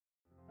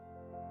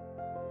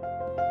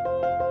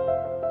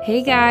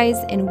Hey guys,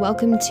 and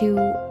welcome to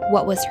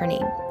What Was Her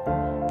Name?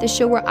 The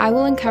show where I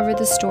will uncover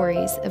the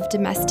stories of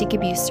domestic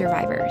abuse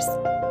survivors.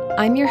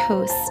 I'm your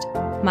host,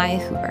 Maya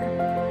Hooper.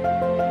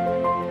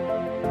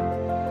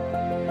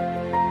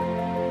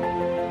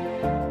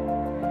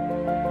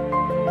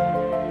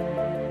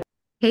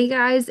 Hey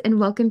guys, and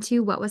welcome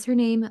to What Was Her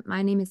Name?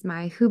 My name is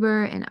Maya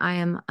Huber, and I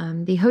am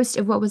the host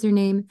of What Was Her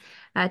Name?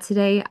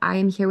 Today, I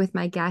am here with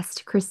my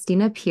guest,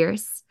 Christina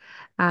Pierce.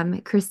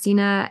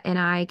 Christina and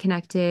I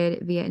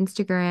connected via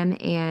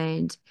Instagram,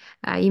 and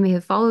you may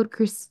have followed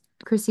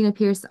Christina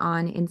Pierce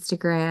on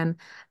Instagram.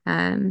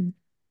 I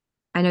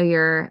know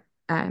you're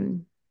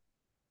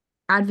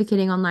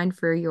advocating online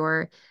for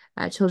your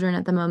children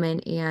at the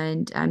moment,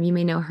 and you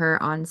may know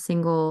her on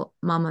Single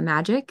Mama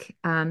Magic.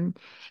 And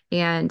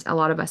a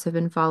lot of us have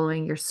been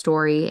following your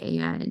story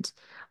and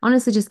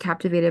honestly just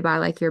captivated by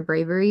like your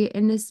bravery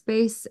in this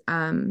space.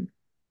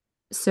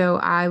 So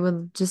I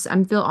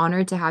feel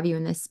honored to have you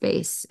in this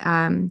space.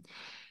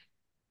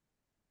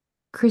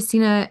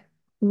 Christina,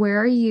 where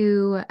are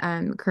you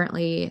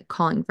currently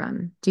calling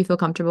from? Do you feel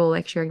comfortable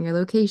like sharing your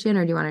location,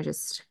 or do you want to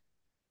just?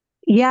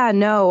 Yeah,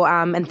 no,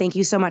 and thank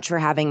you so much for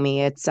having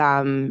me. It's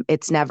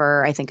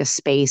never, I think, a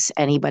space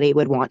anybody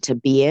would want to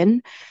be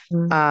in.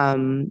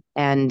 Mm.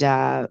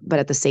 But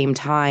at the same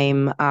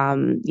time,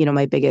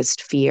 my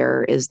biggest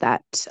fear is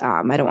that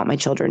I don't want my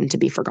children to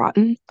be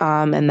forgotten,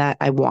 and that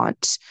I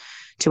want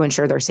to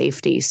ensure their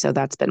safety. So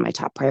that's been my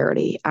top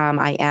priority.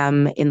 I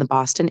am in the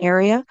Boston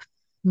area.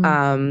 Mm.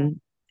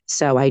 Um,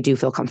 so I do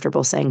feel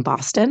comfortable saying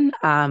Boston,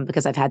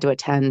 because I've had to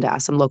attend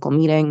some local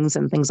meetings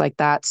and things like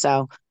that.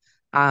 So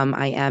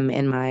I am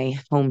in my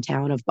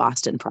hometown of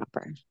Boston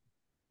proper.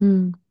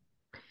 Mm.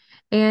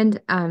 And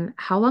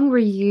how long were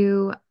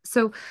you?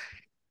 So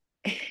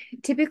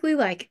typically,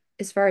 like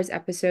as far as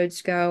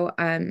episodes go,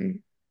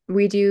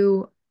 we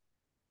do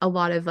a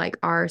lot of like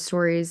our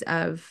stories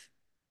of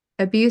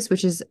abuse,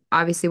 which is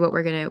obviously what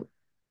we're gonna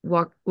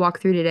walk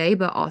through today,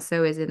 but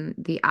also is in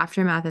the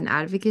aftermath and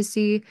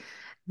advocacy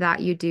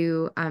that you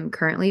do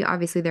currently.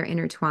 Obviously, they're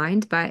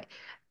intertwined, but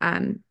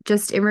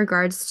just in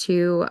regards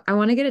to, I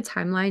want to get a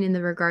timeline in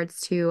the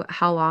regards to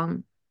how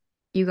long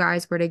you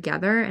guys were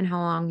together and how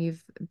long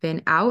you've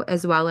been out,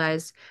 as well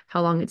as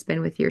how long it's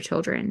been with your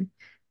children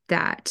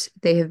that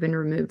they have been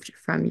removed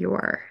from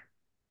your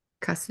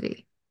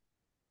custody.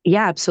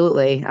 Yeah,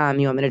 absolutely. You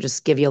want me to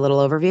just give you a little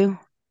overview?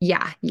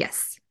 Yeah,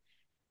 yes.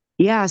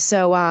 Yeah,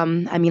 so I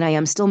mean, I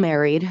am still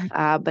married,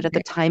 but at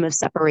the Okay. time of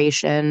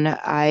separation,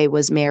 I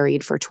was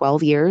married for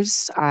 12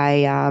 years.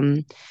 I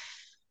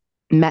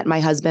met my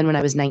husband when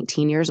I was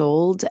 19 years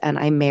old, and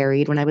I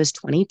married when I was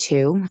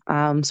 22.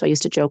 So I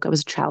used to joke I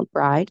was a child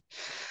bride.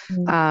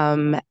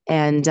 Mm.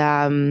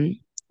 And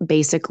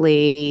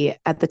basically,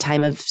 at the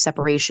time of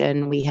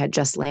separation, we had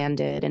just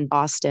landed in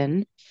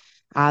Boston.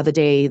 The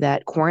day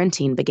that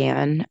quarantine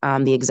began,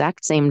 the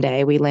exact same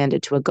day, we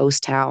landed to a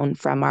ghost town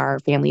from our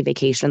family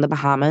vacation in the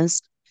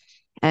Bahamas.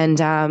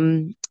 And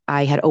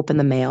I had opened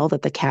the mail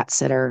that the cat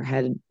sitter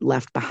had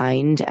left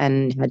behind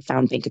and had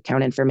found bank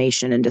account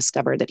information and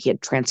discovered that he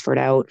had transferred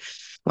out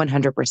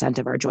 100%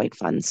 of our joint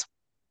funds.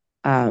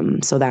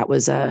 So that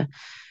was a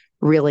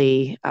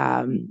really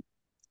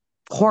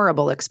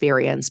horrible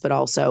experience, but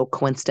also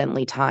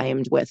coincidentally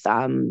timed with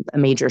a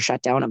major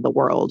shutdown of the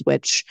world,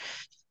 which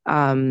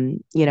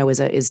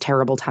is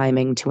terrible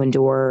timing to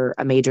endure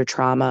a major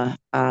trauma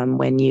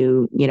when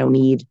you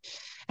need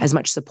as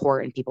much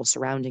support and people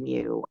surrounding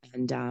you,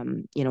 and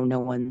no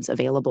one's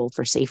available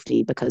for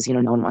safety because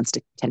no one wants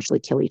to potentially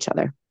kill each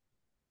other.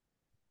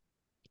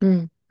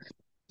 Mm.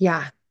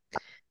 Yeah.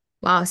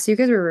 Wow. So you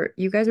guys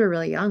were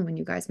really young when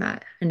you guys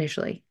met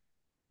initially.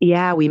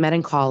 Yeah, we met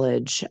in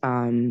college.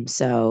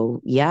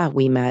 So yeah,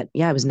 we met.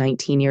 Yeah, I was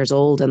 19 years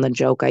old, and the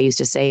joke I used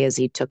to say is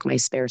he took my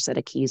spare set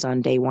of keys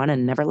on day one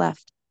and never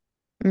left.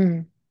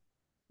 Mm.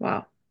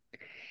 Wow.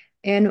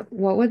 And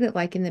what was it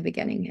like in the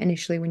beginning,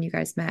 initially when you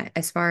guys met,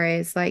 as far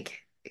as like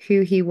who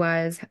he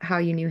was, how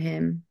you knew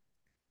him?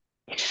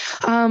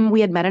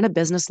 We had met in a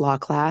business law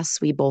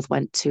class. We both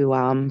went to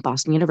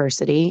Boston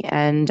University,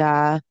 and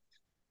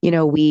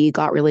we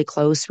got really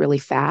close really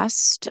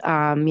fast.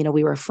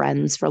 We were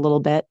friends for a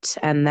little bit,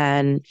 and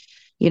then,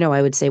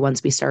 I would say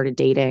once we started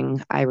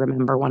dating, I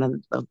remember one of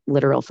the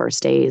literal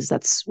first days.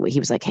 That's what he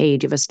was like, "Hey,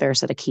 do you have a spare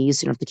set of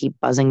keys? You don't have to keep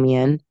buzzing me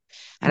in."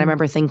 And I Mm.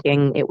 remember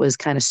thinking it was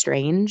kind of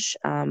strange,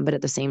 but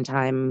at the same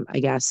time, I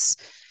guess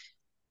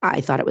I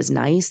thought it was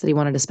nice that he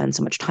wanted to spend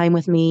so much time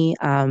with me.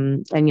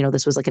 And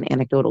this was like an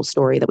anecdotal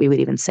story that we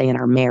would even say in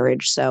our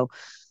marriage. So,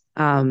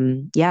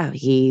 yeah,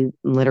 he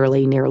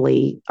literally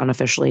nearly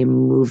unofficially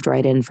moved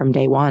right in from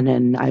day one,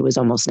 and I was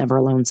almost never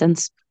alone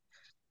since.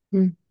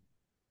 Mm.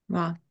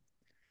 Wow.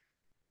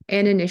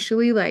 And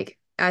initially, like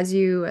as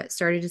you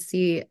started to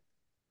see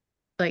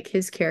like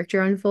his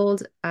character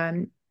unfold,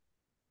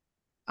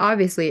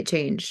 obviously it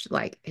changed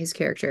like his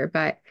character,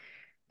 but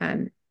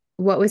um,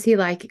 what was he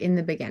like in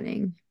the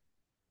beginning?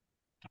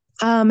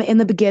 In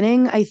the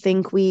beginning, I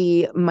think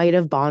we might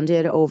have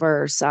bonded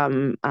over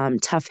some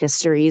tough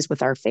histories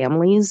with our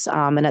families.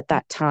 And at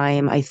that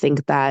time, I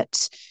think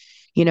that,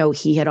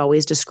 he had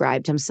always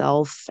described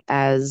himself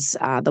as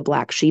the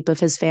black sheep of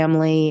his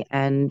family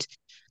and,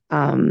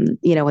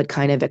 had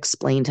kind of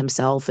explained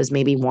himself as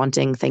maybe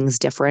wanting things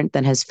different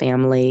than his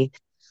family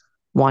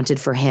wanted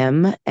for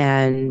him.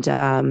 And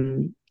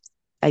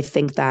I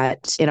think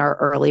that in our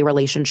early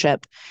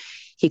relationship,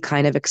 he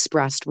kind of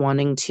expressed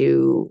wanting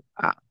to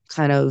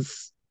kind of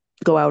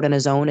go out on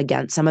his own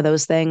against some of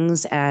those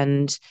things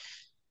and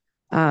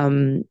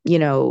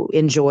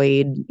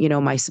enjoyed,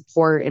 my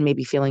support and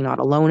maybe feeling not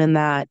alone in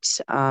that.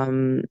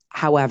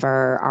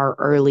 However, our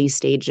early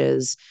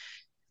stages,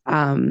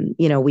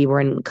 we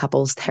were in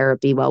couples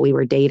therapy while we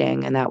were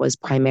dating, and that was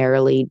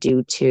primarily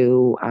due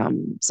to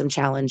some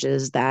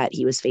challenges that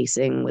he was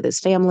facing with his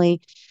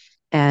family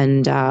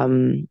and,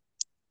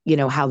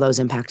 how those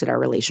impacted our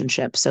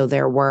relationship. So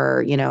there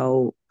were,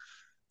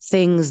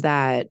 things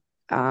that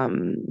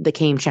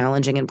became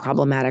challenging and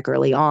problematic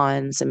early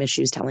on, some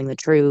issues telling the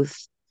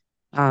truth,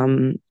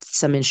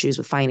 some issues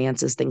with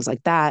finances, things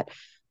like that.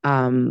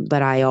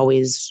 But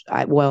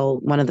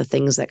one of the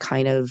things that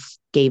kind of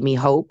gave me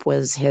hope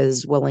was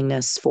his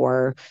willingness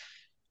for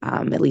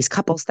at least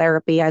couples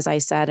therapy, as I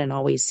said, and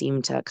always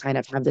seemed to kind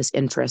of have this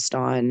interest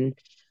on,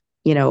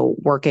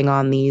 working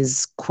on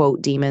these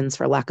quote demons,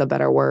 for lack of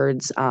better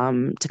words,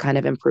 to kind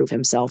of improve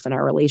himself in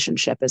our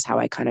relationship is how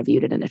I kind of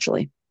viewed it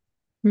initially.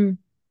 Hmm.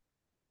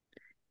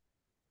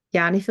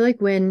 Yeah, and I feel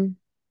like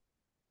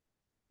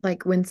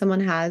when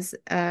someone has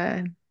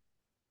I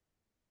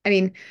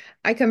mean,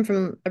 I come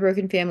from a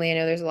broken family. I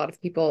know there's a lot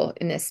of people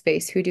in this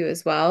space who do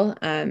as well.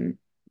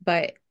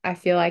 But I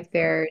feel like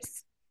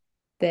there's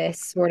this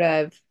sort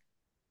of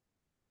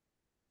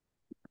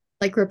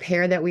like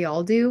repair that we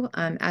all do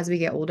as we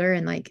get older,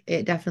 and like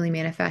it definitely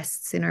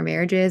manifests in our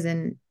marriages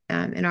and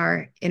in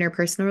our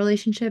interpersonal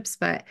relationships.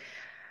 But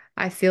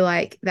I feel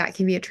like that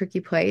can be a tricky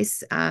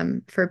place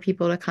for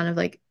people to kind of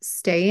like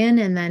stay in,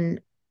 and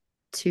then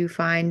to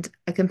find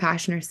a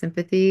compassion or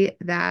sympathy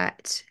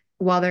that,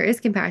 while there is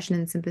compassion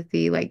and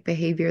sympathy, like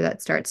behavior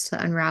that starts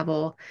to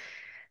unravel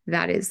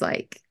that is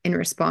like in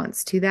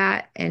response to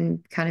that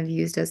and kind of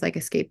used as like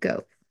a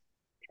scapegoat.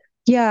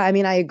 Yeah, I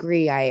mean, I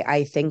agree.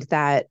 I think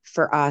that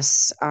for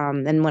us,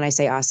 and when I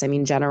say us, I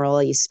mean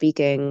generally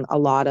speaking, a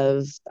lot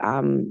of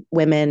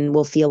women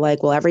will feel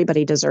like, well,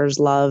 everybody deserves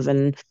love,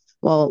 and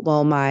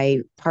well, my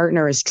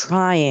partner is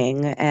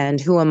trying,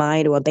 and who am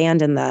I to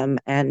abandon them?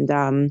 And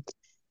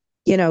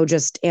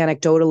just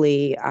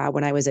anecdotally,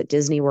 when I was at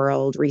Disney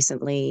World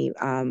recently,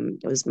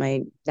 it was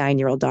my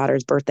 9-year-old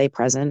daughter's birthday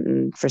present,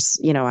 and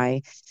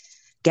I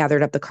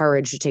gathered up the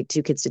courage to take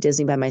 2 kids to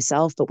Disney by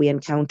myself, but we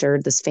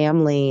encountered this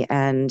family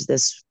and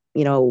this,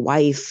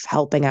 wife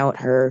helping out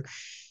her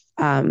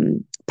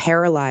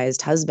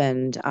paralyzed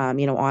husband, on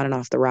and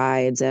off the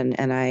rides. And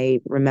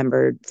I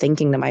remember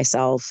thinking to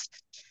myself,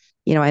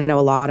 I know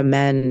a lot of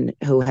men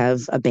who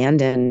have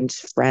abandoned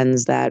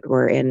friends that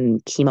were in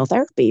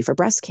chemotherapy for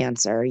breast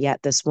cancer,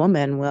 yet this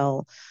woman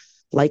will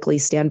likely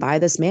stand by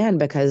this man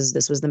because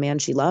this was the man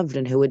she loved.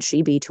 And who would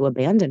she be to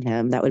abandon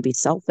him? That would be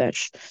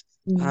selfish.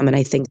 Mm. And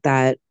I think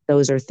that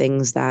those are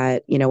things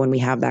that, when we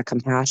have that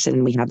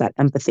compassion, we have that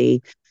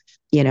empathy,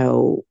 you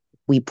know,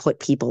 we put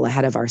people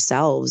ahead of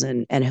ourselves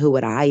and who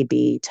would I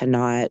be to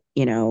not,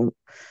 who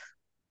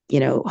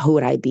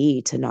would I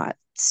be to not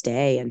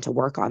stay and to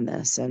work on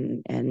this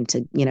and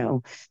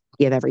to,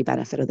 give every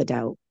benefit of the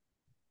doubt.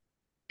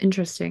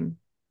 Interesting.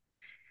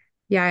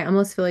 Yeah, I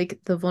almost feel like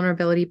the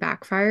vulnerability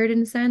backfired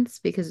in a sense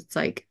because it's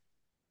like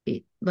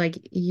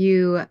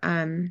you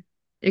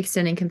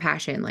extending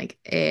compassion, like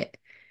it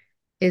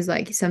is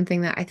like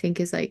something that I think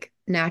is like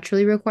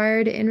naturally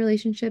required in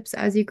relationships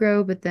as you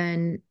grow, but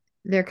then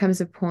there comes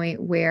a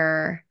point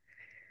where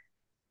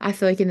I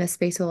feel like in this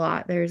space a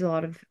lot, there's a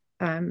lot of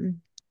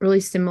really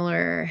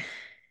similar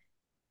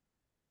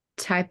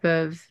type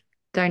of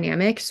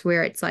dynamics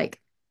where it's like,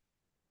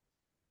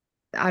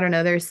 I don't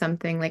know, there's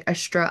something like a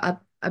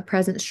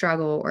present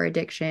struggle or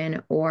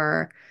addiction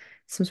or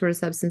some sort of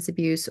substance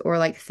abuse or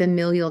like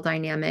familial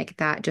dynamic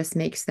that just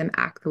makes them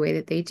act the way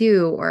that they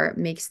do or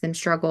makes them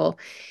struggle.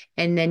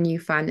 And then you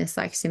find this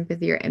like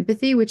sympathy or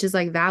empathy, which is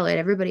like valid.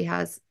 Everybody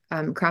has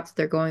crap that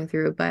they're going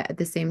through, but at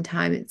the same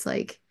time, it's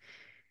like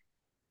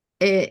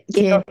it it,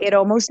 can, it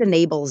almost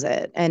enables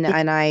it and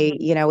I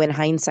in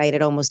hindsight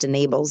it almost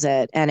enables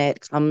it, and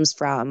it comes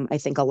from I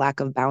think a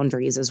lack of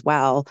boundaries as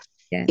well,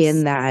 yes.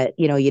 in that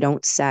you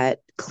don't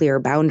set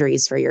clear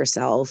boundaries for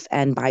yourself,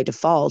 and by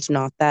default,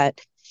 not that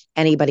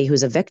anybody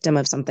who's a victim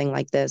of something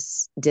like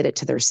this did it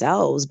to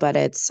themselves, but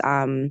it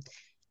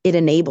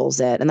enables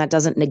it, and that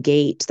doesn't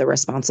negate the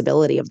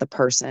responsibility of the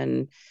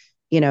person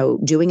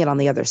doing it on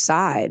the other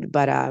side,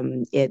 but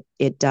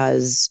it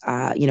does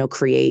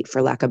create,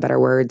 for lack of better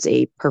words,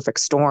 a perfect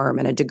storm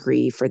and a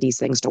degree for these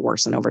things to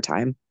worsen over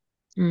time.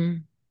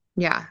 Mm.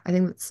 Yeah, I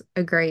think that's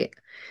a great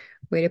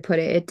way to put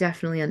it. It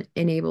definitely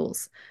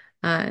enables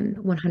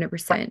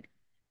 100%.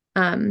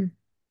 Um,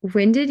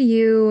 when did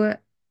you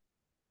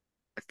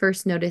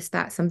first notice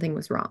that something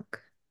was wrong?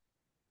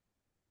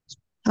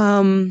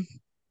 um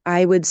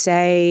I would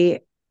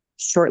say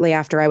shortly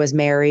after I was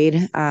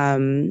married,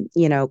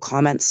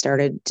 comments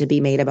started to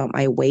be made about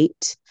my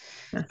weight.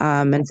 Yeah.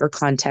 And for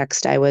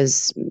context, I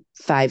was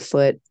 5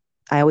 foot.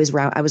 I was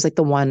like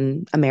the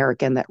one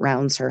American that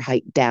rounds her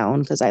height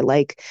down because I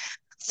like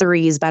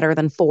threes better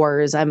than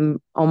fours.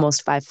 I'm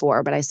almost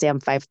 5'4", but I say I'm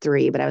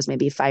 5'3", but I was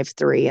maybe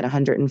 5'3" and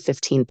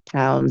 115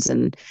 pounds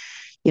and,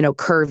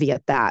 curvy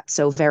at that.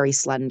 So very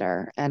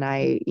slender. And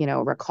I,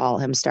 recall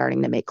him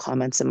starting to make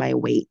comments on my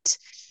weight.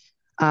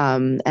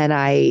 And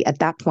I, at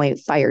that point,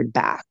 fired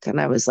back. And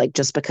I was like,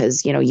 just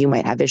because, you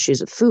might have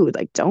issues with food,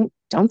 like, don't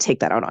take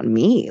that out on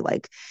me.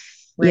 Like,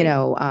 Right.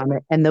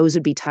 and those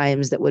would be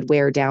times that would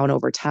wear down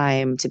over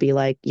time to be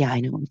like, yeah,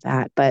 I know I'm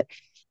fat. But,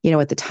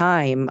 at the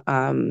time,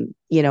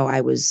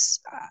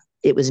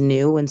 it was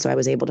new. And so I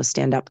was able to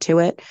stand up to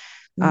it.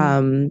 Mhm.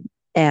 Um,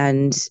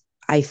 and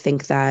I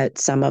think that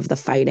some of the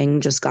fighting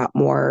just got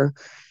more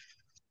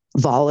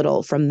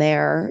volatile from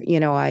there.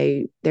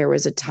 There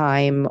was a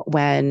time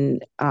when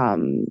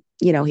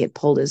he had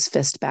pulled his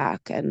fist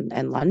back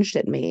and lunged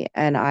at me.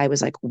 And I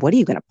was like, what are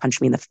you gonna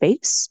punch me in the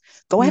face?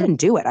 Go ahead Mhm. and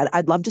do it.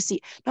 I'd love to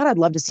see, not I'd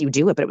love to see you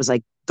do it, but it was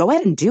like, go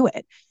ahead and do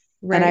it.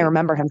 And I Right.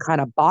 remember him kind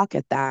of balk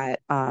at that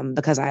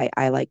because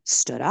I like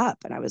stood up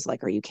and I was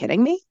like, are you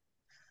kidding me?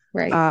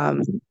 Right.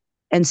 Um,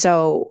 and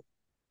so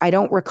I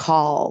don't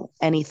recall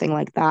anything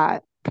like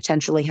that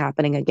potentially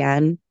happening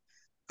again.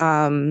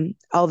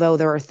 Although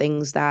there are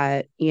things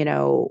that,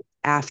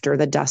 after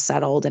the dust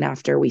settled and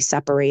after we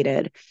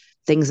separated,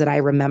 things that I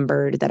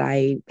remembered that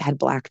I had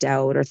blacked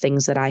out or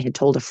things that I had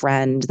told a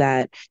friend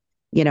that,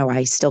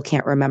 I still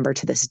can't remember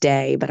to this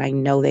day, but I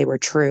know they were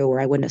true or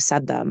I wouldn't have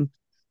said them.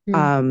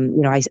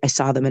 Mhm. I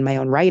saw them in my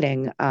own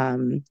writing.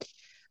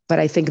 But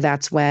I think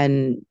that's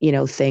when,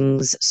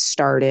 things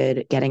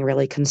started getting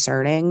really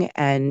concerning.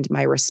 And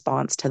my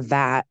response to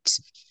that,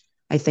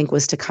 I think,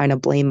 was to kind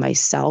of blame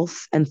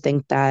myself and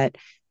think that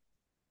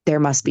there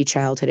must be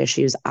childhood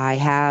issues I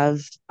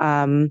have,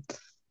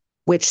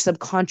 which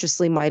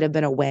subconsciously might have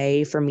been a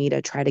way for me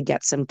to try to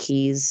get some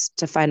keys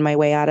to find my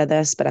way out of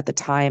this. But at the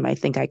time, I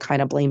think I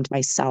kind of blamed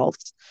myself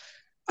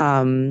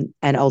and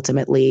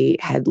ultimately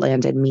had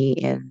landed me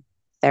in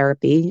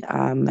therapy.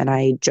 And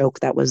I joke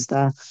that was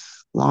the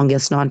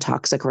longest non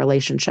toxic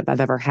relationship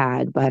I've ever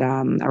had. But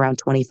around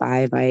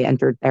 25, I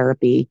entered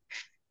therapy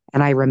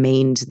and I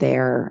remained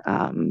there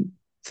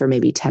for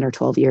maybe 10 or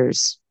 12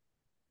 years.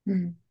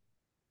 Mhm.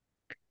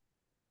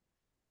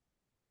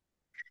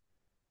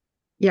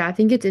 Yeah, I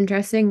think it's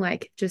interesting,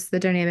 like just the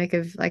dynamic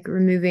of like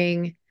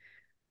removing,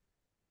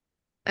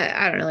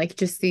 I don't know, like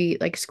just the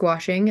like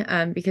squashing,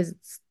 because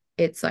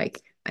it's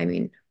like, I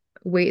mean,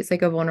 weight is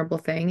like a vulnerable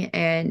thing,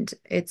 and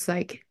it's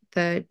like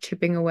the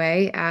chipping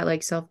away at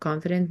like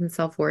self-confidence and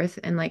self-worth,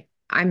 and like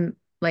I'm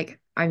like,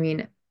 I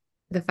mean,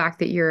 the fact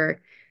that you're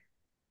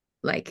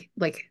like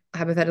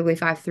hypothetically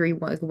 5'3",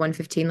 like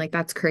 115, like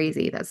that's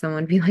crazy that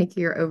someone be like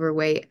you're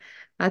overweight.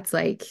 That's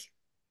like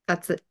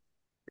that's a,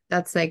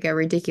 that's like a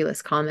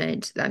ridiculous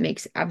comment that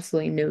makes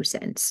absolutely no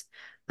sense.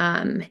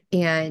 And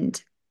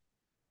kind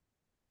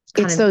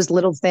It's of those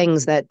little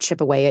things that chip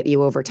away at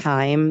you over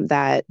time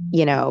that,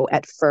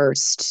 at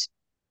first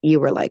you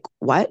were like,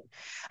 what?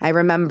 I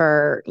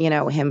remember,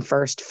 him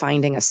first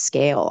finding a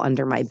scale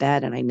under my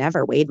bed and I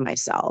never weighed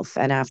myself.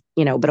 And after,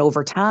 but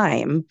over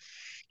time,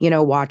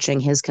 watching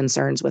his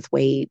concerns with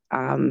weight,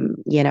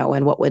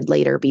 and what would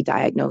later be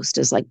diagnosed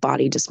as like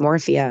body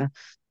dysmorphia,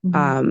 Mhm.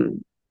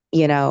 um,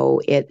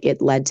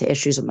 it led to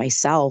issues with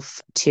myself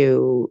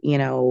to,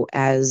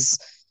 as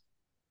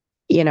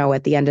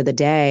at the end of the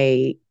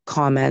day,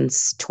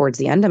 comments towards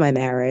the end of my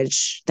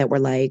marriage that were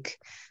like,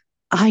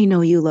 I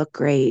know you look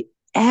great.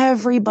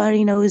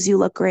 Everybody knows you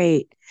look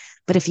great.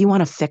 But if you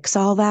want to fix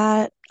all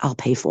that, I'll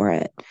pay for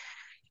it.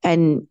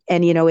 And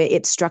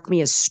it struck me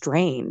as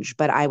strange,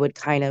 but I would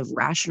kind of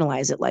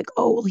rationalize it like,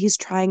 oh, well, he's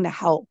trying to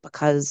help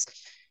because,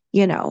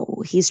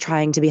 he's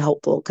trying to be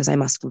helpful because I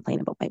must complain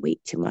about my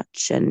weight too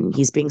much and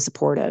he's being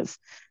supportive.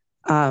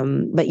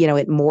 But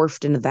it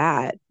morphed into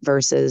that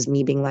versus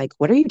me being like,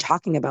 what are you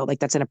talking about? Like,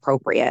 that's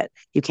inappropriate.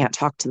 You can't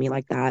talk to me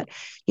like that.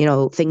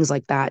 Things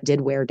like that did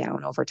wear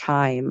down over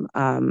time,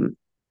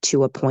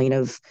 to a point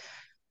of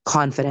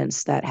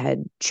confidence that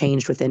had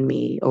changed within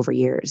me over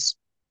years.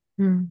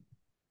 Mm.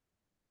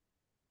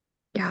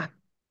 Yeah.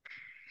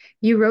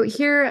 You wrote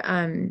here,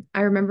 I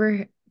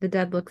remember the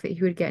dead look that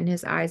he would get in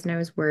his eyes, and I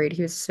was worried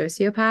he was a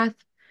sociopath.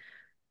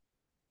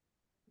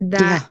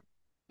 That Yeah.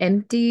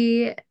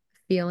 empty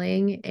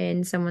feeling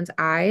in someone's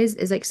eyes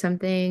is like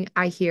something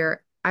I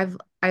hear. I've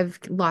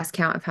lost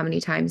count of how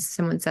many times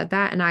someone said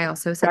that, and I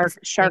also said the Shark,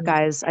 same shark thing.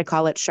 eyes. I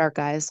call it shark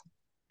eyes.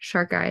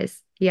 Shark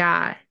eyes.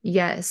 Yeah,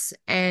 yes.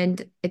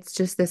 And it's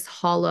just this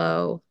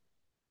hollow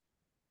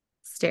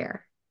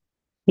stare.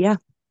 Yeah.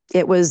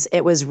 It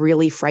was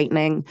really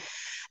frightening.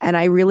 And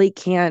I really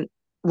can't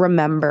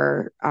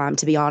remember,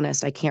 to be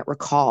honest, I can't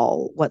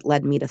recall what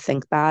led me to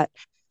think that.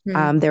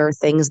 Hmm. There are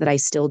things that I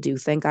still do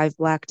think I've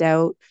blacked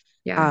out.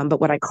 Yeah. But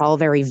what I call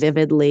very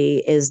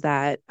vividly is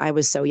that I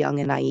was so young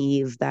and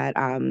naive that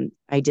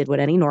I did what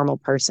any normal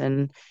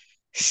person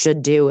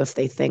should do if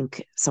they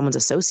think someone's a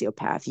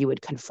sociopath. You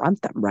would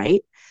confront them,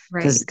 right?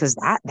 Right. Because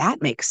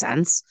that makes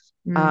sense.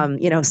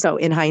 Mm. So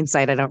in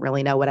hindsight, I don't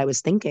really know what I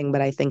was thinking,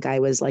 but I think I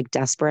was like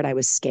desperate. I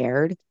was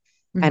scared.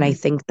 And I Hmm.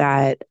 think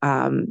that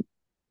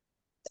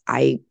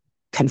I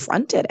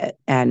confronted it.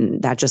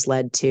 And that just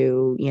led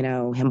to,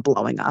 him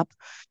blowing up,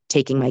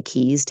 taking my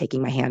keys,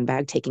 taking my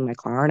handbag, taking my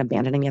car, and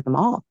abandoning me at the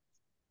mall.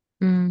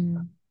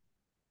 Mm.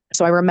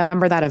 So I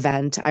remember that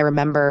event. I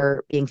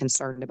remember being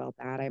concerned about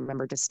that. I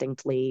remember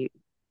distinctly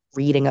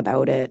reading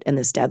about it and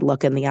this dead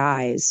look in the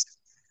eyes.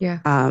 Yeah.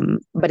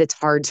 But it's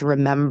hard to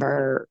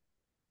remember,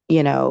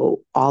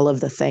 all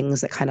of the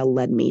things that kind of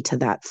led me to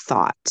that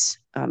thought,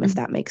 if Hmm.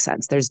 that makes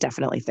sense. There's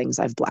definitely things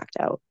I've blacked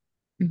out.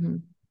 Hmm.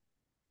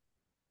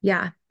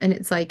 Yeah. And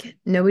it's like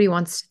nobody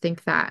wants to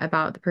think that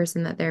about the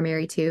person that they're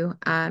married to,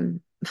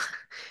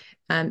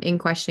 in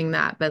questioning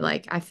that. But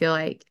like, I feel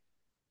like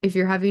if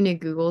you're having a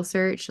Google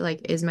search,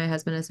 like, is my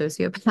husband a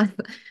sociopath?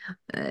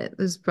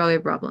 There's probably a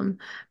problem.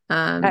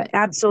 Um,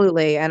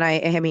 Absolutely. And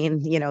I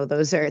mean,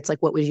 those are, it's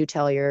like, what would you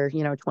tell your,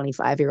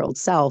 25-year-old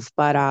self?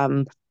 But,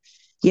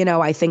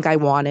 I think I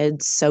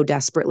wanted so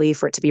desperately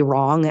for it to be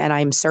wrong. And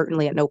I'm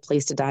certainly at no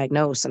place to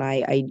diagnose. And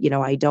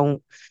I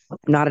don't, I'm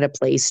not at a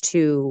place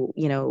to,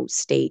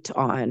 state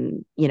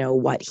on,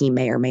 what he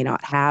may or may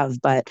not have.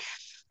 But,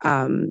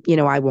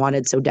 I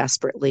wanted so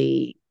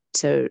desperately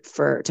to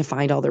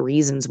find all the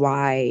reasons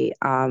why,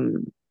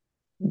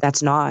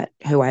 that's not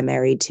who I'm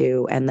married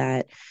to. And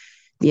that,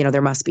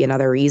 there must be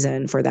another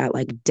reason for that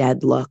like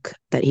dead look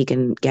that he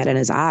can get in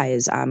his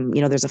eyes.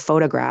 There's a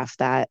photograph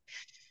that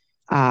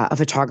a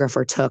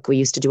photographer took. We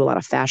used to do a lot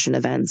of fashion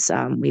events.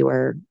 We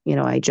were,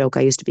 I joke,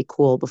 I used to be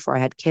cool before I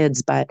had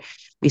kids, but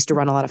we used to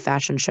run a lot of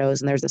fashion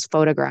shows. And there's this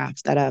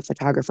photograph that a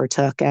photographer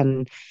took,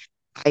 and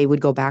I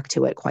would go back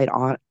to it quite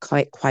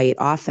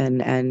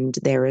often. And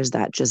there is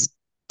that just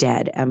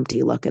dead,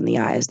 empty look in the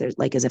eyes. There's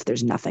like as if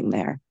there's nothing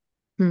there.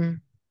 hmm.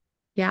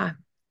 Yeah.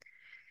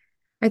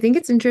 I think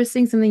it's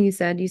interesting something you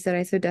said. You said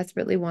I so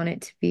desperately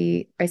wanted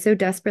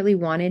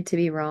to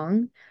be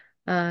wrong.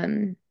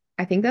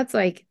 I think that's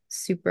like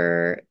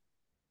super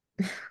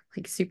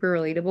like super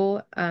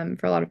relatable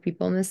for a lot of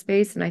people in this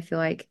space. And I feel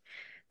like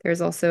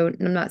there's also,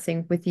 and I'm not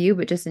saying with you,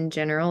 but just in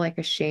general, like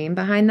a shame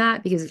behind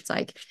that because it's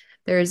like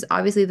there's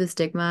obviously the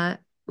stigma,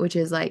 which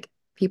is like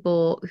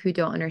people who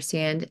don't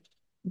understand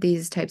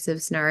these types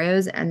of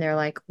scenarios and they're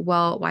like,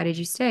 well, why did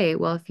you stay?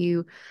 Well, if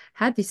you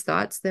had these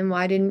thoughts, then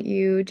why didn't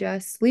you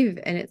just leave?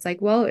 And it's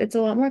like, well, it's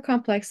a lot more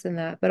complex than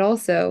that. But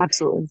also,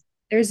 Absolutely.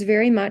 there's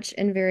very much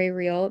and very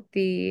real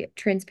the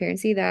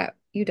transparency that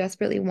you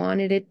desperately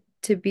wanted it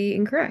to be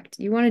incorrect.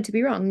 You wanted to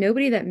be wrong.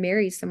 Nobody that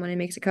marries someone and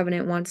makes a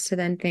covenant wants to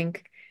then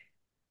think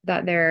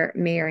that they're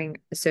marrying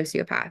a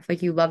sociopath.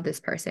 Like you love this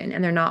person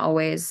and they're not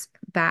always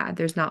bad.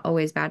 There's not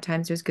always bad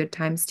times, there's good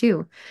times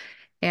too.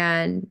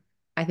 And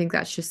I think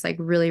that's just like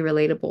really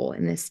relatable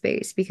in this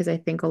space because I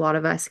think a lot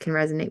of us can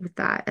resonate with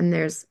that. And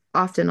there's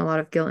often a lot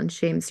of guilt and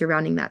shame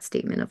surrounding that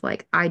statement of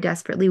like, I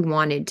desperately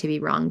wanted to be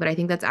wrong. But I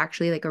think that's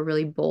actually like a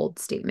really bold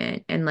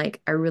statement. And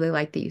like, I really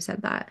like that you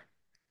said that.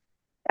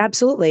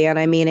 Absolutely. And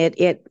I mean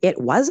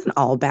it wasn't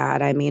all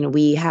bad. I mean,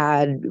 we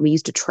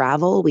used to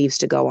travel, we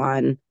used to go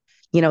on,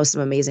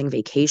 some amazing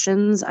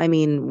vacations. I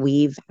mean,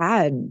 we've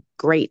had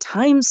great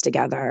times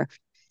together.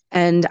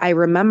 And I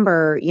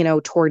remember,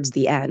 towards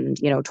the end,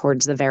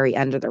 towards the very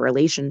end of the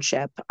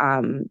relationship,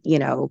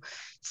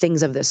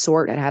 things of this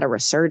sort had a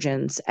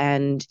resurgence.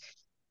 And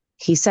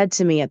he said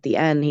to me at the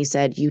end, he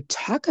said, "You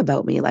talk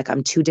about me like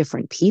I'm two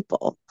different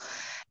people."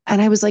 And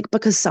I was like,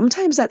 because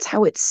sometimes that's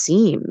how it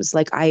seems.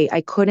 Like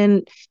I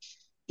couldn't,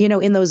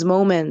 in those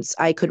moments,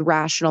 I could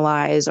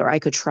rationalize or I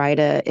could try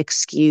to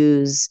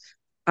excuse,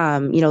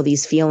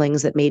 these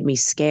feelings that made me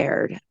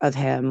scared of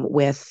him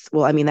with,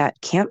 well, I mean, that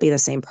can't be the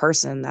same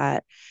person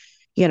that,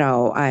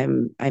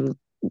 I'm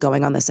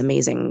going on this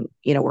amazing,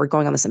 we're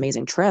going on this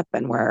amazing trip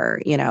and we're,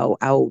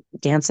 out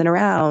dancing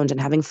around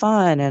and having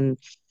fun. And,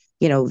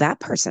 that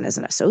person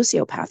isn't a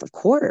sociopath, of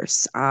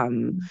course.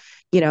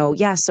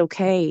 Yes,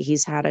 okay,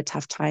 he's had a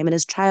tough time in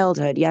his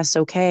childhood. Yes,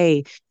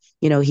 okay,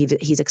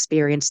 he's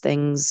experienced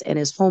things in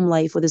his home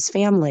life with his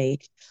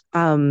family.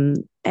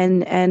 And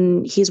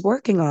he's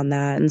working on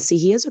that. And see,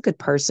 he is a good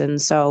person.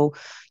 So,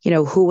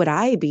 who would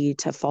I be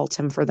to fault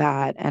him for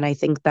that? And I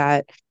think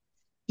that,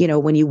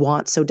 when you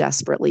want so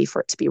desperately for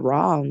it to be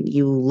wrong,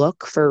 you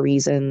look for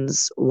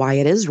reasons why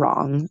it is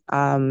wrong.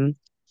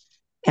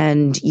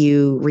 And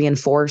you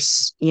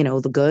reinforce,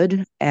 the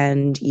good,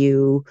 and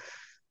you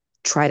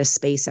try to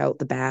space out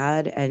the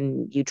bad,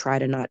 and you try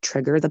to not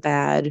trigger the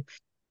bad.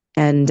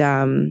 And,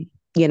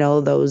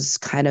 those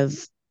kind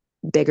of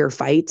bigger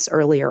fights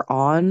earlier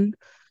on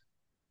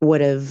would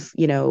have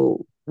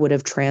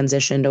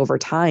transitioned over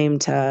time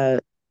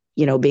to,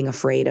 being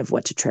afraid of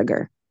what to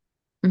trigger.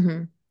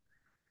 Hmm.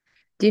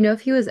 Do you know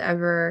if he was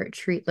ever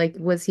like,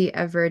 was he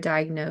ever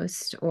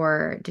diagnosed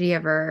or did he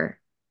ever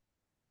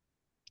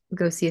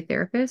go see a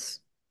therapist?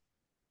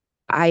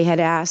 I had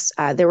asked,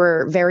 there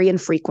were very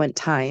infrequent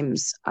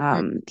times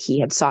Mm.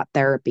 he had sought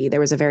therapy. There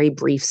was a very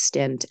brief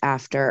stint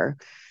after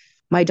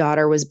my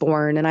daughter was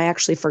born, and I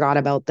actually forgot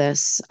about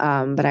this.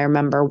 But I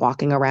remember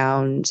walking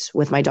around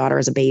with my daughter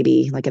as a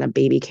baby, like in a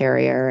baby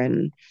carrier,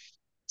 and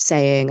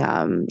saying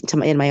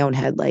in my own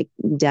head, like,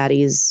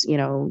 daddy's,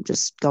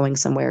 just going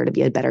somewhere to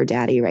be a better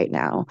daddy right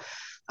now.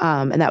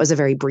 And that was a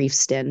very brief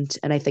stint.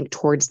 And I think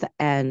towards the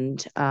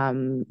end,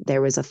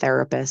 there was a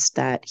therapist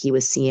that he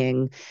was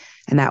seeing.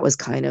 And that was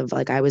kind of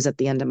like I was at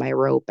the end of my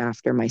rope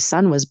after my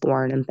son was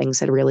born and things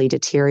had really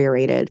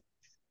deteriorated.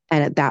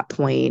 And at that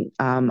point,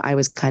 I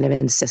was kind of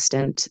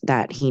insistent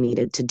that he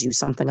needed to do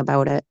something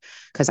about it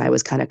because I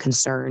was kind of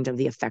concerned of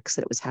the effects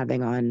that it was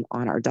having on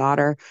our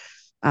daughter.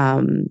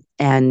 And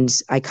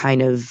I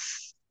kind of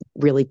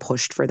really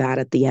pushed for that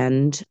at the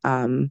end.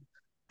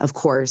 Of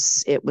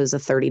course, it was a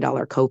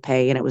 $30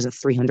 copay and it was a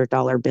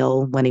 $300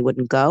 bill when he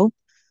wouldn't go.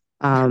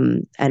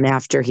 And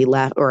after he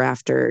left, or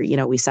after,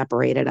 we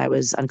separated, I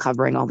was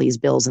uncovering all these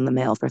bills in the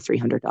mail for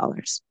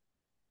 $300.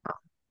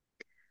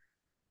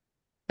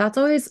 That's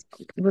always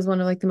was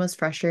one of like the most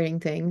frustrating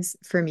things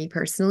for me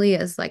personally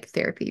is like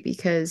therapy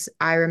because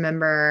I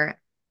remember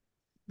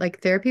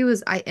like therapy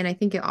was I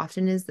think it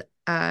often is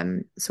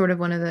sort of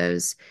one of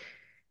those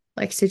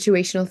like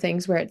situational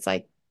things where it's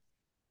like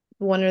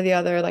one or the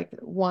other like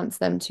wants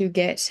them to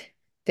get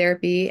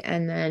therapy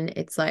and then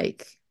it's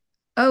like,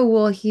 oh,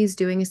 well, he's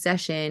doing a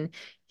session,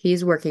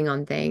 he's working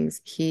on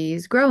things,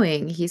 he's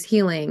growing, he's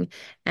healing,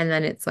 and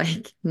then it's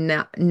like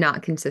not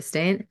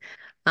consistent.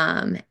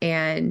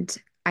 And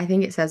I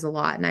think it says a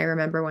lot. And I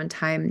remember one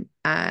time,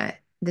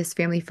 this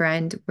family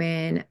friend,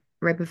 when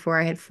right before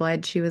I had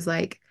fled, she was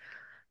like,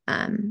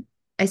 um,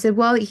 I said,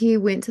 well, he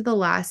went to the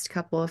last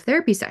couple of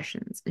therapy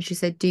sessions. And she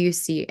said, do you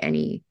see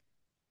any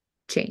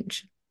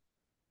change?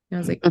 And I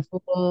was like,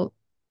 well,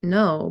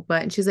 no.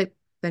 But she's like,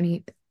 then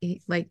he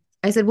like,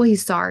 I said, well,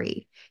 he's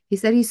sorry. He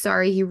said he's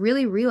sorry. He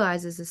really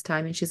realizes this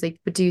time. And she's like,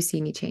 but do you see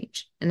any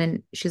change? And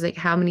then she's like,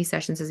 how many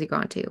sessions has he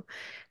gone to?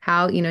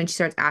 How, and she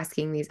starts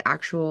asking these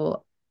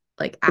actual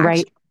like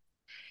Right. actions.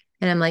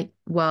 And I'm like,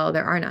 well,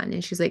 there are none.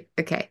 And she's like,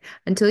 okay,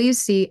 until you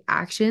see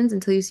actions,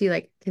 until you see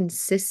like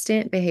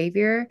consistent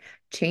behavior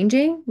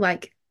changing,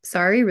 like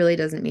sorry really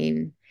doesn't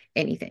mean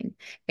anything.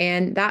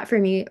 And that for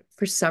me,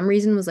 for some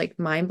reason, was like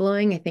mind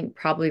blowing. I think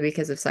probably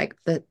because of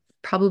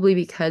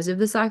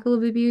the cycle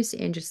of abuse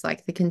and just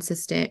like the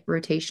consistent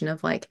rotation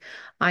of like,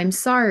 I'm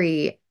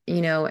sorry,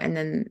 and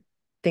then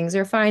things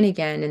are fine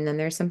again. And then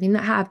there's something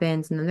that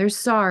happens, and then there's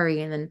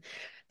sorry, and then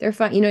they're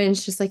fine, and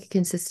it's just like a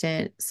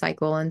consistent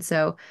cycle. And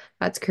so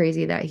that's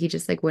crazy that he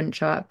just like wouldn't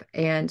show up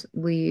and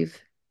leave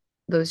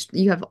those.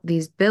 You have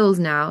these bills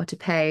now to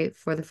pay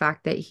for the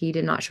fact that he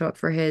did not show up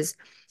for his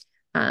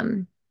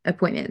um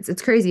appointments.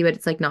 It's crazy, but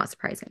it's like not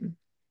surprising.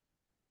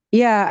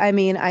 Yeah, I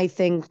mean, I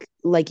think,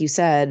 like you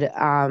said,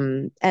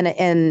 and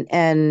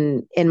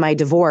in my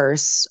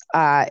divorce,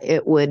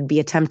 it would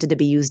be attempted to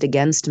be used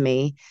against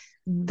me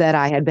Mhm. that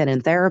I had been in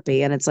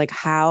therapy. And it's like,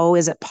 how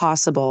is it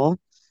possible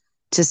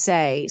to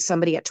say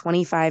somebody at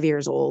 25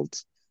 years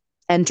old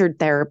entered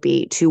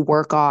therapy to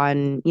work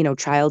on,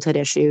 childhood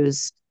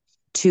issues,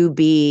 to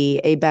be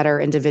a better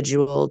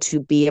individual, to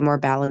be a more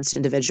balanced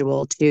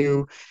individual,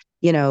 to,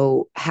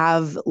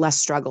 have less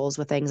struggles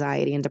with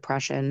anxiety and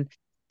depression,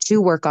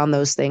 to work on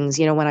those things.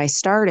 When I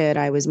started,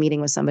 I was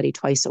meeting with somebody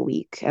twice a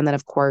week. And then,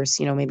 of course,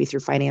 maybe through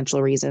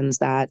financial reasons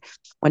that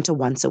went to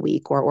once a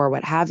week or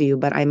what have you.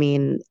 But I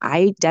mean,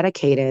 I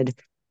dedicated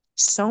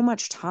so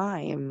much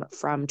time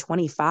from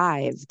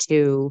 25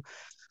 to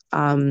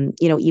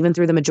even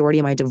through the majority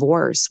of my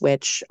divorce,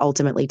 which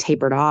ultimately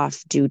tapered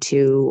off due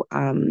to,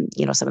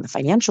 some of the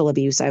financial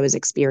abuse I was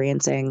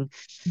experiencing.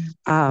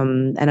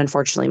 And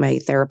unfortunately, my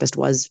therapist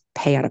was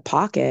pay out of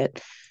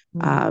pocket.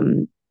 Mhm.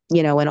 Um,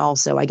 and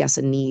also, I guess,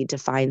 a need to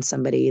find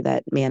somebody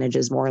that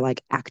manages more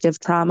like active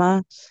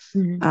trauma.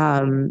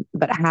 Mhm.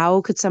 But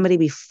how could somebody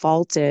be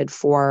faulted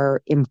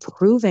for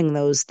improving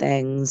those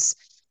things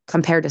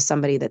compared to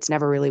somebody that's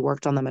never really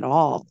worked on them at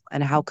all?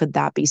 And how could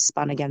that be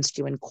spun against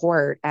you in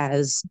court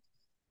as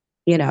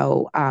you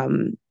know,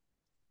 um,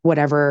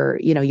 whatever,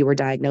 you were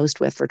diagnosed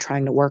with for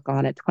trying to work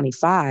on at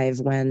 25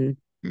 when,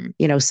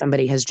 Mhm.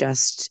 somebody has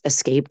just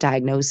escaped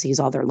diagnoses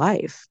all their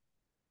life.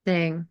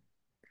 Dang.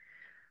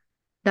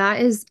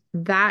 That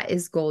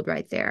is gold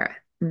right there.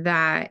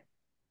 That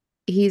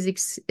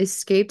he's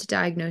escaped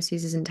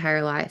diagnoses his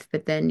entire life,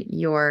 but then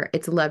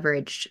it's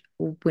leveraged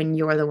when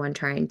you're the one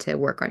trying to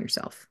work on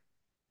yourself.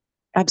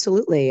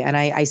 Absolutely. And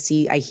I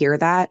hear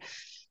that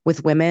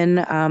with women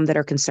that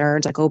are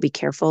concerned, like, oh, be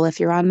careful if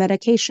you're on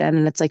medication.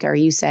 And it's like, are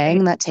you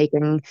saying that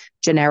taking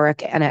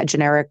generic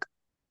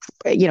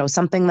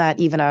something that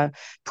even a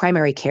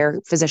primary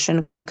care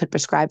physician could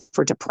prescribe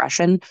for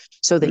depression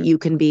so that Mhm. you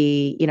can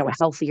be, a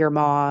healthier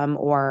mom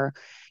or,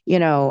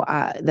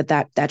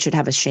 that should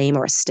have a shame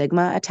or a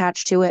stigma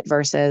attached to it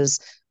versus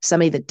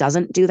somebody that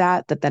doesn't do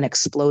that, that then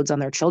explodes on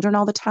their children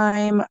all the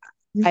time.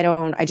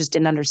 I just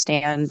didn't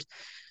understand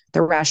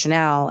the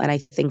rationale. And I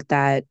think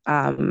that,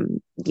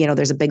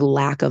 there's a big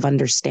lack of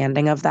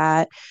understanding of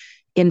that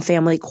in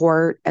family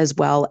court, as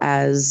well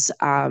as,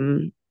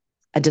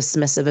 a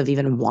dismissive of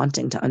even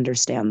wanting to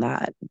understand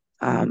that.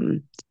 Mhm.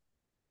 Um,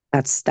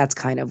 That's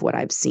kind of what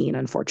I've seen,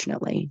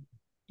 unfortunately.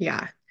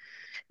 Yeah.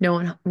 No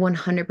one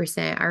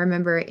 100%. I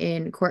remember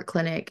in court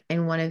clinic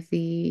in one of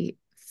the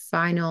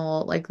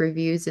final like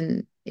reviews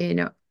in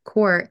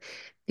court,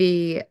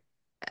 the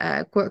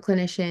court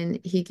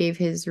clinician he gave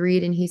his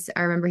read and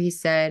I remember he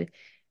said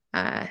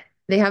uh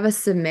they have us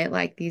submit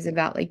like these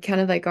about like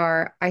kind of like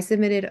our I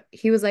submitted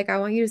he was like I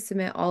want you to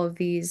submit all of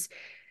these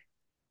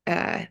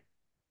uh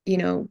you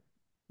know,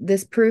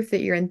 this proof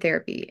that you're in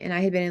therapy. And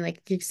I had been in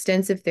like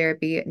extensive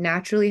therapy,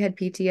 naturally had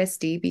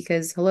PTSD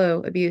because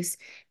hello, abuse.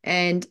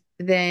 And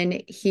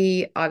then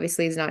he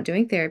obviously is not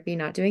doing therapy,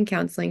 not doing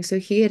counseling. So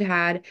he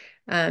had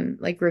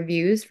like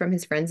reviews from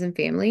his friends and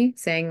family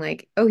saying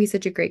like, oh, he's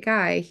such a great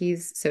guy.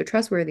 He's so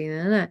trustworthy.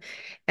 Nah, nah, nah.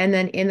 And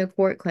then in the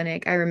court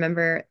clinic, I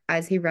remember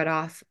as he read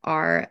off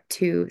our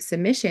two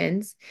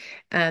submissions,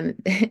 um,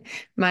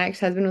 my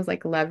ex-husband was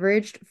like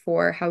leveraged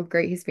for how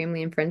great his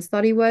family and friends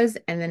thought he was.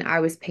 And then I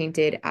was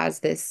painted as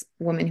this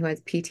woman who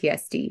has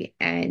PTSD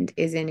and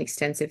is in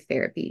extensive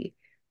therapy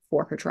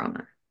for her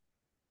trauma.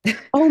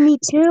 Oh, me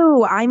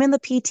too. I'm in the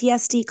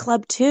PTSD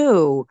club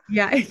too.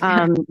 Yeah, yeah.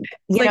 Um,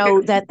 It's like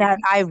a that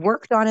I've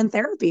worked on in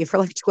therapy for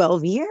like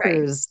 12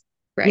 right, years.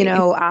 right.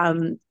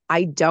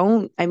 I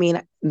don't, I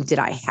mean, did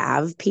I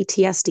have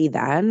PTSD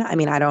then? I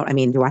mean, I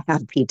mean, do I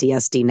have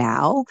PTSD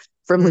now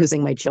from Mm,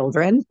 losing my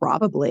children?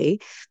 Probably.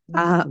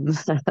 mm. Um,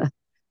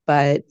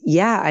 but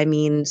yeah, I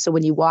mean, so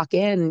when you walk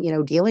in,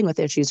 dealing with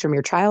issues from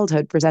your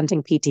childhood,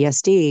 presenting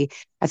PTSD,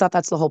 I thought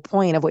that's the whole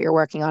point of what you're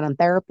working on in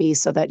therapy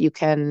so that you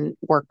can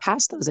work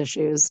past those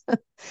issues.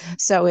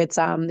 So it's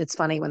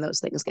funny when those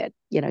things get,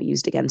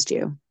 used against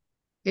you.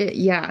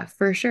 Yeah,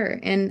 for sure.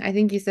 And I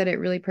think you said it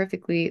really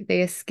perfectly.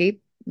 They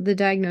escape the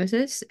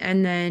diagnosis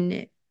and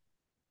then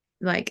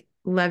like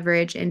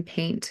leverage and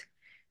paint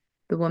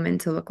the woman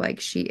to look like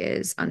she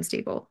is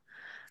unstable.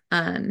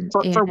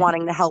 For And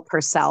wanting to help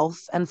herself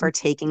and for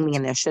taking the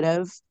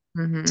initiative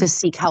to mhm,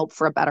 seek help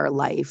for a better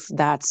life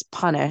that's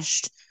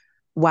punished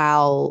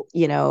while,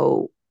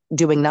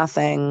 doing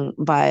nothing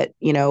but,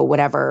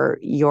 whatever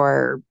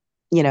your,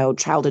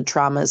 childhood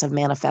traumas have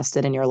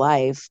manifested in your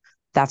life,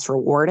 that's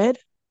rewarded.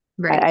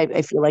 right.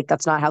 I feel like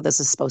that's not how this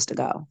is supposed to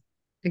go.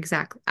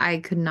 Exactly. I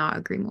could not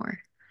agree more.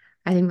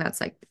 I think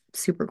that's like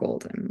super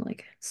gold. I'm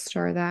like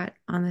star that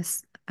on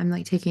this. I'm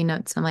like taking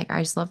notes. I'm like,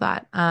 I just love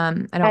that. I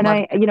don't And love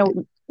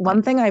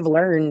one like thing I've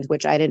learned,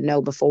 which I didn't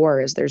know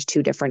before, is there's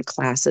two different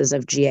classes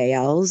of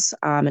GALs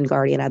in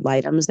guardian ad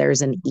litems.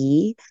 There's an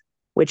E,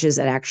 which is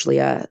actually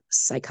a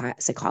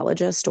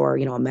psychologist or,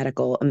 a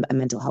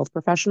mental health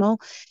professional.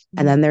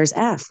 And mm, then there's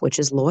F, which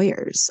is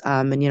lawyers.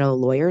 And,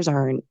 lawyers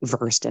aren't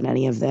versed in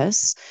any of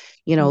this.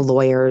 mm,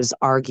 Lawyers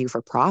argue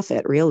for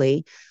profit,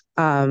 really.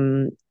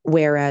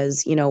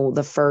 Whereas,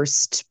 the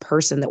first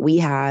person that we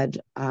had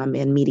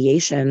in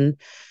mediation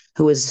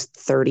who has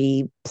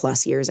 30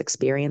 plus years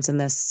experience in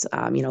this,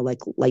 like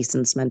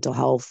licensed mental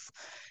health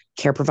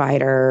care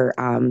provider,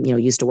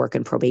 used to work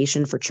in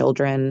probation for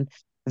children,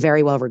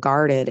 very well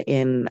regarded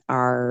in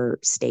our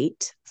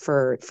state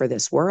for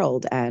this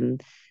world.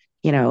 And,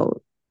 you know,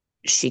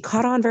 she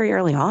caught on very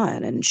early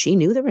on and she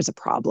knew there was a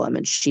problem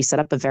and she set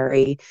up a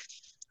very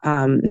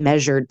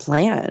measured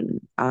plan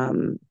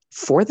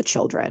for the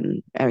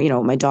children.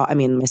 My daughter, I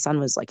mean, my son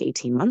was like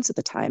 18 months at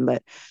the time,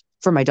 but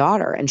for my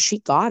daughter, and she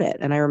got it.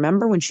 And I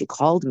remember when she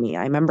called me,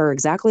 I remember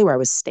exactly where I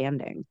was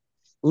standing.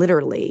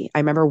 Literally, I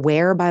remember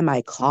where by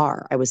my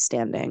car I was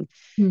standing.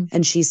 mm,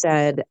 And she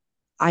said,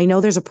 I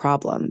know there's a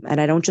problem.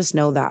 And I don't just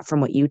know that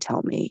from what you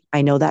tell me.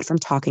 I know that from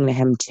talking to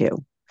him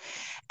too.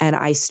 And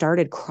I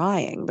started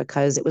crying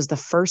because it was the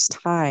first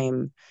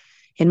time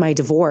in my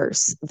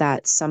divorce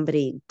that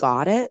somebody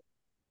got it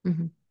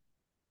mhm,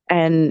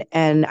 and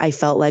I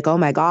felt like, oh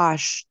my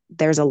gosh,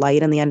 there's a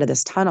light in the end of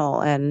this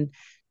tunnel. And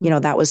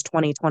mm, that was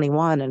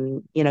 2021,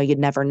 and you'd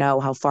never know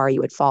how far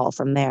you would fall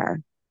from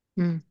there.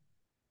 mm.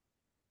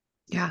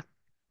 Yeah.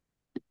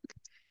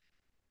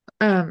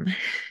 Um,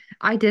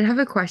 I did have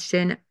a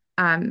question.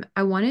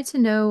 I wanted to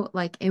know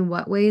like in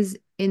what ways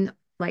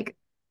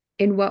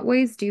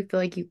do you feel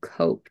like you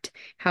coped?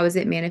 How is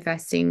it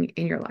manifesting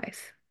in your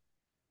life?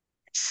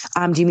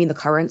 Do you mean the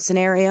current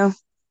scenario?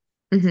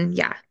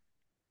 Yeah.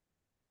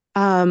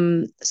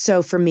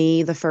 So for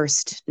me, the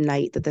first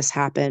night that this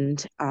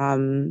happened,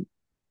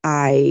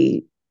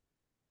 I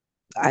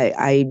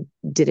I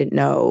didn't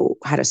know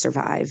how to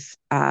survive.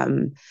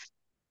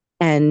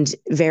 And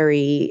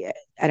very,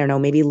 I don't know,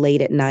 maybe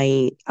late at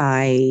night,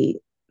 I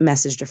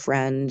messaged a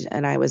friend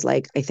and I was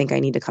like, I think I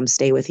need to come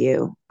stay with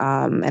you.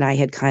 And I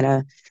had kind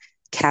of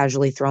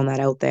casually thrown that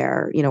out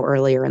there,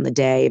 earlier in the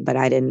day, but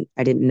I didn't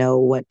know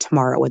what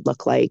tomorrow would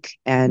look like.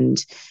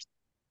 And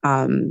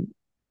um,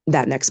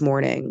 that next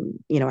morning,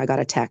 I got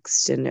a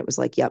text and it was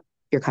like, yep,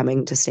 you're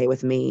coming to stay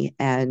with me.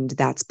 And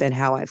that's been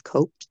how I've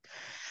coped.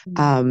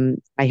 Mm,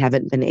 I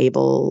haven't been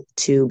able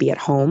to be at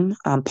home.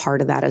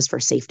 Part of that is for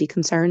safety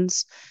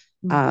concerns.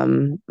 mm,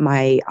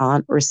 My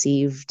aunt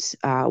received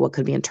what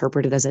could be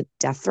interpreted as a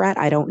death threat.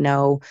 I don't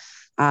know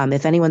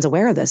if anyone's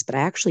aware of this, but I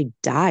actually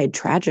died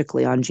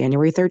tragically on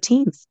January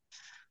 13th.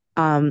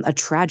 a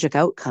tragic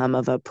outcome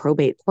of a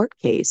probate court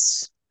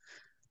case.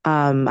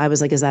 I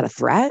was like, is that a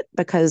threat?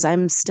 Because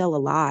I'm still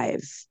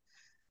alive,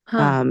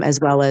 Huh. as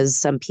well as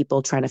some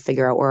people trying to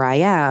figure out where I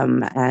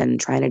am and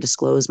trying to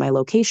disclose my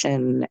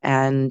location.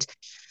 And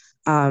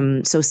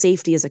so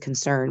safety is a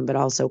concern, but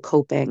also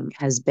coping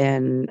has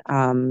been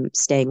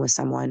staying with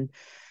someone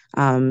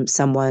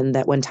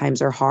that when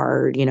times are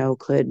hard,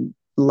 could,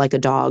 like a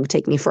dog,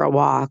 take me for a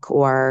walk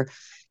or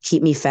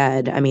keep me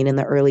fed. I mean, in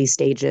the early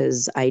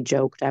stages, I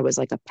joked I was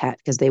like a pet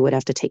because they would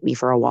have to take me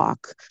for a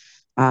walk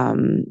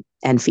and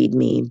feed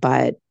me,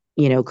 but,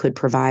 could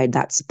provide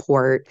that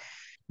support,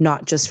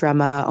 not just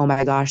from a, oh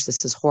my gosh, this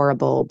is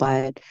horrible,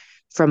 but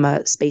from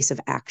a space of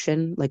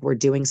action, like we're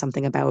doing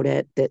something about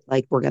it, that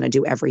like we're going to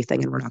do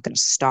everything and we're not going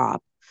to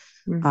stop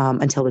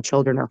Mm. until the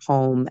children are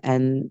home.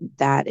 And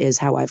that is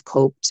how I've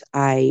coped.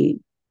 I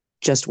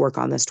just work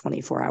on this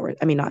 24 hours.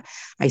 I mean, not,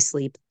 I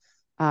sleep.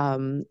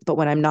 But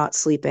when I'm not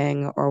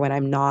sleeping or when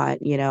I'm not,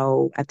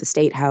 at the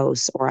state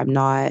house or I'm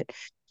not,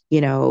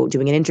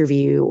 doing an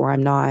interview or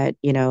I'm not,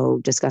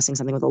 discussing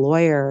something with a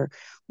lawyer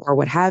or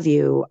what have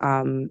you,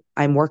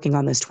 I'm working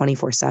on this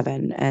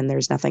 24/7 and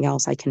there's nothing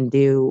else I can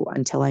do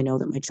until I know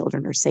that my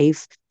children are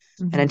safe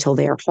and Mhm. until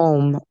they are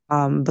home,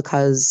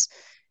 because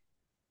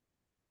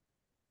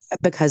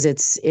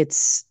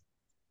it's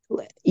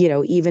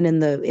even in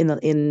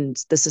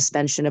the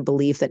suspension of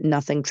belief that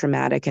nothing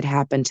traumatic had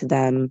happened to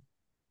them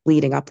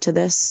leading up to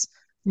this,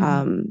 Mhm.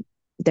 um,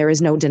 there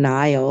is no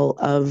denial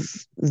of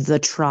the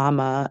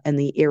trauma and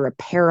the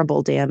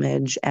irreparable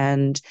damage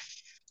and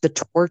the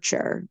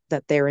torture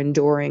that they're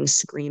enduring,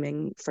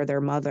 screaming for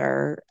their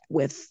mother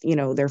with,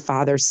 their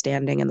father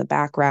standing in the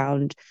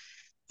background.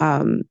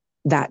 um,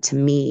 that to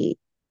me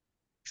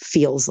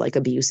feels like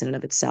abuse in and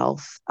of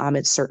itself.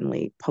 It's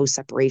certainly post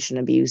separation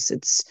abuse.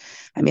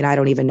 I mean, I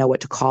don't even know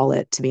what to call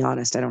it, to be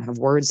honest. I don't have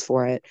words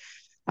for it.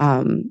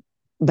 Um,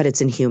 but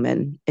it's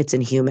inhuman. It's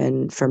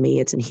inhuman for me.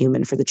 It's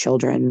inhuman for the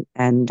children.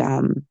 And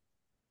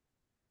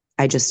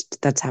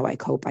that's how I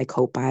cope. I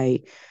cope by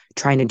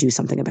trying to do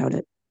something about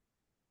it.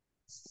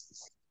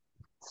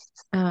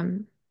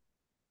 Um,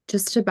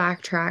 just to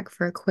backtrack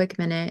for a quick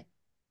minute,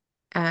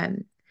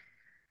 um,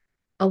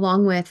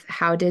 along with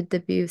how did the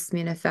abuse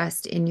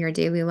manifest in your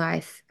daily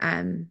life?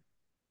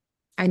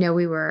 I know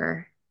we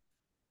were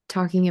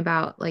talking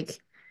about like,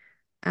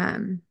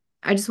 um,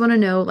 I just want to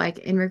know, like,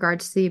 in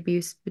regards to the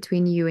abuse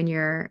between you and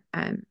your,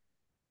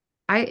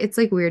 it's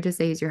like weird to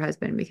say he's your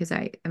husband because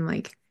I am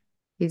like,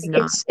 he's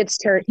not,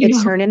 you It's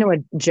know. turned into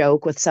a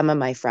joke with some of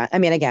my friends. I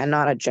mean, again,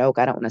 not a joke.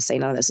 I don't want to say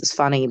none of this is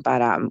funny,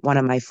 but one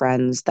of my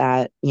friends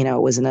that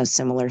was in a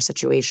similar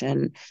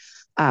situation.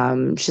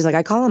 She's like,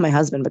 I call him my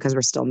husband because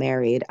we're still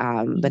married.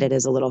 But it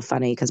is a little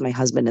funny because my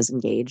husband is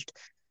engaged.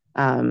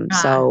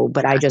 Ah,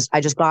 But I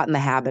just got in the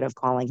habit of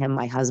calling him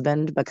my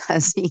husband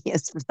because he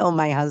is still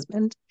my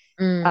husband.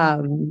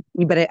 mm,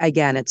 But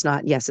again, it's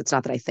not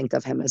that I think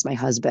of him as my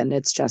husband.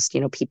 It's just,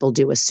 people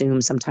do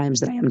assume sometimes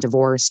that I am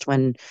divorced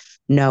when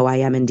no, I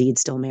am indeed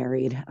still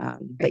married. But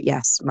right.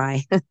 yes,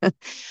 my,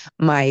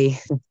 my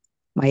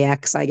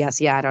ex, I guess.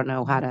 Yeah, I don't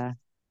know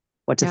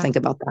what to Yeah. think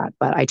about that,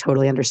 but I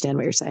totally understand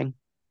what you're saying.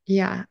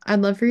 Yeah.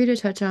 I'd love for you to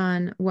touch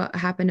on what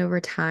happened over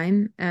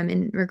time,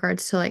 in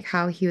regards to like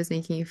how he was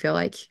making you feel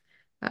like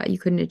you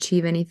couldn't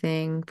achieve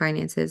anything,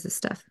 finances and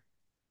stuff.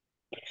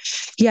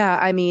 Yeah,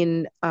 I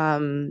mean,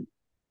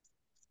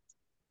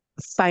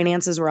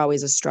 finances were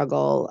always a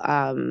struggle.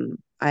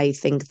 I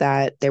think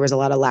that there was a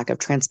lot of lack of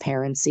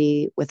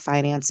transparency with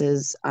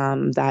finances,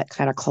 that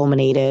kind of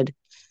culminated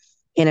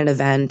in an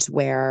event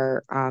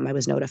where I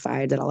was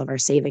notified that all of our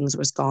savings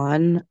was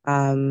gone.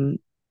 And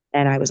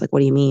I was like, what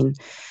do you mean?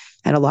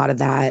 And a lot of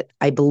that,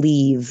 I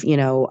believe,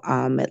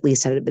 at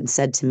least had it been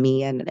said to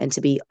me, and to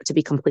be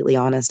completely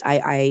honest,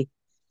 I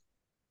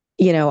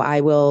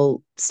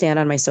will stand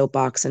on my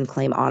soapbox and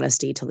claim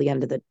honesty till the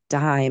end of the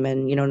time.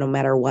 And, no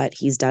matter what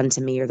he's done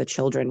to me or the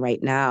children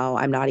right now,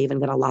 I'm not even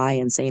going to lie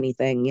and say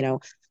anything.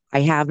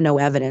 I have no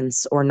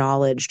evidence or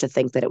knowledge to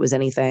think that it was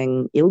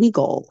anything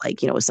illegal. Like,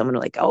 someone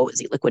like, oh, is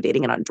he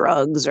liquidating it on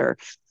drugs? Or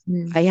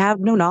Mm, I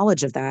have no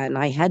knowledge of that. And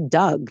I had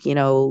dug,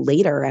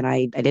 later and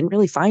I didn't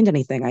really find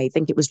anything. I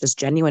think it was just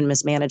genuine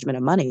mismanagement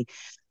of money.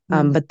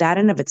 mm, But that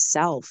in of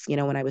itself,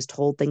 when I was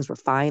told things were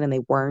fine and they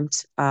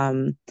weren't,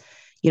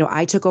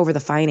 I took over the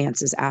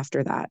finances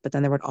after that, but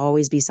then there would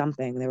always be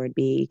something. There would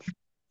be a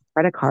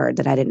credit card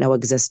that I didn't know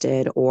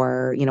existed,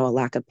 or, a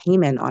lack of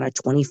payment on a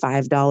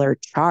 $25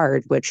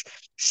 charge, which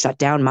shut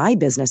down my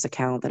business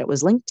account that it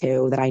was linked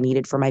to that I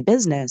needed for my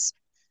business.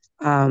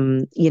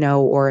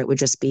 Or it would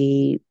just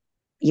be,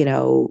 you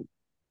know,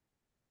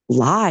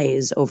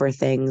 lies over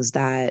things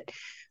that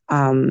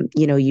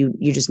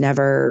you just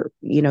never,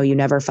 you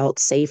never felt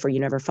safe, or you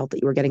never felt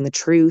that you were getting the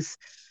truth.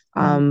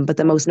 mm, But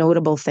the most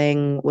notable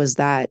thing was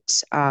that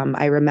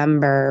I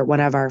remember one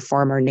of our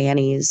former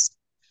nannies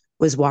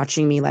was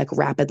watching me like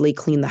rapidly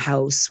clean the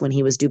house when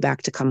he was due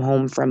back to come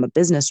home from a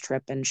business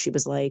trip, and she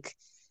was like,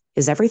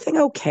 is everything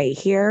okay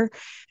here?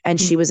 And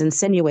mm, she was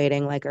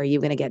insinuating like, are you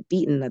going to get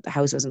beaten that the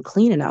house wasn't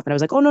clean enough? And I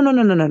was like, oh, no, no,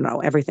 no, no, no, no,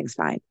 everything's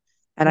fine.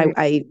 And Right.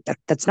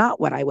 that's not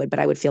what I would, but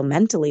I would feel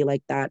mentally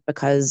like that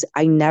because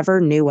I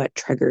never knew what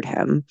triggered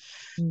him.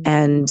 Mm,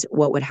 And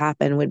what would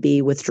happen would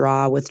be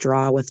withdraw,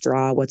 withdraw,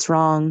 withdraw. What's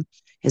wrong?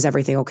 Is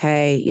everything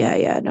okay? Yeah,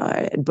 yeah,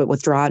 no, but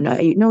withdraw. No,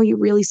 no, you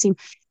really seem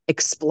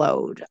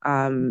explode.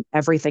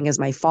 Everything is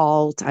my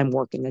fault. I'm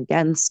working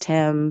against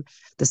him.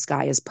 The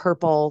sky is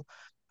purple.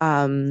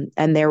 And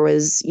there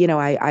was,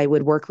 I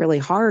would work really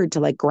hard to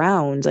like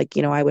ground, like,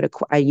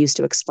 I used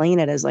to explain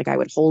it as like I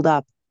would hold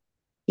up,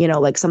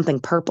 like something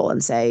purple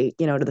and say,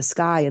 to the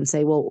sky and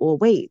say, well,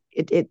 wait,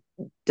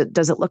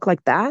 does it look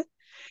like that?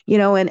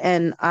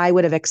 And I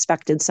would have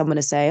expected someone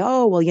to say,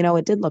 oh, well,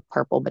 it did look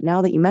purple, but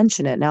now that you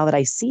mention it, now that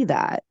I see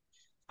that,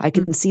 I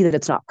mm, can see that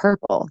it's not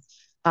purple.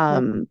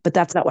 right. But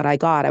that's not what I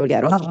got. I would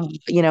get, oh,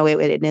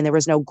 and there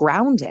was no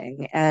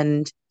grounding,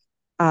 and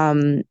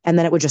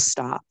then it would just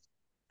stop,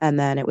 and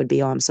then it would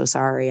be, oh, I'm so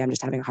sorry, I'm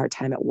just having a hard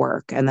time at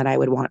work, and then I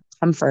would want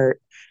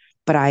comfort,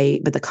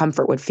 but the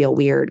comfort would feel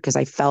weird because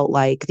I felt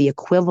like the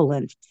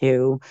equivalent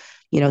to,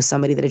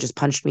 somebody that had just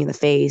punched me in the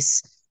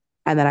face.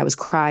 And then I was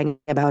crying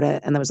about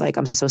it. And I was like,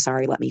 I'm so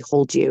sorry. Let me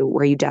hold you,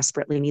 where you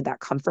desperately need that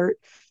comfort.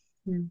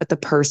 Mm, But the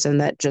person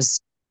that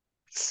just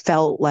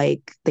felt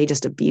like they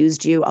just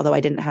abused you, although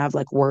I didn't have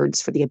like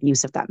words for the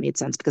abuse, if that made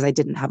sense, because I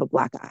didn't have a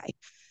black eye.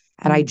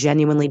 And I mm,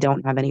 genuinely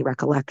don't have any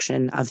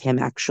recollection of him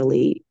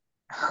actually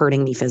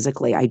hurting me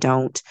physically. I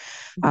don't.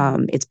 mm,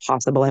 It's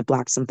possible I've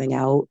blacked something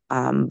out.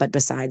 But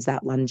besides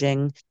that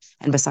lunging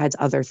and besides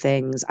other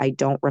things, I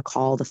don't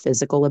recall the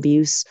physical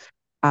abuse.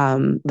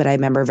 But I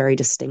remember very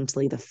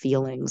distinctly the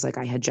feelings like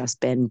I had just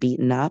been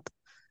beaten up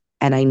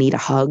and I need a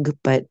hug,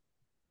 but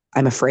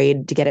I'm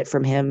afraid to get it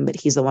from him, but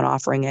he's the one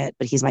offering it,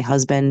 but he's my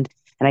husband.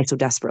 And I so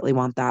desperately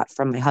want that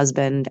from my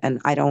husband.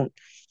 And I don't,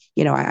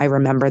 I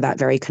remember that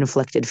very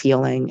conflicted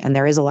feeling. And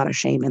there is a lot of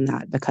shame in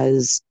that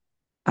because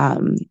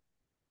um,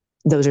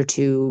 those are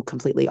two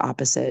completely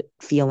opposite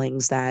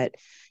feelings that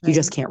you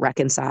just right. can't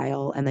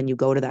reconcile. And then you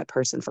go to that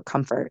person for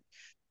comfort.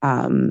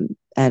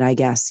 And I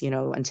guess,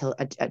 until,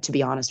 to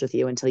be honest with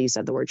you, until you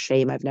said the word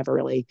shame, I've never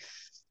really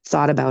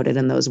thought about it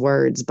in those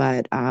words,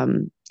 but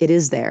it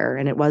is there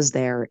and it was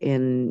there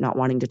in not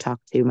wanting to talk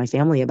to my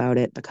family about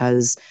it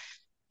because,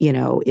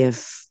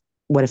 if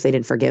what if they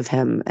didn't forgive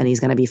him and he's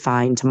going to be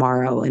fine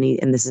tomorrow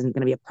and this isn't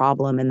going to be a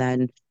problem and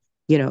then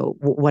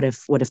what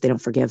if they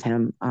don't forgive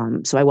him,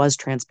 so I was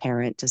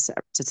transparent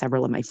to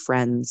several of my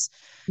friends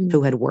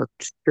who Mm, had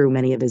worked through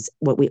many of his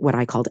what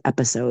I called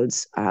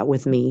episodes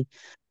with me,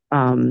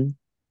 um,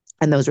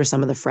 and those were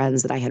some of the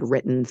friends that I had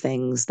written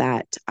things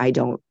that I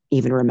don't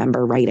even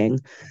remember writing,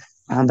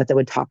 but that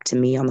would talk to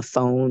me on the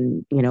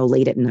phone,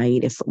 late at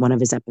night if one of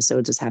his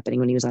episodes was happening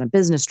when he was on a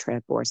business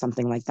trip or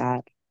something like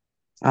that.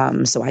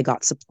 So I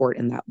got support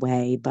in that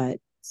way, but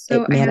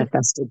So it I know,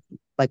 manifested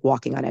like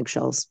walking on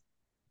eggshells.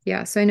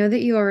 yeah, so I know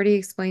that you already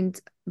explained,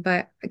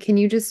 but can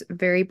you just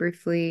very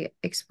briefly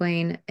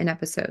explain an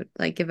episode?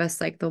 Like give us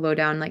like the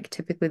lowdown, like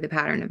typically the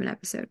pattern of an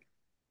episode.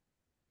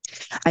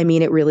 I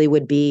mean, it really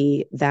would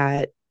be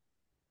that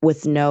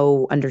with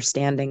no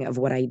understanding of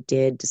what I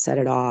did to set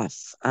it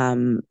off,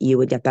 you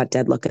would get that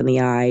dead look in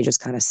the eye, just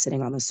kind of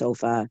sitting on the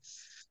sofa,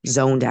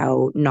 zoned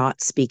out,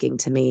 not speaking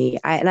to me.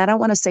 And I don't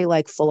want to say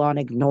like full on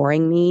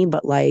ignoring me,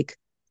 but like,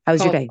 how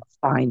was your Call. day?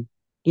 Fine.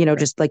 Right.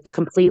 Just like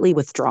completely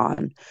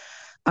withdrawn.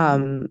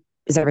 Mhm.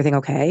 Is everything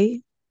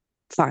okay?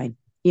 Fine.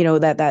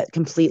 That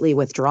completely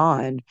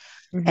withdrawn.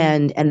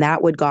 Mhm. And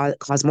that would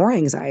cause more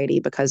anxiety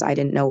because I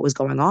didn't know what was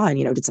going on.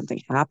 Did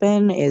something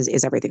happen?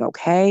 Is everything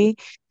okay?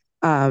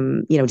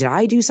 Did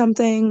I do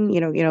something?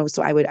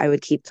 So I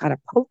would keep kind of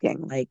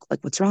poking, like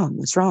what's wrong?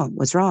 What's wrong?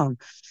 What's wrong?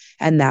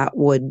 And that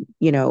would,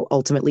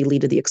 ultimately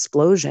lead to the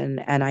explosion.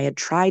 And I had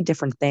tried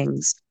different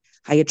things.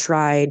 I had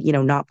tried,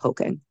 not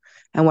poking.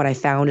 And what I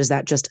found is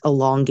that just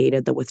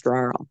elongated the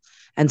withdrawal.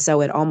 And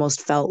so it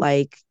almost felt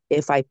like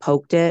if I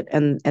poked it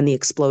and the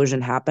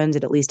explosion happened,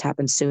 it at least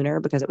happened sooner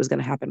because it was going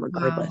to happen Wow.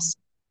 regardless.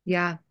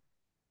 Yeah,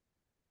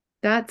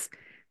 that's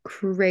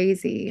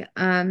crazy.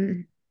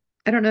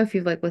 I don't know if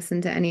you've like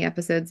listened to any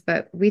episodes,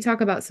 but we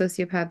talk about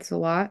sociopaths a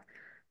lot.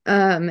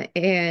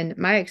 And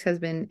my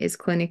ex-husband is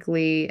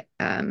clinically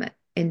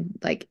in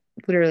like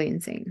literally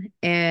insane.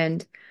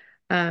 And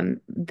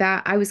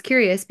that I was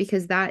curious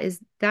because that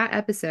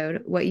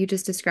episode, what you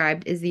just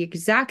described, is the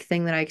exact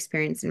thing that I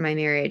experienced in my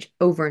marriage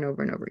over and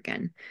over and over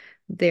again.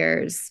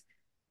 There's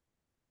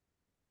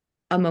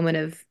a moment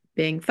of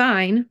being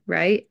fine,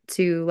 right?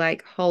 To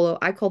like hollow,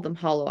 I call them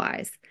hollow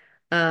eyes.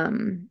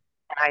 Um,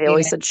 I and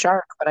always said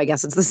shark, but I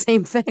guess it's the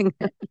same thing.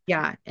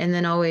 yeah, and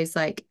then always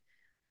like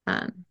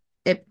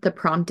the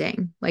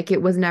prompting. Like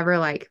it was never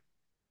like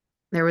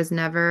there was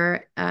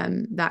never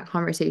that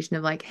conversation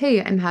of like,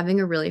 hey, I'm having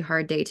a really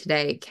hard day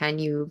today. Can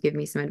you give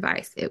me some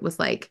advice? It was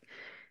like,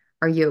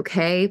 are you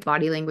okay?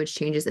 Body language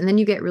changes. And then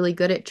you get really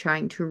good at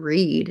trying to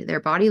read their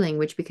body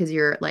language because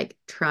you're like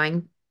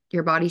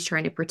your body's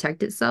trying to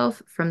protect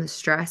itself from the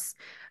stress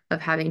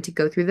of having to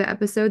go through the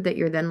episode that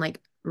you're then like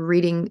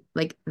reading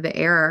like the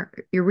air,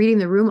 you're reading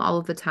the room all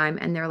of the time.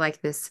 And they're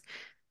like this,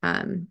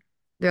 um,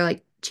 they're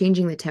like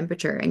changing the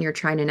temperature and you're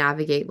trying to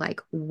navigate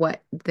like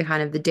what the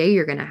kind of the day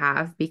you're going to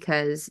have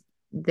because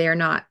they're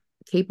not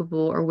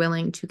capable or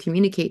willing to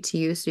communicate to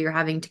you. So you're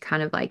having to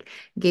kind of like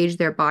gauge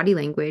their body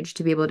language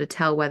to be able to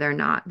tell whether or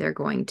not they're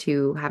going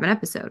to have an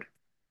episode.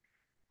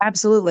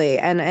 Absolutely.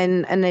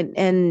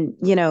 And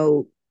you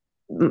know,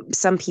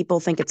 some people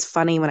think it's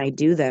funny when I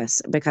do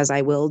this because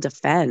I will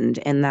defend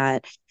in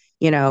that,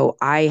 you know,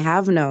 I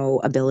have no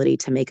ability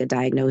to make a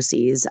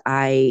diagnosis.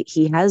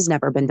 He has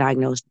never been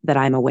diagnosed that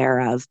I'm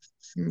aware of.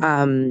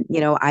 You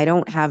know, I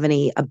don't have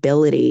any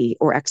ability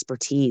or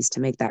expertise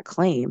to make that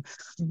claim.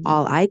 Mm-hmm.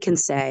 All I can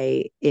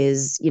say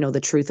is, you know, the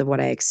truth of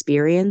what I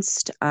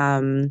experienced.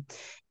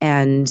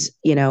 And,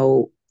 you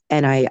know,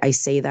 and I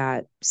say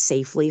that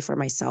safely for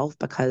myself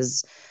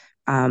because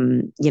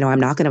you know, I'm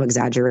not going to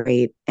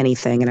exaggerate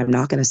anything and I'm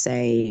not going to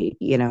say,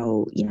 you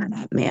know, yeah,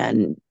 that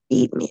man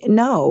beat me.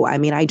 No, I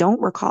mean, I don't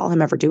recall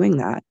him ever doing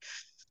that.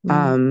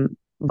 Mm-hmm.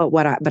 But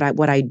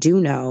what I do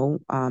know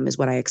is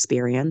what I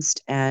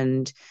experienced.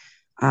 And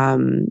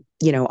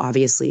you know,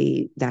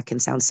 obviously that can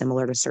sound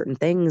similar to certain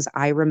things.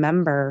 I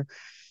remember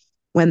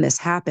when this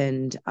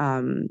happened,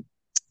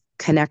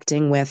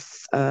 connecting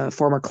with a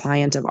former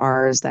client of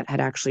ours that had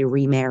actually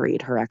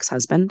remarried her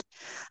ex-husband.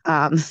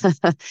 Um,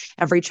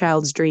 every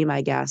child's dream,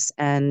 I guess.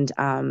 And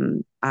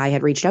I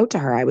had reached out to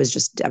her. I was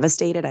just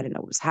devastated. I didn't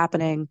know what was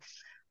happening.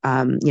 You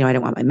know, I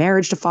didn't want my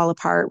marriage to fall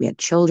apart. We had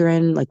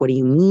children. Like, what do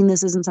you mean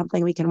this isn't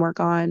something we can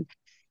work on?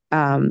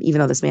 Even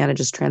though this man had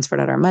just transferred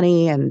out our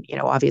money, and you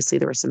know, obviously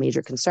there were some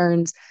major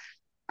concerns.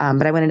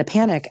 But I went into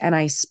panic, and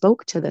I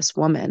spoke to this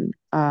woman,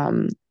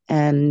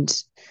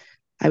 and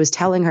I was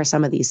telling her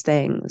some of these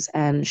things,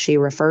 and she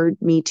referred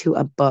me to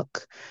a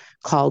book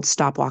called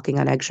Stop Walking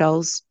on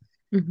Eggshells.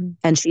 Mm-hmm.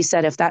 And she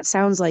said, if that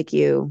sounds like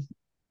you,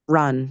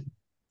 run.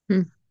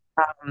 And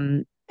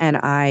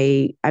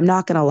I'm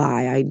not going to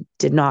lie, I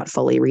did not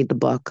fully read the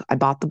book. I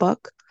bought the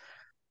book.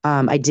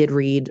 I did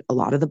read a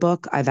lot of the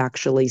book. I've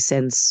actually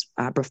since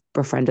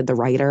befriended the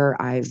writer.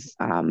 I've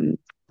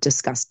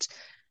discussed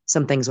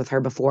some things with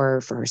her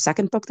before for her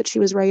second book that she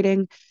was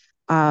writing.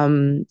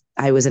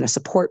 I was in a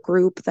support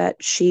group that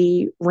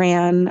she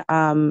ran.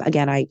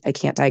 Again, I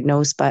can't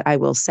diagnose, but I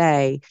will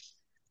say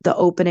the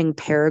opening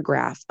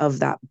paragraph of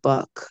that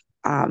book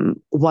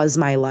was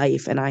my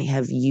life. And I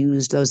have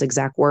used those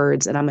exact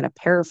words, and I'm going to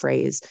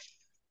paraphrase,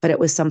 but it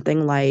was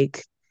something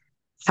like,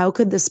 how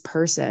could this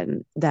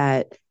person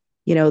that,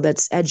 you know,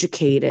 that's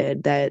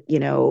educated, that, you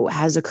know,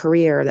 has a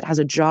career, that has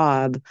a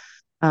job,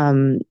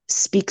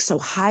 speak so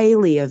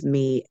highly of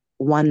me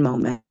one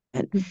moment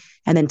Mm-hmm.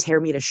 and then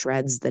tear me to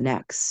shreds the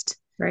next?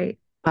 Right.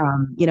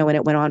 You know, and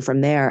it went on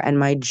from there. And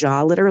my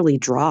jaw literally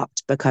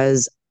dropped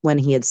because when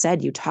he had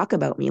said, you talk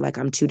about me like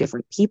I'm two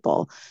different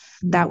people,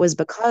 Mm-hmm. that was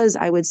because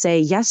I would say,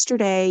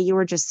 yesterday you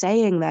were just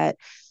saying that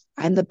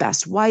I'm the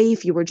best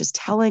wife. You were just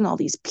telling all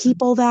these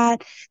people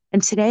that.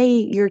 And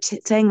today you're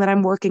saying that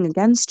I'm working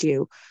against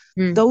you.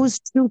 Mm-hmm. Those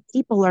two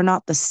people are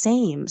not the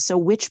same. So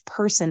which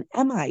person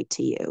am I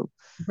to you?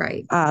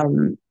 Right.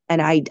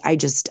 And I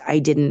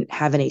didn't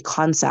have any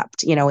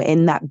concept. You know,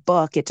 in that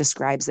book, it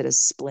describes it as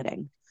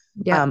splitting.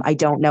 Yep. I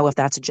don't know if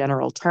that's a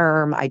general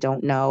term. I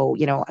don't know,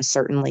 you know,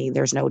 certainly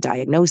there's no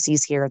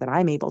diagnoses here that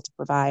I'm able to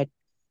provide.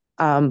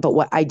 But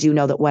what I do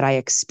know that what I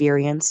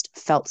experienced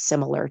felt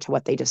similar to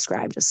what they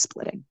described as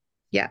splitting,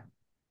 Yeah.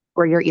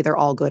 where you're either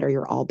all good or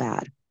you're all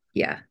bad.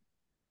 Yeah.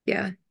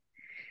 Yeah.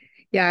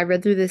 Yeah. I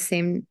read through the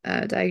same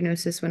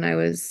diagnosis when I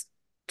was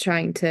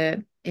trying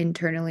to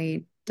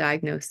internally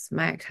diagnose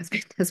my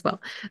ex-husband as well.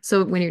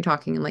 So when you're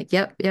talking, I'm like,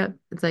 yep, yep.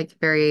 It's like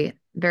very,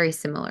 very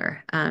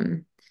similar. Uh,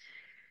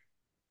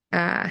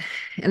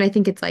 and I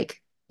think it's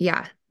like,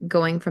 yeah,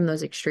 going from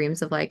those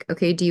extremes of like,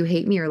 okay, do you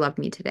hate me or love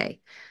me today?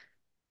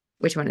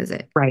 Which one is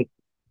it? Right.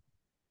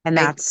 And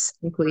I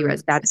completely resonate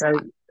with that's a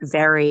that.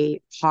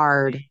 very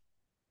hard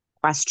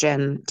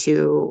question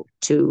to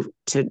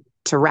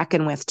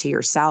reckon with to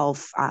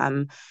yourself.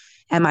 Am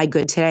I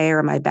good today or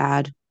am I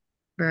bad?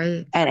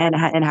 Right.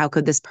 And how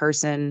could this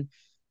person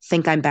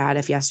think I'm bad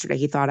if yesterday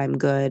he thought I'm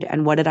good?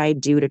 And what did I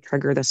do to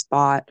trigger this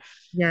thought?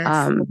 Yes.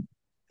 Um,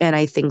 and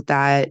I think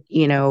that,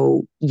 you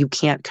know, you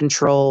can't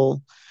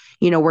control,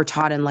 you know, we're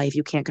taught in life,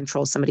 you can't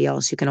control somebody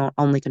else. You can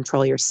only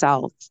control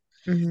yourself.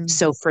 Hmm.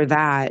 So for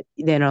that,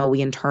 you know, we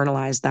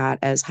internalize that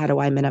as, how do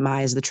I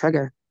minimize the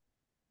trigger?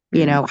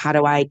 You Mm, know, how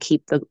do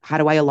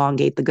I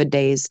elongate the good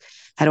days?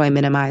 How do I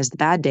minimize the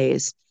bad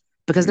days?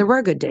 Because there mm,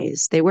 were good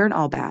days. They weren't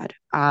all bad.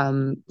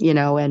 You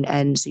know,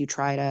 and so you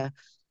try to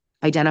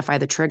identify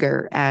the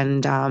trigger.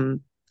 And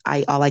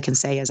all I can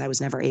say is I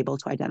was never able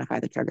to identify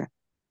the trigger.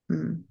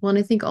 mm. Well, and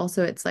I think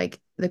also it's like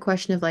the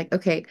question of like,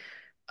 okay,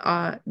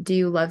 do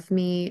you love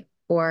me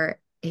or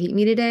hate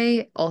me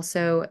today?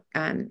 Also,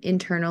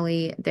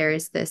 internally,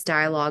 there's this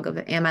dialogue of,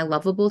 am I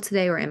lovable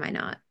today or am I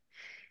not?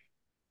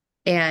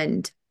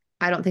 And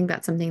I don't think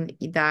that's something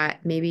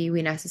that maybe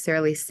we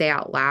necessarily say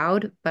out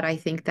loud, but I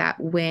think that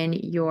when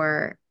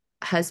your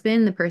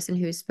husband, the person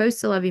who's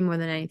supposed to love you more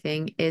than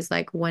anything, is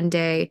like one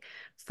day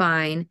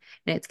fine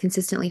and it's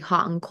consistently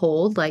hot and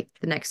cold, like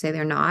the next day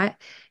they're not,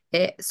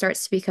 it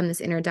starts to become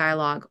this inner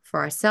dialogue for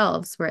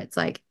ourselves where it's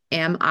like,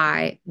 am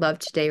I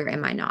loved today or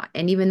am I not?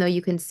 And even though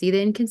you can see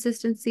the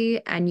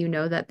inconsistency and you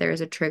know that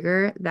there's a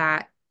trigger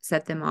that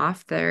set them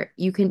off there,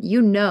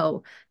 you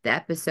know the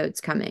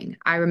episode's coming.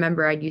 I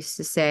remember I used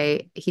to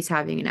say he's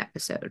having an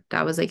episode.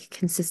 That was like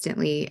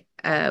consistently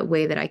a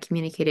way that I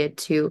communicated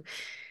to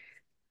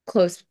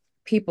close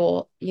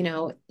people,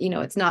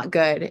 it's not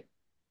good.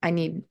 I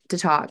need to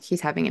talk.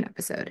 He's having an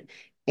episode.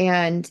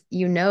 And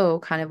you know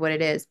kind of what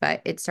it is,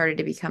 but it started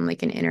to become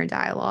like an inner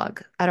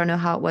dialogue. I don't know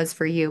how it was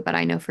for you, but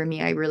I know for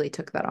me, I really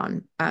took that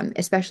on,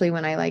 especially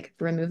when I like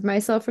removed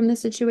myself from the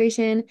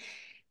situation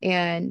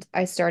and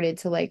I started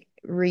to like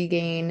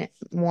regain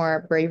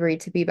more bravery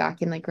to be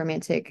back in like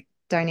romantic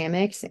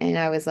dynamics. And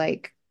I was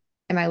like,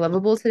 am I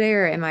lovable today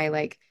or am I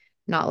like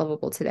not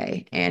lovable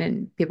today?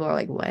 And people are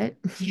like, what?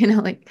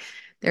 Like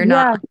they're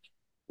not Yeah,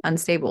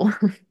 unstable.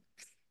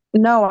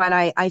 no, and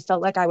I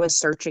felt like I was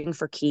searching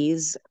for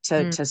keys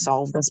Mm, to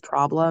solve this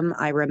problem.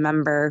 I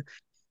remember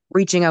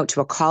reaching out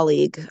to a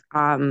colleague,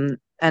 and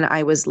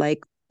I was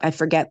like, I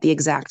forget the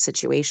exact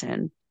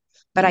situation,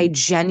 but I mm,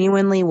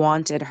 genuinely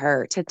wanted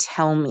her to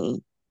tell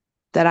me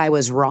that I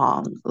was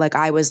wrong. Like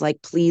I was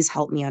like, please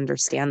help me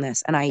understand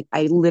this. And I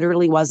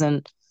literally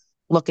wasn't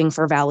looking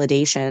for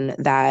validation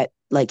that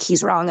like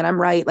he's wrong and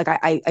I'm right. Like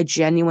I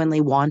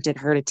genuinely wanted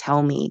her to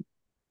tell me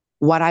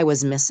what I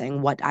was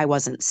missing, what I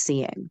wasn't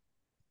seeing.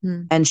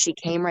 mm, And she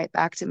came right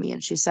back to me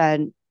and she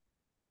said,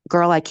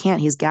 girl, I can't.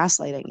 He's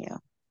gaslighting you.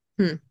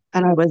 mm,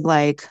 And I was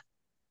like,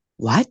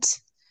 what?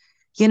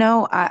 You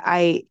know,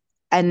 and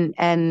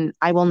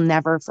I will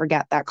never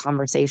forget that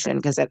conversation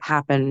because it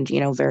happened,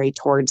 very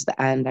towards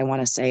the end. I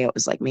want to say it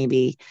was like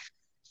maybe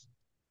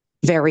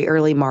very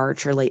early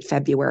March or late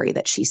February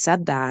that she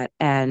said that.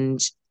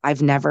 And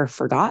I've never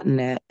forgotten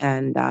it.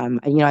 And,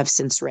 I've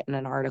since written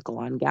an article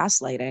on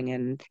gaslighting.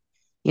 And,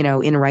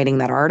 in writing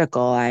that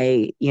article,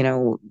 I,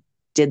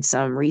 did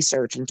some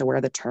research into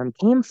where the term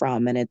came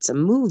from. And it's a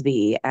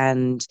movie.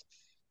 And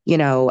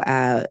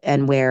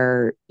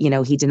where,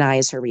 he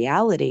denies her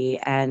reality.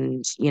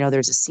 And,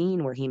 there's a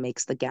scene where he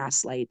makes the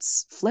gas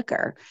lights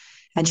flicker.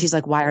 And mm, she's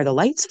like, why are the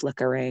lights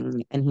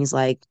flickering? And he's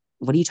like,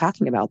 what are you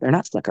talking about? They're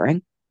not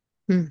flickering.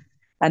 mm,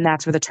 And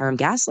that's where the term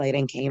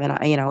gaslighting came. And,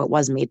 it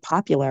was made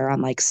popular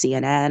on like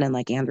CNN and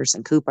like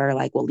Anderson Cooper,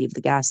 like, we'll leave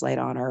the gaslight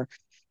on, or,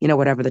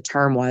 whatever the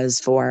term was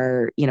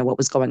for, what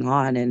was going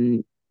on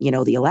in,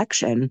 the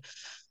election.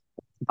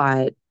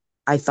 But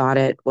I thought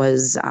it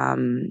was,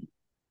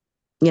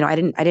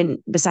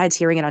 besides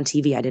hearing it on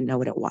TV, I didn't know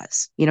what it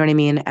was. You know what I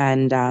mean?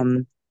 And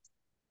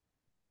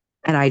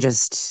I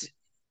just,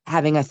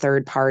 having a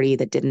third party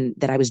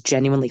that I was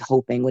genuinely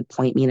hoping would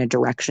point me in a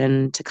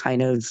direction to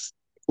kind of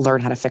learn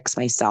how to fix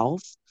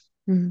myself.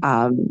 mm.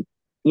 Um,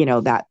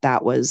 that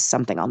was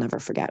something I'll never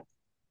forget.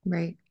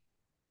 Right.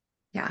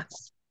 Yeah.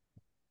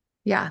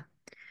 Yeah.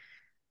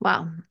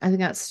 Wow. I think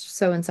that's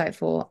so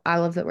insightful. I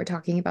love that we're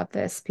talking about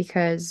this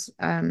because,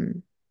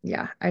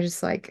 yeah, I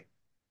just like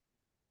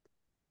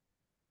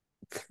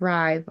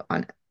thrive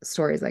on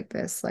stories like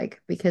this,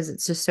 like because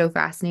it's just so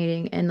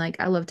fascinating and like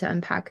I love to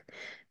unpack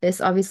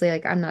this. Obviously,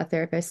 like I'm not a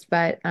therapist,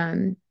 but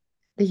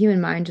the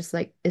human mind just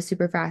like is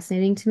super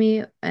fascinating to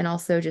me. And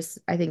also just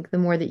I think the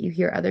more that you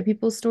hear other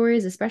people's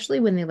stories, especially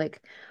when they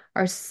like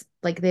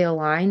like they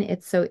align,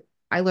 it's so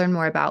I learn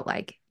more about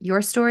like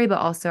your story, but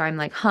also I'm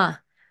like, huh.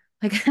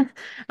 Like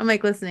I'm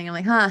like listening, I'm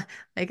like, huh,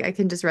 like I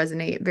can just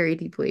resonate very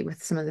deeply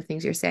with some of the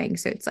things you're saying.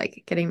 So it's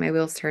like getting my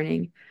wheels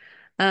turning.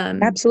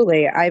 Um,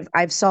 Absolutely.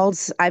 I've solved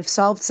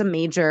some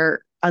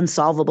major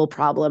unsolvable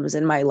problems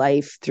in my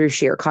life through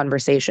sheer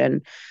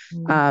conversation.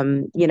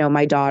 mm,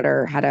 My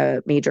daughter had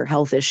a major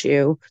health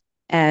issue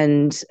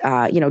and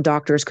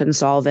doctors couldn't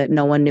solve it.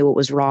 No one knew what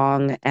was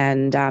wrong.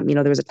 And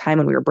there was a time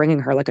when we were bringing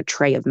her like a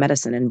tray of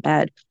medicine in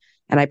bed.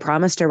 And I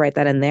promised her right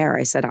then and there,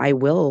 I said, I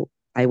will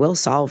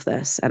solve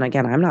this. And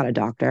again, I'm not a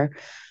doctor,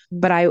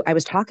 but I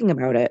was talking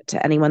about it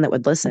to anyone that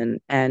would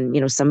listen. And,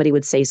 somebody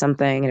would say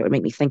something and it would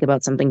make me think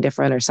about something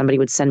different, or somebody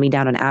would send me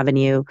down an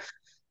avenue.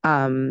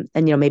 And,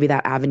 maybe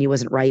that avenue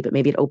wasn't right, but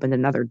maybe it opened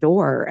another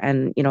door.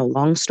 And,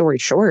 long story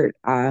short,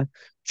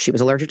 she was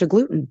allergic to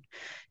gluten.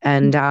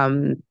 And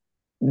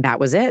that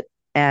was it.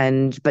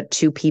 But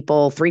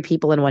three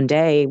people in one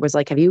day was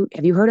like, have you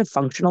heard of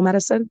functional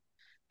medicine?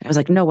 And I was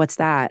like, no, what's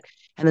that?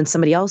 And then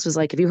somebody else was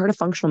like, have you heard of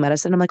functional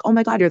medicine? I'm like, oh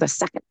my God, you're the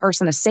second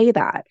person to say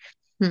that.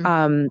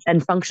 mm,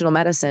 And functional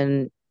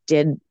medicine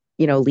did,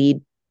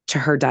 lead to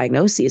her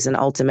diagnoses and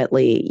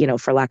ultimately,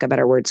 for lack of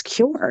better words,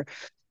 cure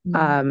mm,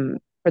 um,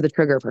 for the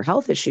trigger of her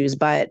health issues.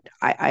 But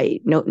I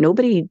no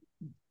nobody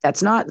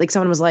that's not like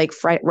someone was like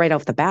right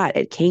off the bat.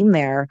 It came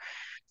there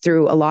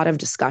through a lot of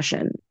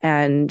discussion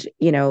and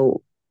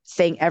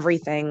saying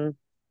everything.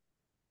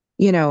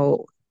 You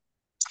know,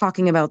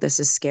 talking about this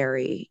is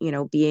scary.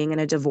 Being in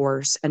a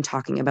divorce and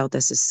talking about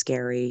this is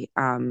scary.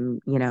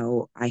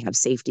 I have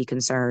safety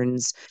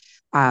concerns.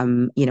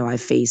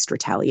 I've faced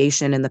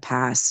retaliation in the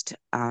past.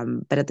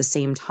 But at the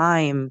same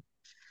time,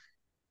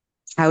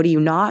 how do you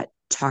not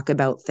talk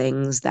about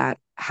things that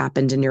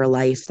happened in your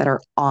life that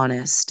are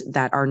honest,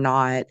 that are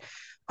not,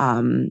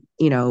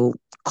 you know,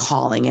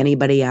 calling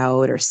anybody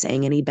out or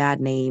saying any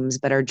bad names,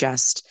 but are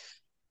just,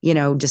 you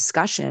know,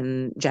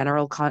 discussion,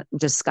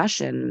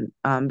 discussion.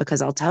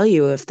 Because I'll tell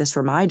you, if this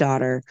were my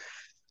daughter,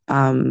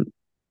 um,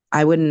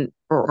 I wouldn't,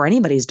 or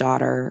anybody's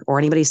daughter or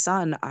anybody's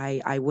son,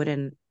 I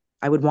wouldn't,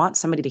 I would want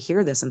somebody to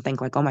hear this and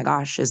think like, oh my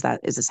gosh, is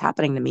this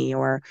happening to me?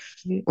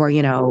 Right. Or,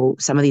 you know,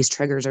 some of these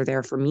triggers are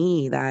there for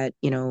me that,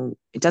 you know,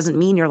 it doesn't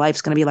mean your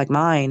life's going to be like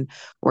mine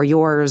or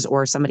yours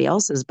or somebody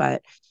else's,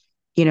 but,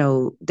 you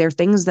know, there are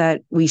things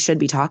that we should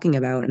be talking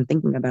about and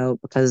thinking about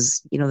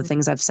because, you know, the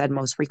things I've said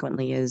most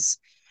frequently is,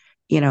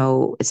 you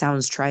know, it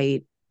sounds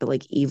trite, but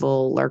like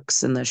evil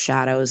lurks in the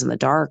shadows and the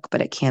dark,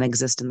 but it can't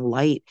exist in the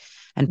light.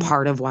 And Mm,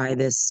 part of why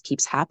this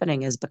keeps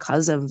happening is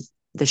because of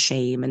the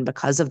shame and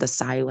because of the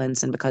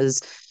silence and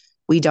because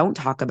we don't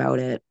talk about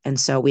it. And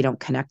so we don't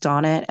connect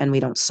on it and we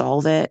don't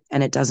solve it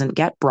and it doesn't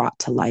get brought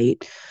to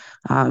light.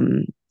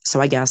 Um, so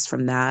I guess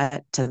from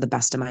that to the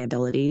best of my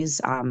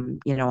abilities,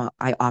 you know,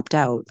 I opt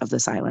out of the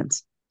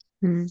silence.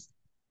 mm,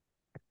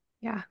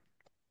 yeah.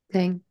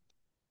 Thing.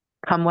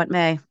 Come what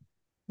may.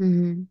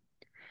 Hmm.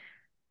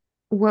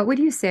 What would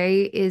you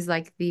say is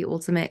like the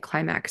ultimate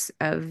climax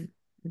of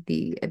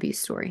the abuse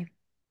story?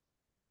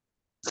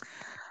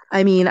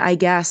 I mean, I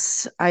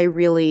guess I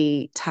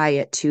really tie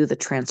it to the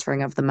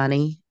transferring of the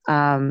money.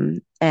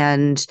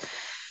 And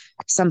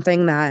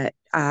something that,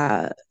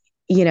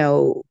 you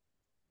know,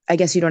 I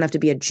guess you don't have to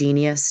be a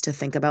genius to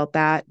think about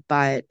that,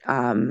 but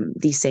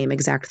the same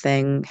exact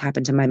thing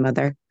happened to my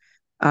mother.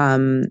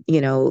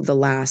 You know, the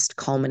last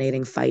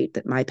culminating fight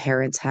that my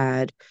parents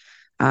had.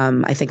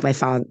 I think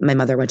my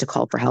mother went to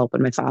call for help,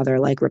 and my father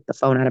like ripped the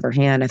phone out of her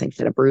hand. I think she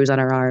had a bruise on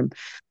her arm.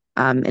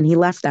 And he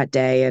left that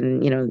day,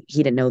 and you know,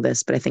 he didn't know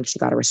this, but I think she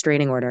got a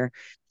restraining order.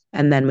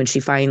 And then when she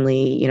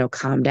finally, you know,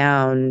 calmed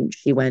down,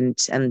 she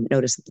went and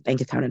noticed that the bank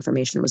account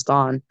information was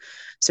gone.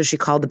 So she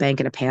called the bank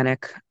in a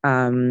panic.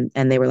 And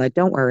they were like,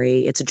 don't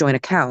worry, it's a joint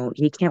account.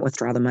 He can't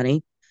withdraw the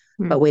money.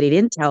 But Mm, what he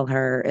didn't tell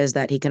her is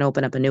that he can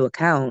open up a new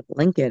account,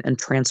 link it, and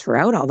transfer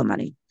out all the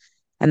money.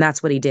 And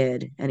that's what he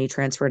did. And he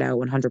transferred out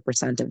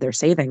 100% of their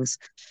savings.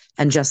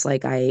 And just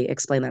like I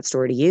explained that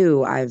story to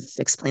you, I've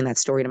explained that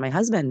story to my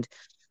husband.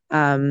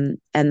 And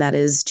that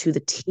is to the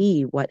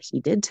T what he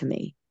did to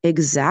me,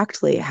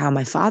 exactly how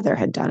my father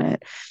had done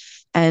it.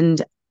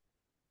 And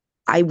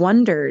I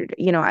wondered,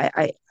 you know,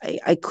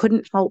 I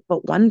couldn't help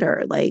but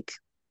wonder, like,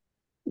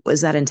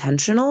 was that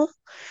intentional?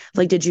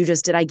 Like,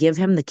 did I give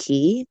him the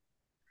key?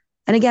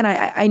 And again,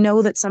 I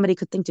know that somebody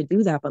could think to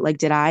do that, but like,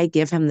 did I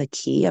give him the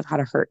key of how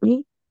to hurt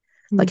me?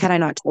 Like, mm, had I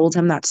not told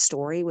him that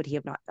story, would he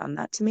have not done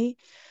that to me?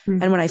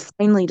 mm. And when I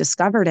finally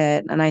discovered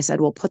it and I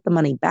said, well, put the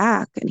money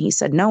back. And he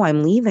said, no,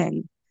 I'm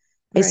leaving.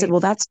 I said, Right. well,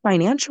 that's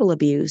financial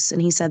abuse.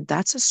 And he said,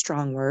 that's a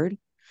strong word.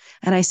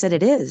 And I said,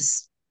 it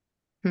is.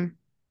 Mm,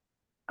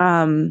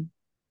 Um,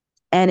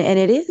 and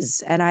it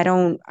is. And I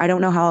don't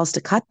know how else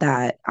to cut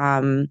that.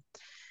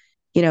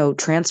 You know,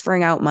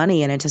 transferring out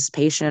money in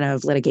anticipation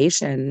of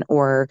litigation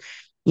or,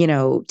 you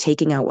know,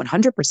 taking out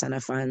 100%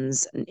 of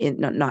funds,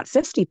 not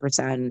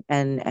 50%,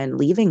 and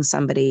leaving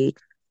somebody,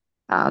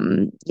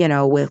 you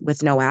know,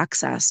 with no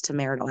access to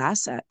marital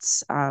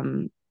assets,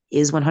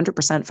 is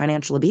 100%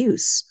 financial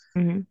abuse.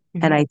 mhm,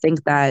 And mhm, I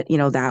think that, you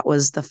know, that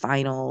was the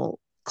final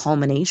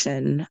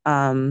culmination,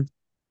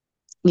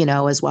 you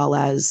know, as well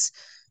as,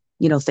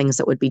 you know, things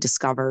that would be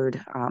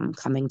discovered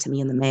coming to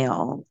me in the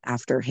mail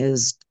after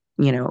his,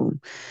 you know,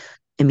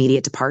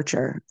 immediate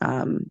departure.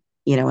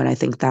 You know, and I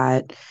think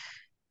that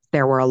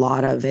there were a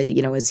lot of it,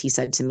 you know, as he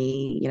said to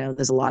me, you know,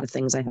 there's a lot of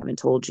things I haven't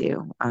told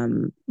you.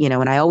 You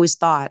know, and I always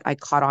thought I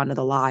caught on to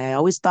the lie. I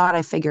always thought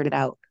I figured it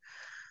out.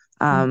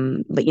 mm,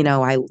 But you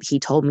know, he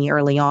told me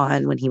early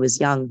on when he was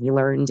young, he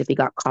learned if he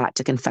got caught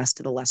to confess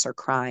to the lesser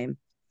crime.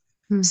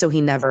 mm, So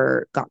he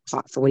never got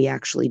caught for what he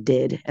actually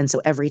did. And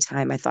so every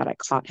time I thought I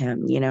caught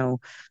him, you know,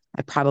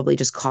 I probably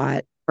just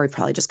caught or he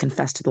probably just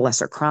confessed to the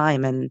lesser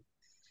crime. And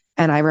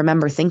I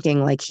remember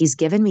thinking, like, he's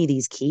given me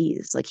these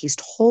keys, like he's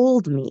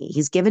told me,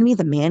 he's given me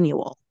the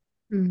manual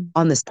mm.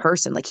 on this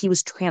person. Like he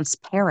was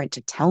transparent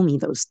to tell me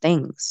those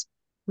things.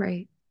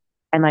 Right.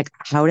 And like,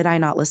 how did I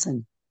not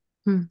listen?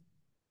 Mm,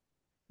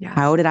 yeah.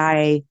 How did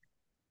I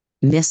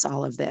miss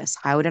all of this?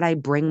 How did I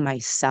bring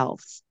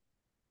myself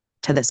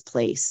to this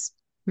place?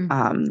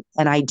 Mm,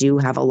 And I do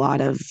have a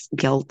lot of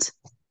guilt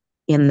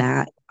in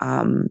that.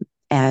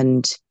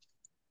 And,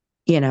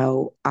 you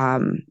know,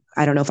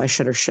 I don't know if I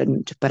should or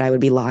shouldn't, but I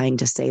would be lying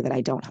to say that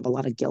I don't have a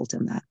lot of guilt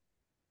in that.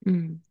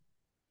 mm.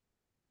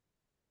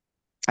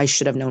 I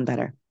should have known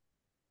better.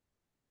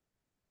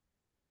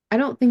 I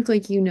don't think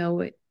like you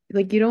know it,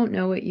 like you don't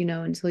know what you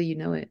know until you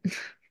know it.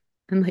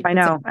 And like I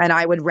that's know. And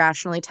I would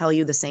rationally tell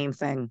you the same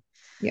thing.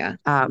 yeah.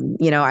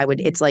 You know, I would,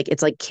 Mm, it's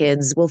like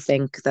kids will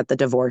think that the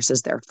divorce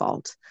is their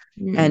fault.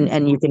 mm,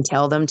 And you can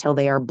tell them till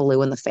they are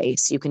blue in the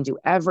face. You can do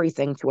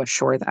everything to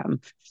assure them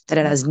that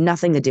it mm, has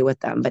nothing to do with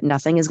them, but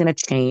nothing is going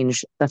to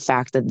change the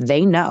fact that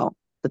they know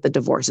that the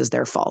divorce is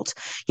their fault.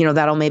 You know,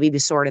 that'll maybe be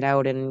sorted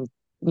out in,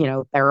 you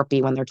know,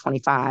 therapy when they're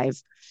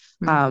 25.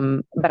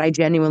 Mm. But I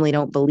genuinely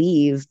don't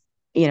believe,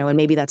 and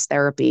maybe that's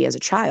therapy as a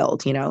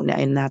child,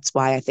 and that's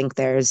why I think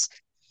there's,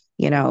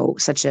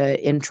 such a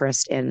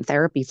interest in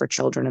therapy for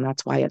children. And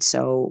that's why it's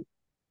so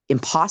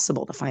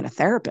impossible to find a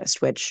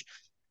therapist, which,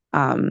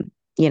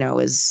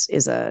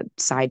 is a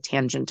side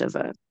tangent of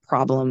a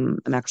problem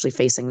I'm actually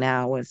facing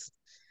now with,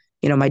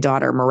 my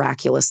daughter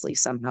miraculously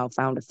somehow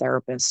found a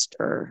therapist,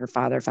 or her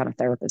father found a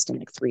therapist in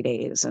like 3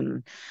 days,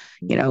 and,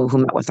 who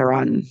met with her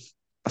on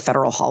a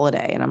federal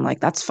holiday. And I'm like,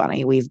 that's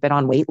funny. We've been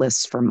on wait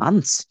lists for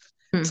months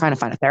Mm. trying to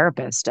find a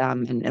therapist.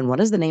 And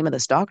what is the name of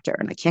this doctor?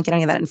 And I can't get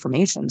any of that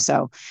information.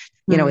 So,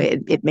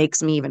 Mm. it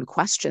makes me even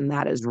question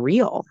that as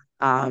real.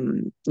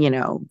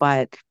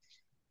 But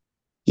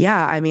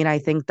yeah, I mean, I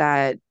think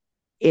that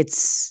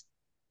it's,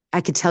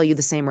 I could tell you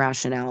the same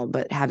rationale,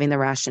 but having the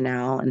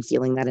rationale and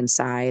feeling that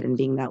inside and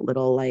being that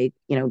little, like,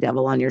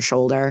 devil on your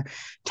shoulder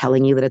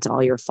telling you that it's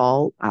all your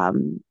fault,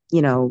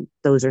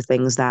 those are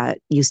things that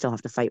you still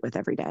have to fight with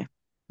every day.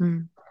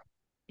 Mm.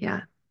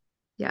 Yeah.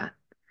 Yeah.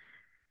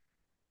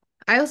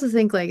 I also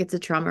think like it's a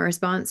trauma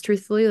response,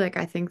 truthfully. Like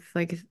I think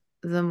like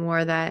the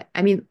more that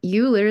I mean,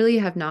 you literally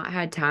have not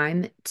had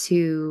time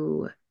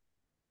to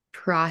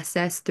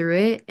process through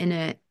it in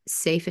a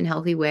safe and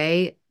healthy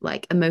way,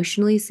 like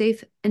emotionally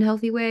safe and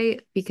healthy way,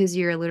 because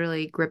you're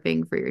literally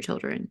gripping for your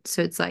children.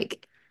 So it's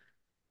like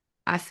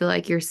I feel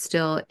like you're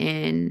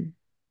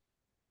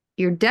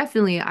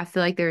definitely, I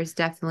feel like there's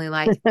definitely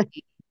like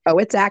Oh,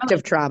 it's like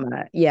active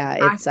trauma. Yeah,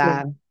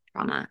 active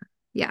trauma.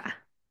 Yeah.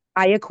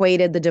 I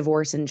equated the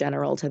divorce in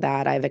general to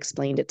that. I've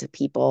explained it to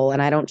people,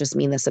 and I don't just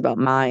mean this about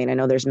mine. I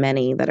know there's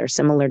many that are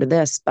similar to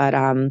this, but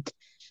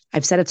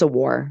I've said it's a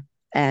war.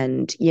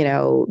 And,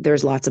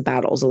 there's lots of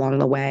battles along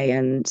the way.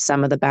 And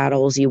some of the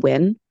battles you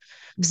win,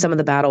 some Mhm. of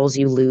the battles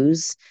you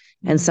lose,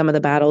 and Mhm. some of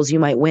the battles you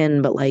might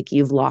win, but like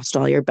you've lost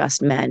all your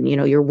best men,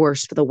 your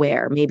worst for the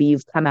wear. Maybe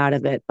you've come out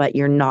of it, but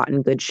you're not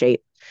in good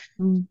shape.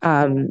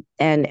 Mhm.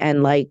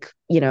 And like,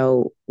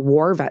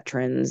 war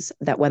veterans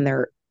that when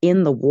they're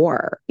in the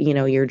war,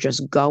 you're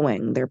just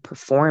going, they're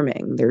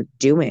performing, they're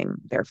doing,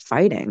 they're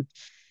fighting.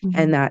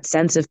 And Mhm. that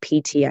sense of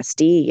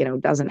PTSD,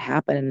 doesn't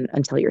happen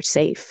until you're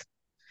safe,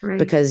 Right.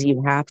 because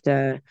you have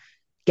to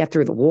get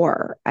through the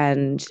war.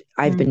 And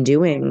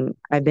Mhm.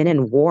 I've been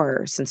in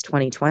war since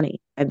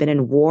 2020. I've been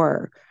in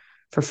war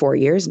for 4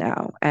 years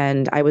now.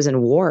 And I was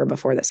in war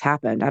before this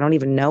happened. I don't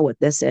even know what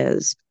this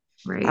is.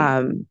 Right.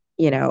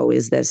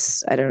 Is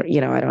this, I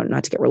don't,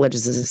 not to get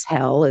religious, is this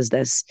hell? Is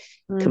this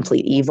Mm.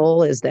 complete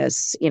evil? Is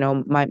this,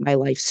 my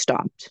life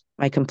stopped.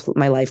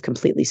 My life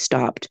completely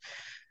stopped.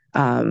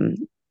 Um,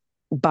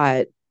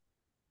 but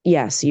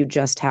yes, you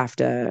just have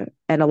to,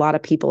 and a lot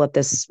of people at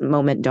this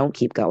moment don't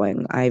keep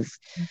going. I've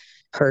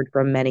heard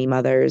from many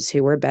mothers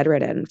who were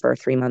bedridden for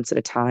 3 months at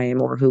a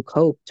time, or who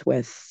coped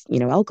with,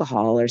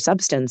 alcohol or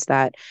substance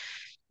that,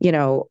 you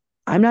know,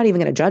 I'm not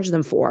even going to judge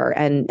them for,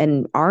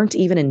 and aren't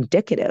even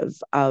indicative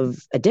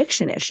of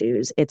addiction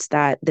issues. It's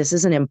that this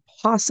is an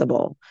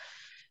impossible,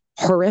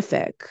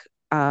 horrific,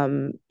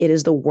 it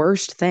is the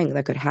worst thing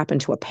that could happen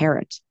to a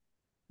parent.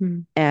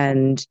 Mm.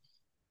 And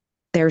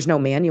there's no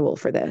manual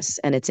for this,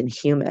 and it's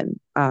inhuman.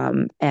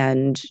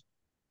 And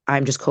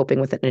I'm just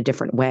coping with it in a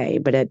different way,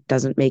 but it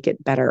doesn't make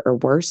it better or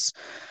worse.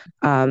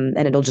 And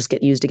it'll just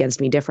get used against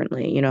me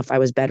differently. If I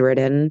was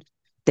bedridden,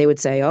 they would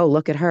say, oh,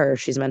 look at her,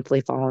 she's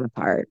mentally fallen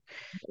apart.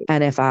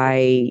 And if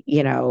I,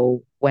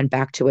 went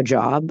back to a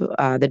job,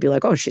 they'd be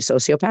like, oh, she's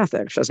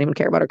sociopathic. She doesn't even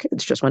care about her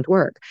kids, just went to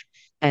work.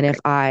 And if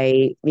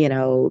I,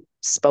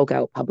 spoke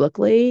out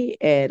publicly,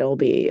 it'll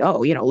be, oh,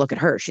 look at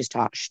her. She's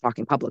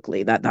talking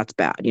publicly. That's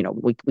bad.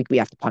 We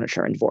have to punish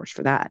her and divorce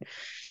for that.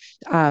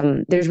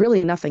 There's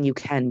really nothing you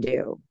can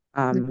do,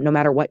 no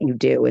matter what you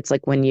do. It's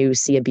like when you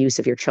see abuse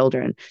of your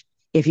children.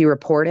 If you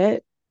report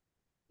it,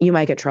 you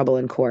might get trouble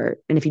in court.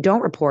 And if you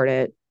don't report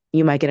it,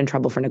 you might get in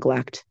trouble for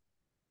neglect.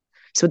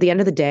 So at the end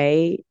of the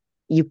day,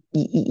 you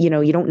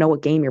don't know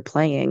what game you're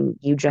playing.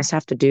 You just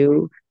have to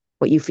do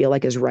what you feel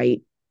like is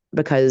right,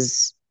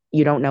 because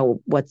you don't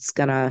know what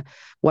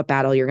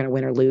battle you're gonna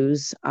win or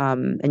lose.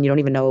 And you don't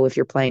even know if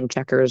you're playing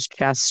checkers,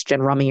 chess,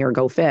 gin rummy, or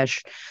go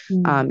fish.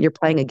 Mm. You're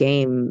playing a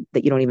game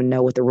that you don't even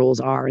know what the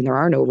rules are, and there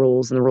are no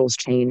rules, and the rules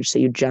change. So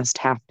you just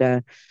have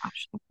to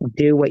Gosh.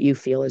 do what you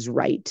feel is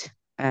right.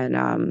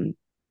 And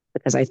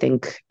because I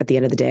think at the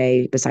end of the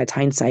day, besides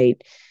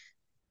hindsight,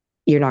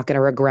 you're not going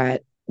to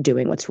regret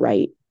doing what's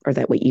right, or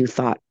that what you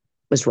thought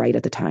was right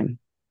at the time.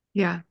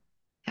 Yeah.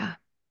 Yeah.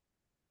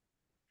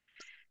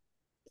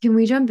 Can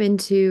we jump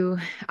into,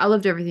 I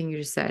loved everything you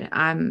just said.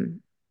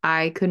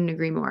 I couldn't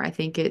agree more. I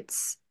think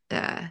it's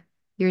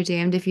you're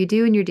damned if you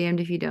do and you're damned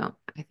if you don't.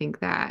 I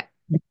think that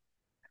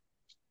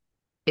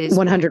is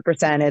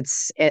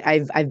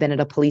 100%. I've been at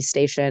a police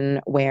station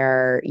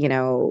where,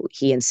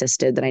 he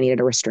insisted that I needed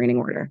a restraining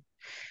order.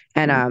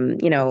 And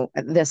right.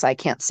 this I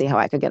can't see how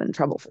I could get in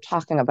trouble for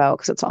talking about,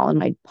 because it's all in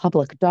my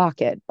public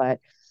docket. But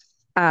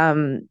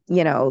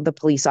the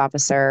police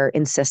officer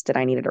insisted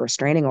I needed a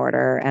restraining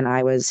order, and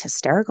I was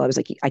hysterical. I was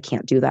like, I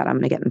can't do that. I'm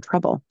gonna get in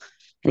trouble.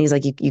 And he's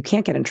like, you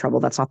can't get in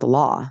trouble. That's not the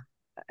law.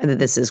 and that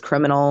this is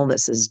criminal,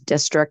 this is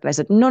district. And I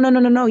said, no, no, no,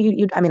 no, no.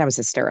 I mean, I was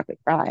hysterically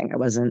crying. I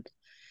wasn't,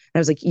 I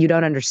was like, you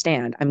don't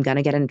understand. I'm going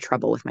to get in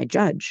trouble with my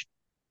judge.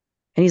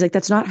 And he's like,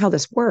 that's not how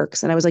this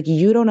works. And I was like,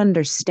 you don't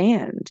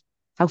understand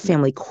how Right.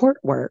 family court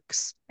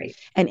works. Right.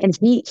 And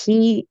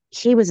he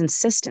was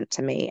insistent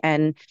to me.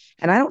 And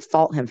I don't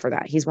fault him for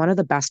that. He's one of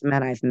the best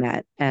men I've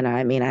met. And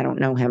I mean, I don't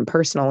know him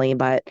personally,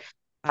 but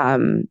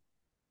um,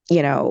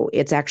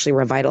 it's actually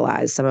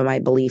revitalized some of my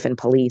belief in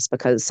police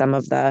because some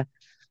of the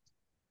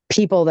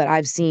people that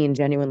I've seen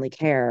genuinely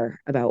care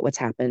about what's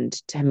happened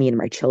to me and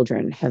my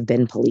children have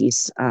been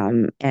police.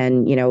 And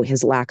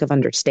his lack of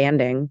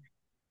understanding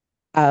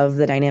of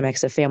the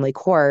dynamics of family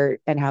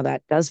court and how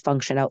that does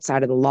function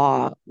outside of the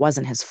law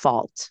wasn't his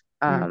fault.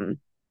 Mm.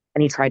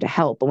 And he tried to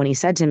help. But when he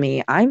said to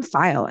me, I'm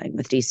filing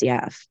with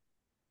DCF,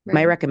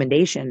 my Right.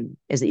 recommendation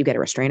is that you get a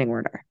restraining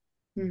order.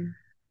 Mm.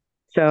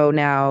 So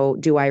now,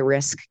 do I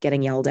risk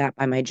getting yelled at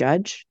by my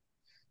judge?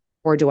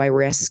 Or do I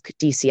risk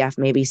DCF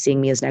maybe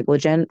seeing me as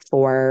negligent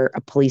for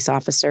a police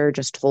officer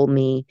just told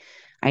me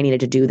I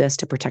needed to do this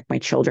to protect my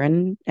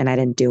children and I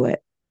didn't do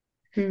it?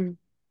 Mm.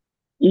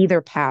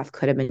 Either path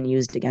could have been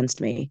used against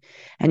me.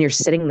 And you're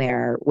sitting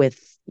there with,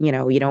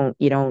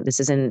 this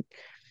isn't,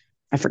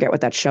 I forget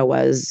what that show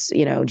was.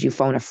 Do you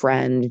phone a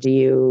friend? Do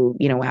you,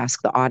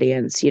 ask the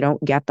audience? You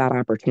don't get that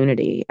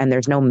opportunity. And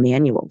there's no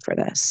manual for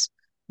this.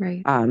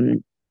 Right.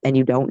 Um, and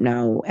you don't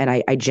know. And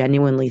I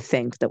genuinely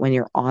think that when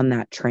you're on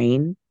that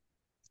train,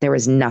 there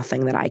was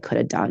nothing that I could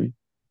have done.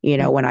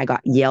 Mm. When I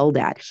got yelled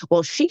at,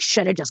 well, she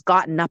should have just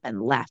gotten up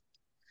and left.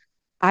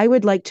 I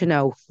would like to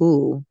know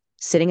who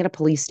sitting at a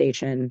police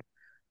station,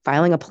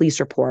 filing a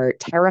police report,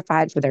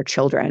 terrified for their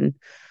children,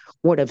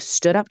 would have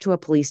stood up to a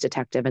police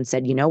detective and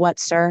said, you know what,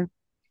 sir,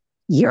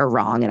 you're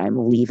wrong and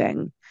I'm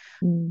leaving.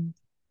 Mm.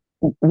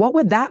 What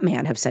would that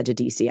man have said to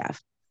DCF?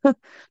 Right.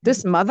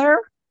 This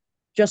mother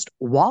just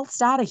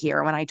waltzed out of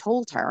here when I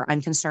told her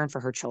I'm concerned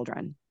for her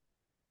children.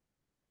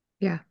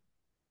 Yeah.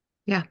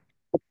 Yeah.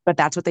 But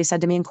that's what they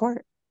said to me in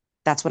court.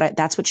 That's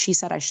what she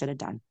said I should have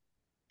done.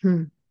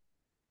 Hmm.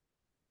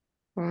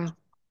 Wow.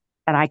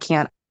 And I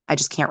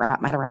just can't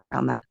wrap my head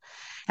around that.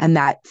 And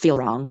that feel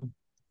wrong.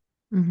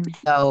 Hmm.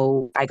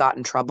 So I got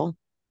in trouble.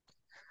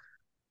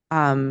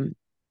 Um,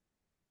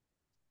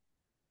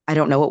 I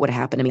don't know what would have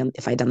happened to me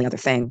if I'd done the other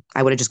thing.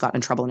 I would have just gotten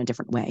in trouble in a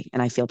different way.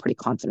 And I feel pretty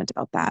confident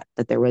about that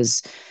there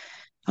was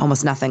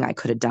almost nothing I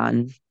could have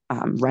done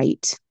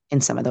right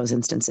in some of those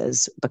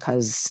instances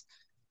because,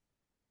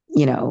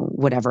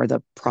 whatever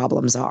the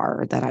problems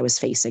are that I was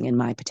facing in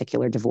my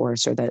particular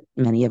divorce or that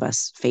many of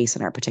us face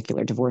in our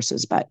particular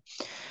divorces. But,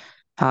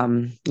 at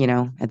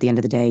the end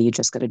of the day, you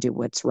just got to do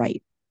what's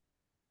right.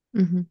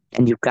 Hmm.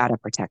 And you've got to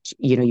protect,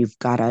 you've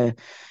got to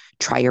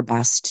try your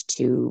best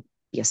to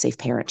be a safe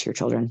parent to your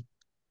children.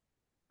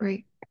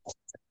 Right.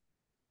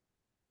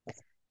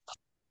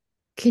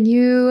 Can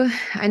you,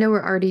 I know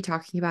we're already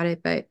talking about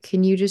it, but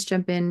can you just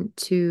jump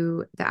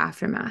into the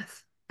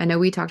aftermath? I know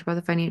we talked about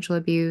the financial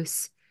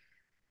abuse,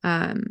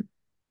 um,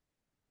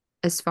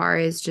 as far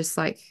as just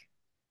like,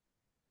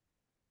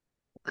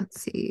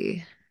 let's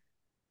see.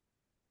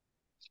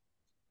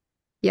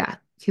 Yeah.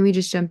 Can we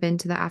just jump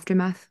into the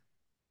aftermath?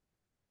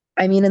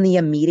 I mean, in the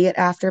immediate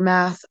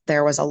aftermath,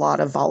 there was a lot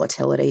of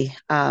volatility.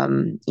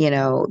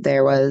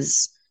 There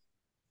was,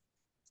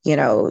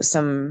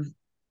 some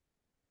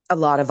a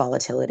lot of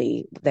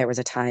volatility. There was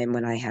a time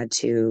when I had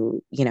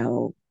to,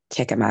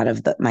 kick him out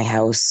of my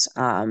house.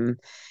 And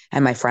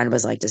my friend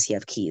was like, "Does he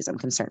have keys? I'm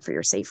concerned for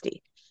your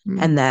safety."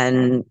 Mm. And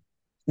then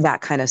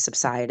that kind of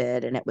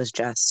subsided, and it was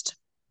just,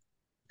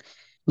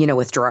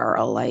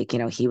 withdrawal. Like,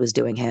 he was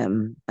doing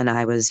him, and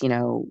I was,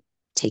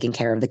 taking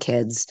care of the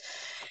kids.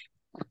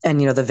 And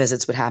the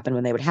visits would happen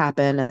when they would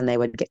happen, and they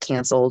would get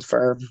canceled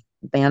for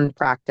band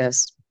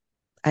practice.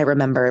 I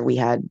remember we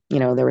had,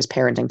 there was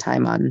parenting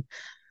time on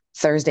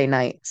Thursday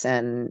nights,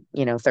 and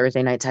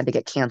Thursday nights had to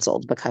get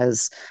canceled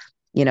because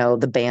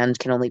the band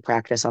can only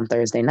practice on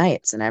Thursday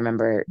nights. And I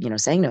remember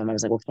saying to him, I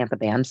was like, well, can't the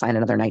band find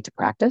another night to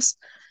practice?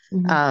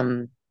 Hmm.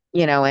 um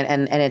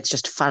and it's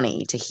just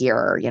funny to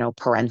hear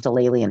parental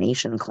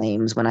alienation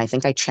claims when I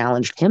think I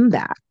challenged him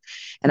back.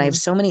 And I have Yeah.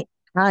 so many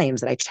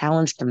times that I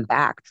challenged him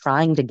back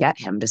trying to get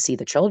him to see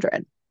the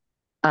children.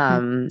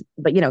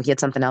 But he had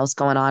something else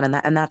going on,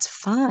 and that's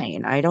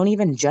fine. I don't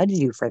even judge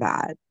you for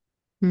that.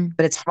 Mm-hmm.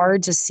 But it's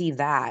hard to see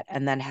that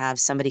and then have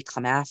somebody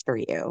come after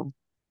you,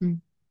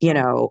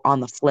 Mm-hmm. on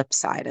the flip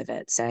side of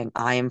it, saying,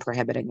 I am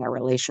prohibiting their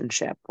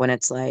relationship, when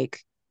it's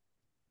like,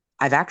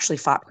 I've actually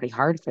fought pretty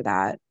hard for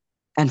that.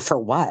 And for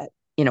what?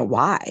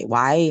 Why?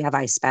 Why have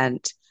I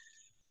spent,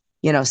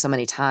 so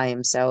many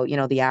times? So,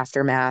 the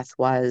aftermath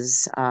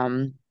was,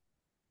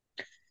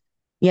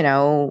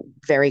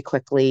 very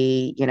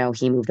quickly,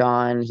 he moved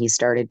on. He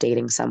started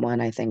dating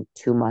someone, I think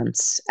 2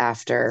 months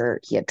after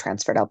he had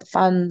transferred out the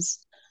funds.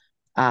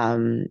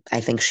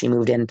 I think she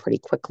moved in pretty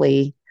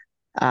quickly,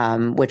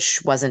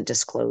 which wasn't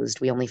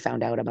disclosed. We only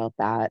found out about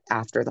that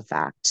after the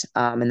fact.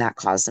 And that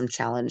caused some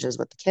challenges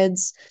with the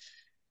kids.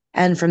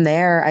 And from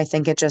there, I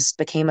think it just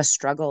became a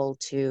struggle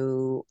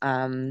to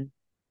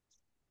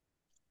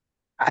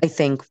I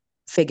think,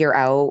 figure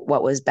out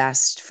what was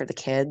best for the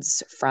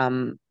kids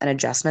from an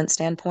adjustment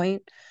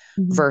standpoint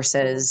Mhm.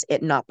 versus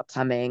it not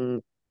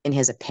becoming, in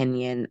his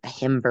opinion, a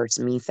him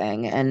versus me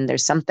thing. And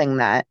there's something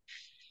that,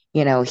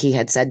 he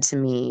had said to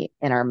me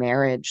in our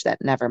marriage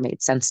that never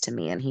made sense to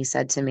me. And he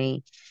said to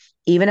me,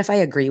 even if I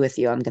agree with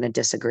you, I'm going to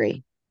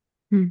disagree.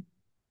 Mm.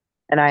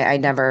 And I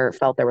never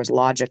felt there was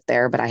logic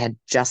there, but I had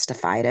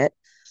justified it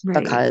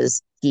Right.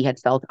 because he had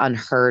felt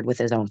unheard with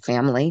his own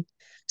family.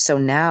 So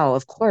now,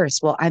 of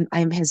course, well,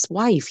 I'm his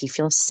wife. He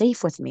feels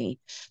safe with me.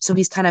 So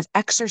he's kind of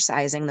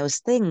exercising those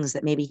things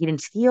that maybe he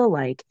didn't feel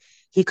like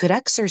he could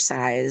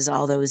exercise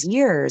all those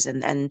years.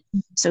 And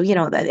so,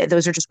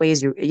 those are just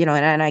ways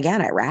and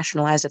again, I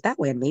rationalized it that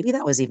way. And maybe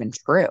that was even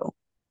true.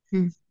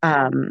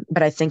 Mm.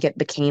 But I think it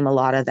became a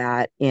lot of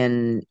that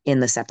in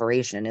the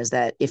separation is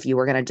that if you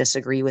were going to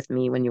disagree with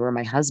me when you were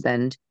my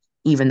husband,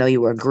 even though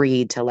you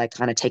agreed to like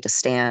kind of take a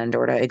stand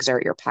or to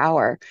exert your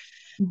power,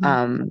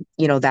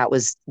 Mhm. that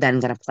was then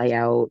going to play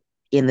out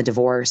in the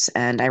divorce.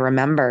 And I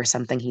remember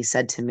something he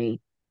said to me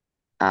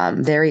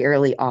very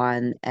early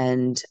on,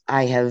 and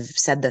I have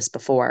said this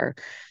before.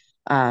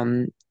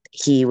 Um,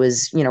 he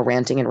was,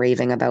 ranting and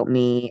raving about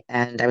me,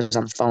 and I was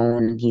on the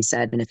phone, and he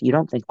said, "And if you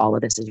don't think all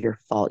of this is your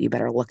fault, you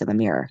better look in the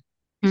mirror."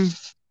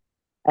 Mm.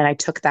 And I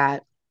took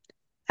that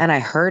and I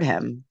heard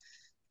him.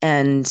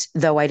 And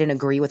though I didn't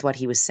agree with what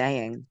he was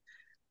saying,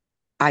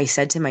 I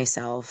said to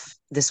myself,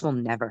 this will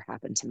never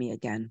happen to me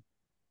again.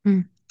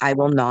 Mm. I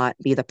will not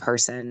be the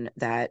person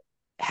that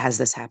has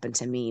this happen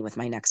to me with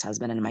my next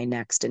husband and my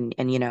next and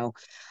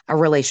a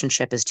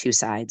relationship is two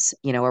sides.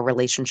 A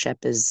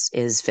relationship is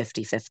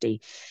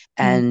 50-50.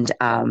 Mm.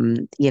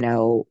 And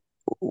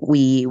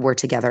we were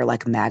together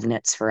like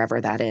magnets forever,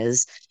 that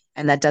is.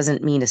 And that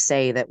doesn't mean to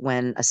say that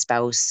when a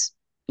spouse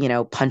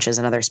punches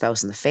another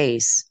spouse in the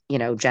face,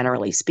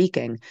 generally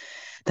speaking,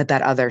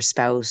 that other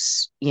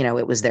spouse,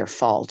 it was their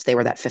fault. They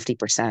were that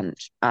 50%.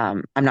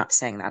 I'm not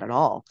saying that at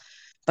all.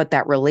 But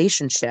that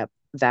relationship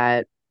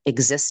that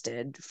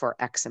existed for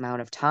X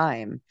amount of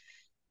time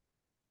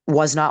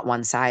was not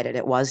one sided,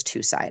 it was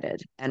two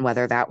sided. And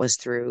whether that was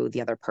through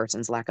the other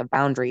person's lack of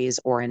boundaries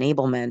or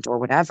enablement or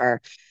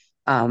whatever,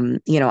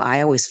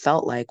 I always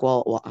felt like,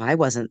 well, I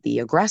wasn't the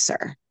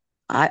aggressor.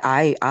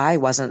 I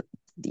wasn't,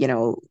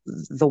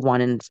 the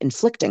one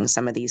inflicting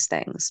some of these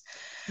things,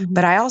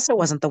 but Mhm. I also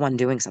wasn't the one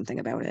doing something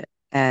about it.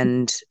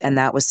 And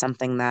that was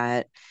something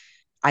that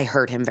I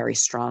hurt him very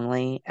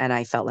strongly. And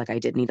I felt like I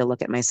did need to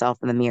look at myself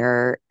in the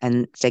mirror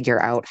and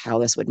figure out how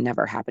this would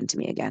never happen to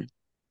me again.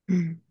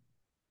 Mm.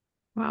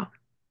 Wow.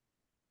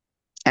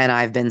 And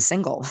I've been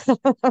single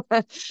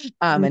Mm.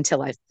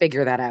 until I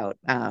figure that out.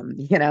 And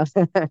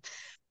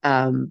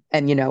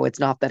it's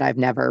not that I've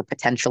never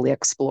potentially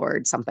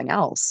explored something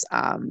else,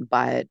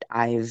 but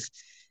I've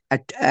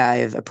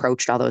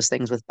approached all those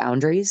things with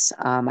boundaries.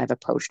 I've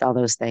approached all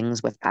those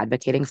things with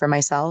advocating for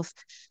myself.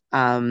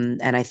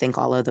 And I think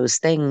all of those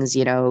things,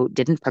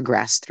 didn't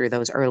progress through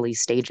those early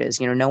stages.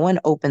 No one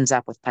opens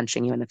up with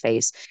punching you in the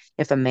face.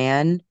 If a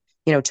man,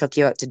 took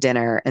you out to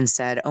dinner and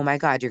said, "Oh my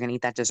God, you're going to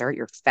eat that dessert,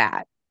 you're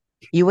fat,"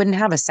 you wouldn't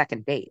have a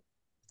second date.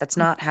 That's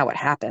not how it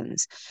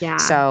happens. Yeah.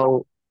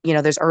 So,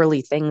 there's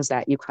early things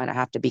that you kind of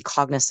have to be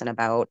cognizant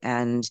about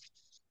and,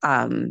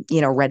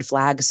 red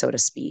flags, so to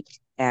speak.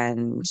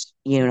 And,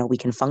 we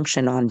can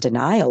function on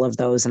denial of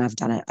those. And I've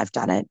done it. I've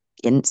done it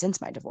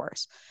since my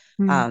divorce.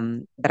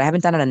 Mm. But I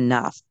haven't done it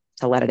enough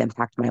to let it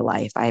impact my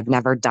life. I've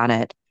never done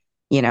it,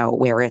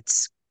 where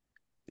it's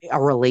a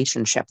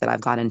relationship that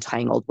I've got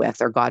entangled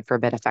with or God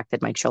forbid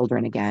affected my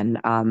children again.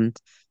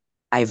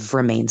 I've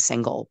remained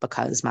single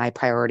because my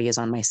priority is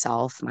on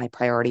myself. My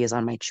priority is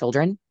on my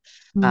children.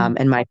 Mm.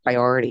 And my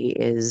priority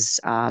is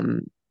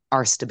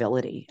our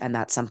stability. And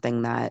that's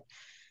something that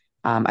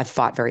I've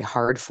fought very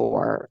hard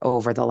for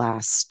over the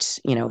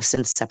last,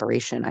 since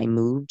separation. I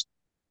moved,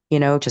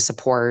 to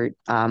support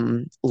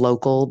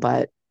local,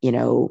 but,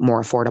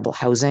 more affordable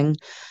housing.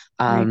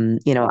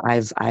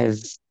 Right. I've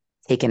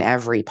taken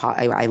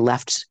I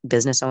left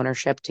business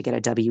ownership to get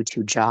a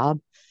W-2 job,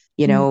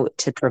 Mm.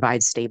 to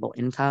provide stable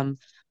income.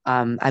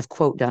 I've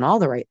quote done all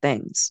the right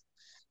things.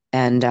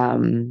 And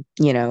me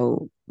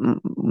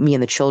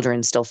and the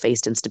children still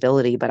faced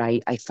instability, but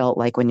I felt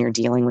like when you're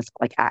dealing with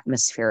like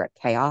atmospheric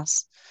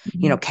chaos,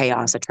 Mhm.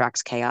 chaos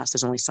attracts chaos.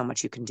 There's only so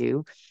much you can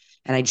do.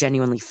 And I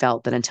genuinely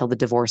felt that until the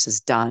divorce is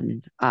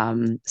done,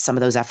 some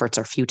of those efforts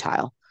are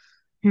futile.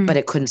 But Mm.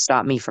 it couldn't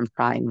stop me from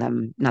trying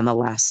them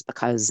nonetheless,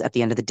 because at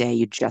the end of the day,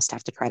 you just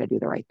have to try to do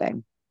the right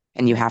thing.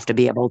 And you have to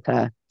be able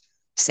to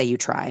say you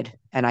tried.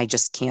 And I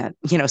just can't,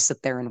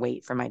 sit there and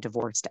wait for my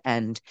divorce to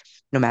end,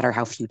 no matter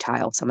how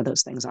futile some of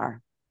those things are.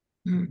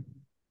 Mm.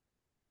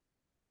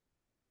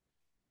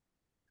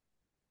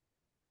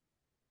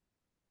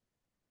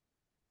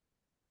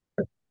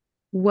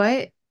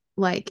 What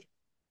like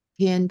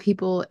can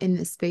people in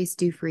this space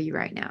do for you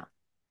right now?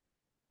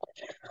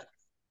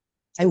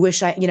 I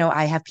wish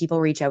I have people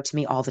reach out to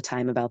me all the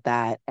time about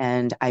that.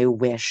 And I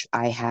wish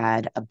I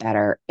had a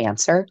better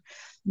answer.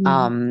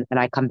 Mm, And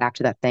I come back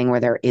to that thing where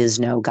there is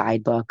no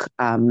guidebook.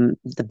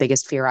 The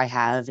biggest fear I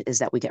have is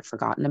that we get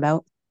forgotten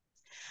about.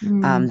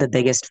 mm, The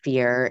biggest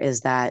fear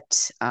is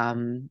that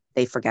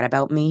they forget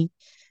about me,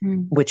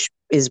 mm, which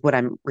is what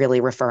I'm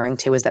really referring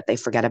to, is that they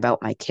forget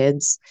about my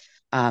kids.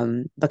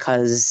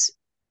 Because,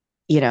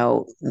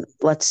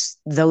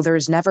 though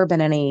there's never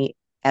been any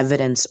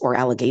evidence or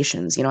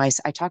allegations,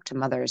 I talk to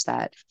mothers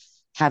that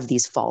have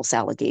these false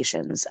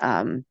allegations.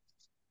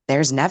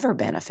 There's never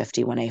been a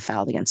 51A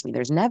filed against me.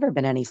 There's never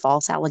been any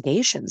false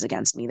allegations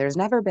against me. There's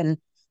never been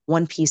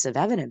one piece of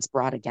evidence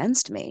brought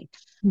against me.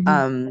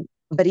 mhm.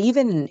 But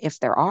even if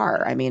there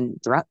are, I mean,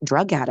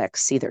 drug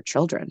addicts see their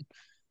children.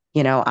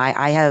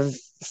 I have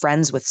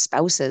friends with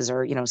spouses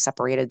or,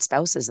 separated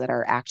spouses that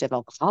are active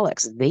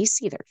alcoholics. They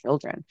see their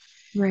children.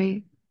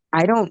 Right.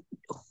 I don't,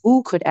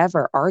 who could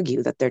ever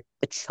argue that the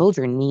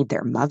children need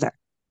their mother?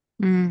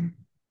 Mm,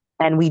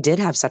 And we did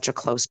have such a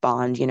close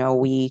bond.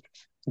 We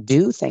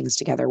do things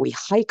together. We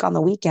hike on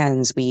the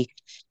weekends. We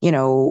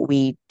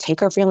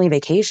take our family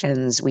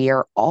vacations. We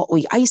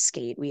ice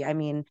skate. I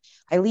mean,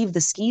 I leave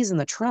the skis in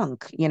the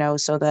trunk,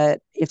 so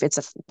that if it's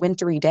a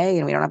wintry day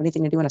and we don't have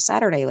anything to do on a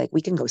Saturday, like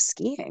we can go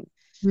skiing.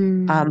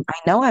 mm, I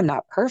know I'm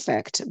not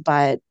perfect,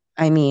 but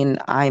I mean,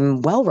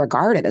 I'm well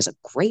regarded as a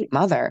great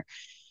mother.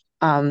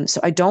 So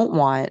I don't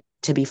want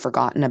to be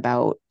forgotten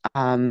about.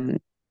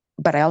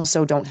 But I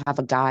also don't have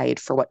a guide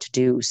for what to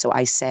do. So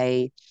I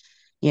say,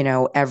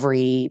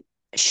 every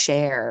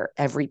share,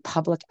 every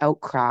public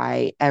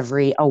outcry,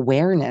 every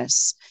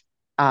awareness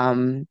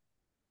um,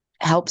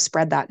 helps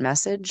spread that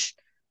message.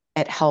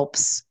 It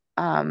helps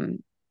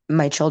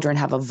my children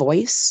have a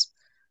voice.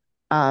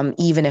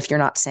 Even if you're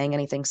not saying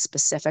anything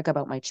specific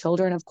about my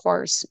children, of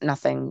course,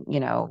 nothing,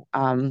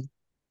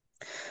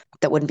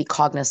 that wouldn't be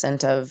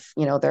cognizant of,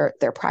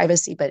 their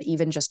privacy, but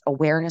even just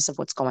awareness of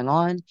what's going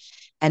on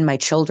and my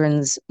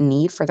children's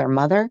need for their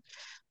mother.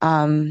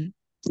 And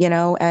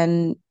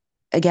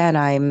again,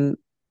 I'm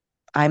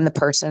the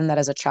person that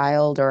as a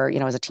child or,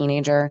 as a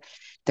teenager,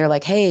 they're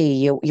like, hey,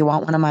 you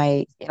want one of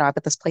my, I've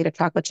got this plate of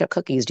chocolate chip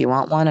cookies. Do you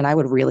want one? And I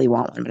would really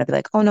want one, but I'd be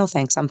like, oh no,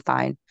 thanks, I'm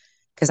fine.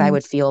 Because I mm,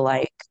 would feel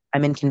like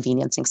I'm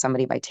inconveniencing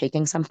somebody by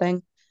taking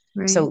something.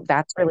 right. So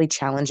that's really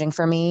challenging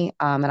for me.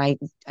 And I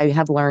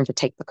have learned to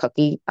take the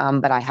cookie,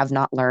 but I have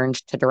not learned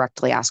to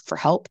directly ask for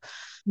help.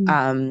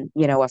 Mm,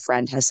 A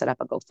friend has set up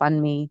a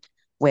GoFundMe,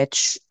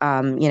 which,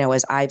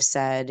 as I've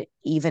said,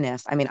 even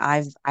if, I mean,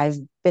 I've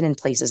been in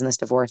places in this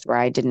divorce where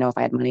I didn't know if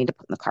I had money to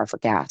put in the car for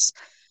gas.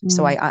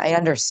 So mm, I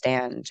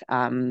understand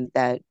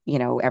that,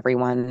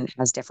 everyone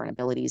has different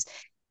abilities.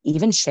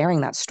 Even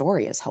sharing that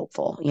story is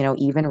helpful.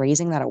 Even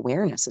raising that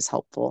awareness is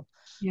helpful.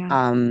 yeah.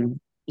 Um,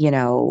 you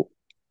know,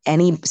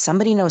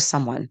 somebody knows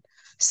someone,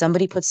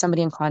 somebody puts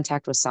somebody in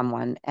contact with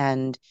someone,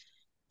 and,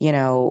 you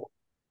know,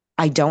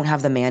 I don't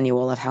have the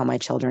manual of how my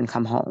children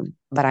come home,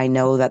 but I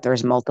know that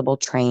there's multiple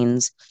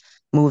trains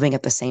moving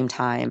at the same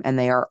time, and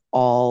they are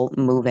all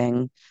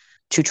moving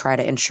to try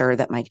to ensure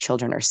that my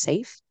children are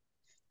safe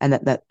and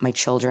that my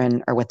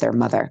children are with their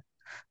mother.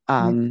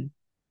 Mm, Um,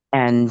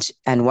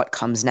 and what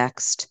comes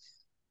next,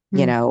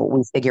 mm,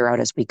 we figure out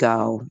as we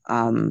go.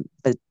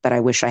 But I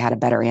wish I had a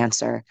better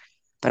answer.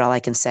 But all I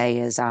can say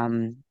is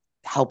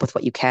help with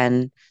what you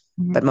can.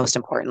 mhm. But most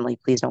importantly,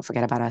 please don't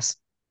forget about us.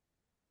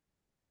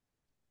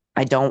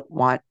 I don't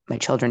want my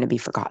children to be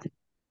forgotten.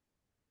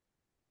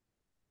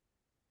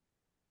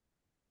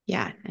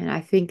 Yeah, and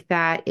I think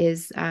that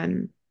is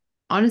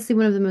honestly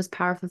one of the most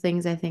powerful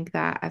things I think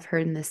that I've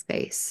heard in this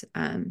space.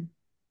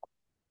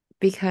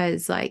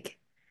 Because like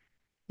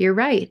you're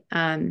right,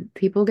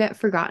 people get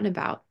forgotten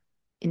about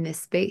in this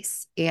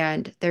space,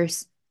 and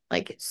there's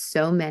like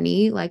so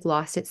many like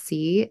lost at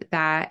sea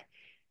that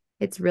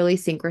it's really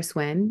sink or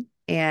swim,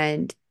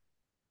 and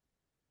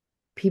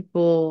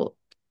people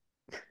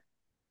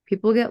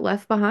people get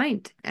left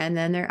behind, and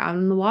then they're out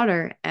in the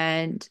water,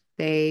 and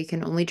they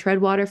can only tread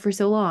water for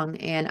so long.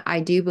 And I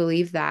do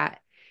believe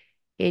that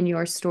in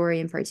your story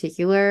in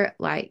particular,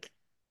 like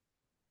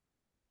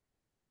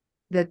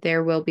that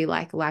there will be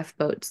like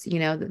lifeboats,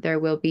 that there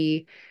will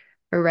be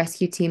a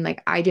rescue team.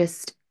 Like I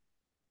just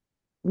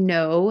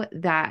know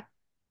that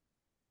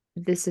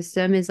the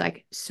system is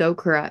like so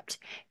corrupt,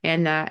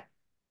 and that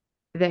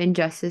the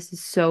injustice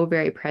is so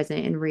very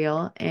present and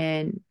real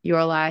in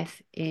your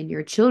life, in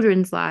your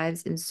children's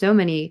lives, in so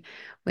many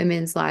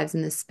women's lives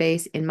in this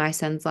space, in my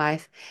son's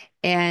life.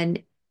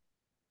 And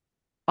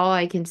all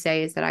I can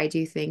say is that I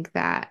do think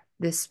that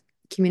this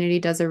community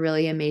does a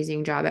really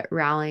amazing job at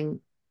rallying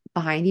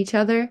behind each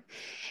other.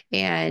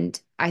 And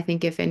I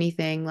think if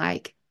anything,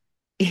 like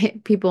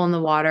people in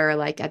the water are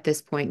like at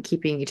this point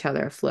keeping each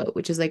other afloat,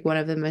 which is like one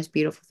of the most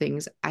beautiful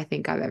things I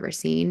think I've ever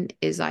seen,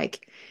 is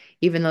like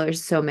even though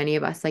there's so many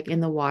of us like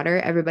in the water,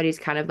 everybody's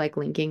kind of like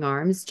linking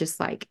arms, just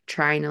like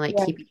trying to like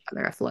Yeah. keep each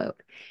other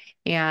afloat.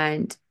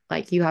 And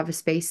like you have a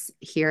space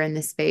here in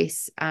this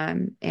space.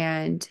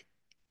 And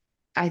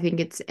I think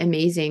it's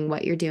amazing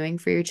what you're doing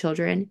for your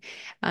children,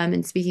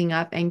 and speaking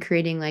up and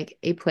creating like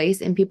a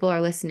place, and people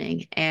are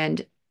listening.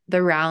 And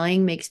the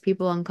rallying makes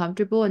people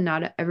uncomfortable and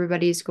not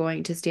everybody's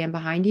going to stand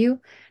behind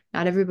you.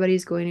 Not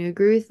everybody's going to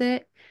agree with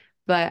it.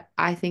 But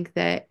I think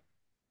that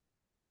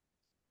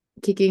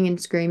kicking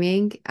and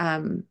screaming,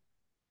 I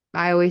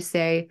always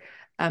say,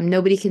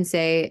 nobody can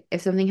say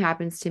if something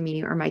happens to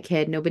me or my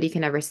kid, nobody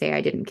can ever say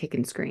I didn't kick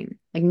and scream.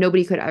 Like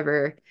nobody could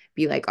ever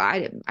be like,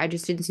 oh, I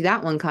just didn't see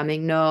that one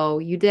coming. No,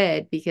 you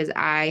did because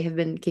I have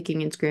been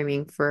kicking and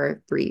screaming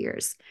for 3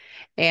 years.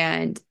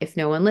 And if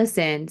no one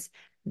listens,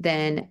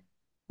 then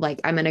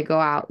like I'm gonna go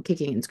out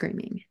kicking and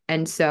screaming.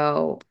 And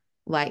so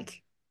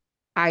like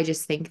I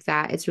just think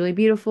that it's really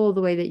beautiful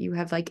the way that you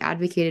have like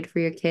advocated for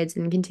your kids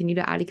and continue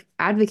to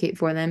advocate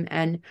for them.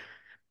 And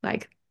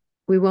like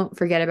we won't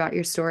forget about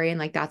your story. And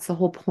like that's the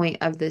whole point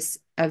of this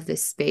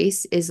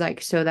space is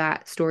like so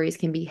that stories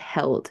can be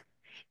held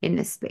in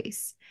this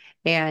space.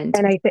 And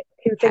And I think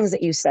two yeah. things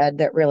that you said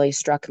that really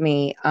struck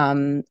me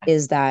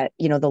is that,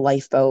 the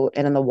lifeboat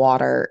and in the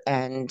water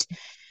and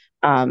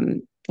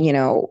one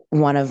of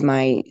one of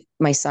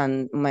my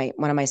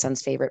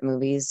son's favorite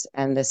movies,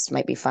 and this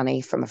might be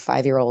funny from a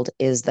 5-year-old,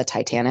 is the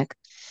Titanic.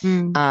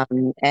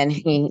 Mm, And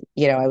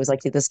I was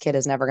like, this kid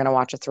is never going to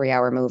watch a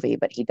 3-hour movie,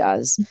 but he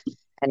does.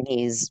 And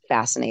he's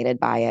fascinated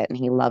by it and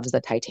he loves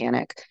the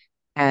Titanic.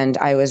 And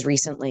I was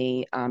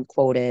recently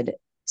quoted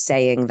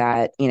saying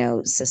that,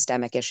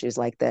 systemic issues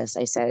like this,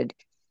 I said,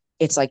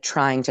 it's like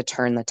trying to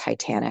turn the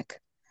Titanic.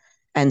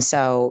 And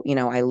so,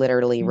 I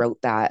literally mm.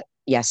 wrote that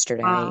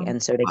yesterday. Wow.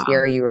 And so to Wow.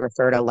 hear you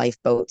refer to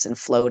lifeboats and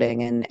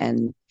floating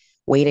and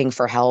waiting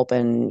for help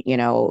and,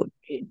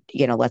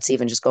 let's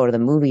even just go to the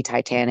movie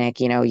Titanic,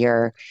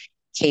 you're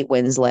Kate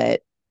Winslet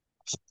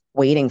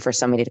waiting for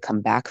somebody to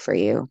come back for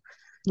you,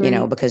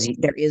 Right. because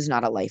there is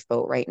not a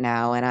lifeboat right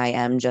now and I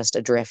am just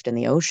adrift in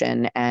the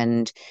ocean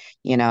and,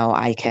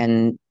 I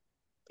can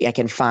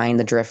find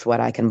the driftwood,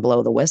 I can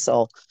blow the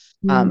whistle.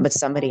 Mm, But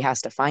somebody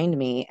has to find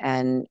me.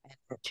 And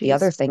the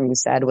other jeez. thing you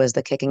said was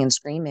the kicking and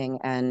screaming.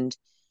 And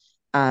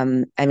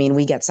I mean,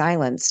 we get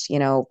silenced.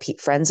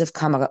 Friends have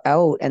come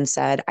out and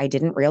said, I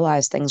didn't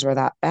realize things were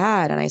that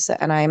bad.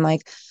 And I'm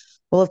like,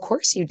 well, of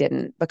course you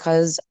didn't,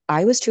 because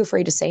I was too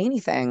afraid to say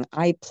anything.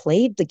 I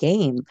played the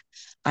game.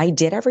 I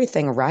did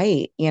everything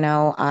right.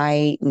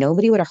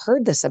 Nobody would have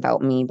heard this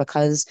about me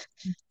because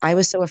I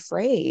was so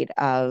afraid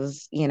of,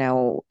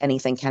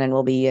 anything can and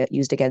will be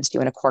used against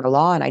you in a court of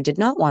law. And I did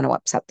not want to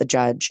upset the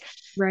judge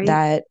Right.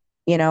 that,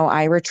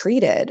 I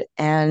retreated.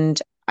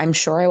 And I'm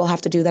sure I will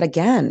have to do that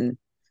again.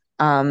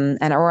 Or I'm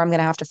going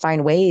to have to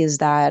find ways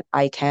that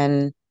I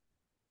can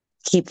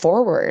keep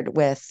forward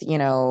with,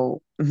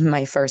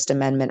 my First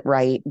Amendment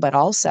right. But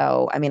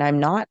also, I mean, I'm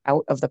not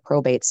out of the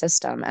probate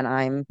system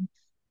and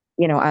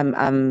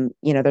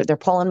they're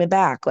pulling me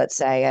back, let's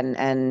say,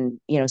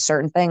 and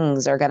certain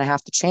things are going to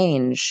have to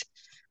change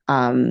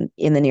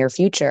in the near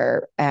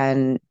future.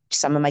 And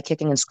some of my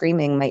kicking and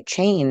screaming might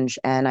change,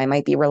 and I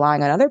might be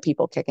relying on other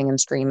people kicking and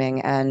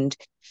screaming.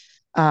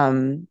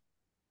 Um,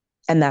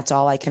 and that's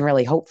all I can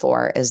really hope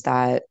for is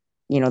that,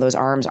 those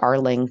arms are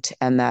linked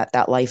and that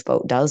that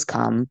lifeboat does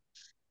come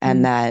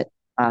and Mm,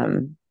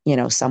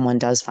 that, someone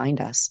does find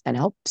us and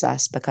helps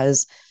us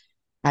because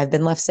I've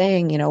been left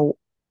saying,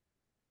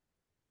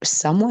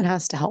 someone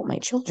has to help my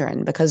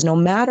children because no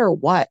matter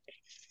what,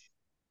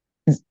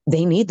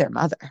 they need their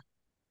mother.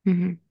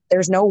 mhm,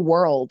 There's no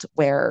world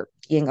where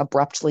being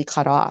abruptly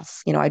cut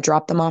off. I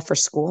dropped them off for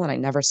school and I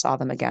never saw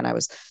them again. I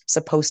was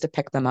supposed to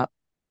pick them up.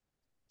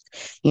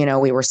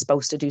 We were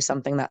supposed to do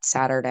something that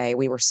Saturday.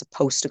 We were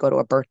supposed to go to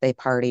a birthday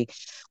party.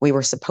 We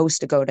were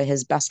supposed to go to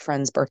his best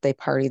friend's birthday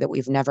party that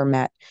we've never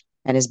met.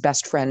 And his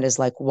best friend is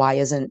like, why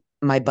isn't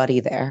my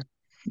buddy there?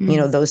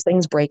 mm, Those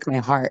things break my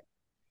heart.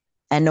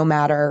 And no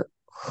matter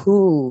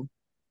who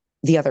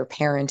the other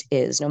parent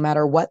is, no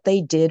matter what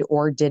they did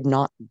or did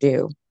not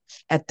do,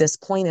 at this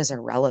point is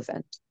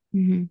irrelevant.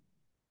 mhm,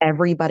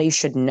 Everybody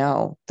should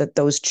know that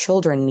those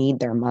children need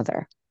their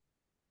mother.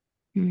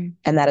 mm,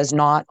 And that is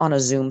not on a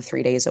Zoom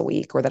 3 days a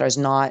week, or that is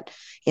not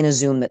in a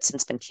Zoom that's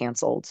since been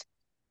canceled.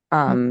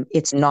 mm,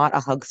 It's not a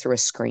hug through a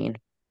screen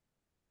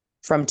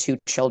from two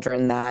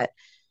children that,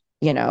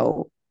 you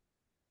know,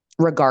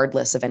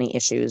 regardless of any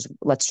issues,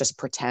 let's just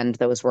pretend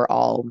those were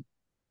all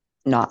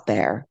not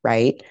there,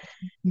 right?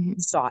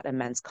 mhm. Sought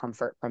immense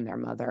comfort from their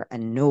mother,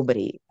 and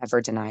nobody ever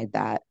denied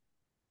that.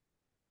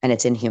 And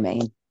it's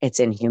inhumane. It's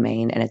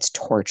inhumane and it's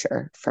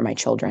torture for my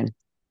children.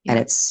 And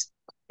Yeah. it's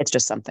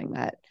just something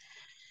that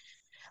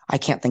I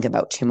can't think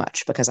about too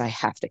much because I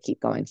have to keep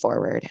going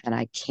forward and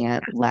I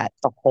can't let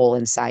the hole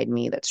inside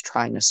me that's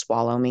trying to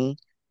swallow me,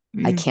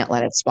 I Mm, can't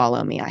let it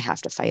swallow me. I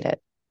have to fight it.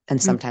 And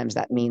mm. sometimes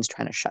that means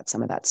trying to shut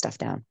some of that stuff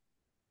down.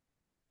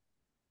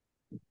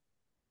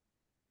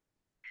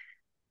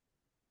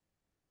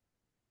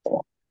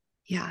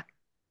 Yeah.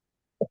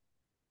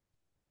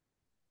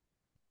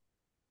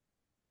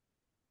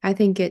 I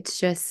think it's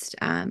just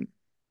I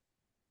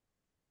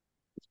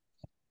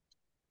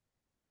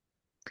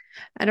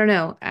don't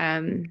know,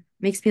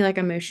 makes me like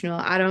emotional.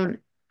 I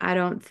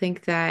don't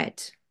think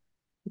that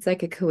it's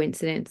like a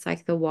coincidence,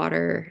 like the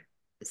water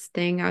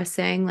thing I was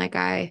saying. Like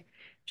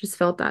just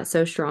felt that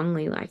so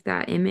strongly, like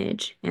that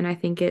image. And I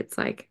think it's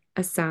like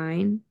a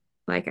sign.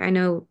 Like I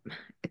know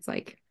it's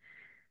like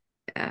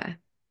uh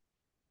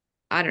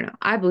I don't know.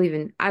 I believe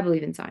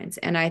in science.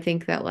 And I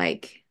think that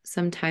like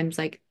sometimes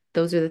like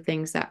those are the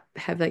things that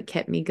have like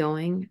kept me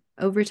going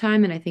over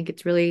time. And I think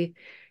it's really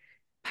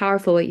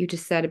powerful what you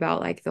just said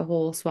about like the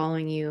whole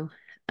swallowing you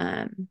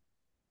um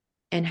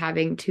and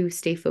having to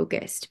stay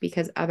focused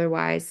because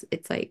otherwise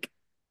it's like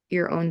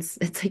your own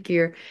it's like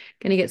you're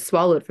gonna get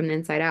swallowed from the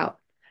inside out.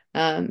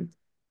 Um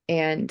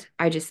and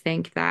I just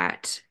think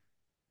that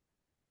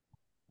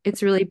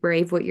it's really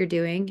brave what you're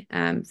doing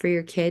for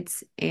your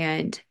kids.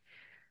 And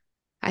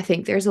I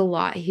think there's a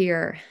lot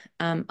here,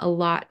 a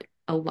lot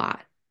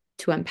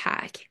to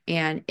unpack.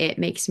 And it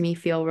makes me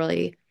feel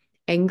really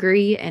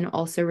angry and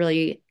also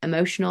really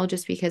emotional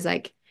just because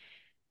like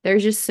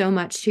there's just so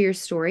much to your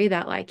story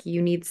that like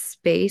you need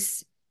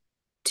space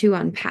to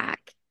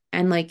unpack.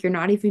 And like you're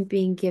not even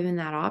being given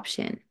that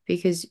option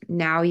because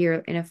now you're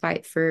in a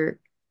fight for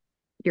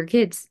your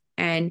kids.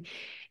 And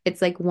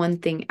it's like one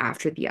thing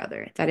after the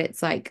other that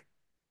it's like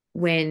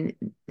when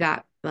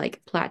that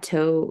like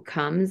plateau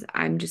comes,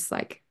 I'm just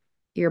like,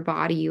 your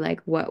body, like,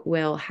 what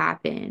will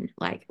happen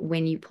like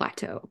when you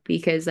plateau?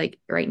 Because like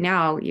right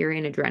now, you're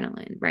in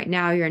adrenaline, right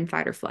now, you're in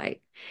fight or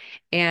flight.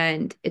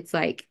 And it's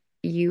like,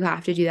 you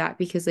have to do that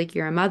because like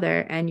you're a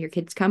mother and your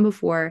kids come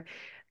before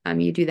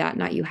you do that.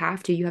 Not you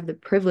have to, you have the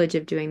privilege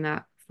of doing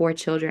that for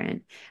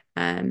children,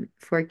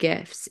 for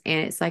gifts.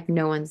 And it's like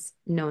no one's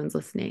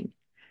listening.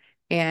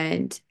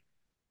 And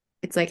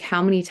it's like,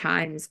 how many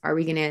times are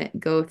we going to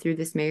go through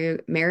this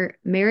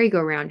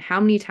merry-go-round? How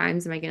many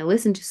times am I going to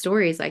listen to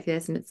stories like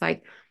this? And it's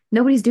like,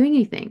 nobody's doing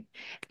anything.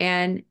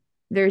 And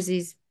there's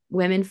these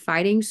women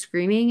fighting,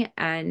 screaming,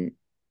 and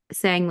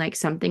saying, like,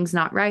 something's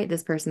not right.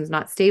 This person's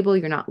not stable.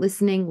 You're not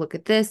listening. Look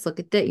at this, look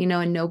at that,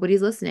 and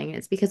nobody's listening. And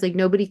it's because, like,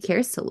 nobody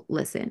cares to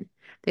listen.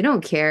 They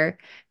don't care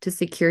to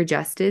secure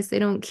justice. They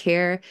don't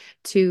care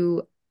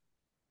to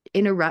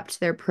interrupt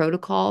their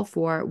protocol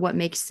for what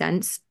makes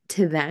sense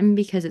to them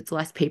because it's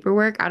less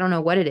paperwork. I don't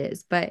know what it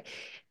is, but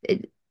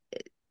it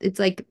it's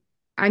like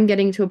I'm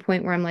getting to a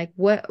point where I'm like,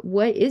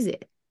 what is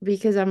it?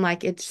 Because I'm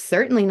like, it's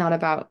certainly not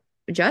about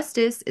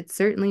justice. It's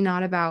certainly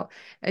not about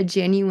a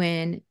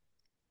genuine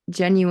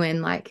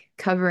like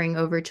covering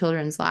over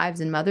children's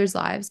lives and mothers'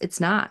 lives. It's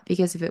not,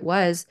 because if it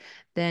was,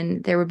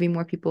 then there would be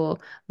more people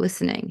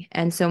listening.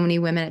 And so many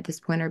women at this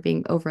point are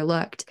being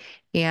overlooked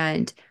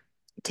and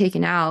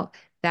taken out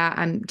that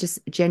I'm just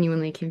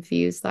genuinely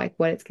confused, like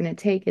what it's going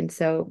to take. And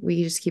so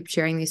we just keep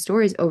sharing these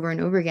stories over and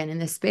over again in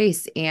this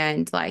space.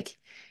 And like,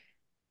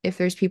 if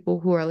there's people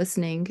who are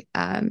listening,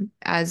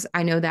 as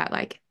I know that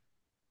like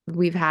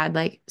we've had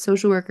like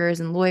social workers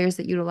and lawyers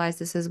that utilize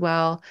this as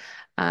well.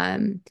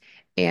 Um,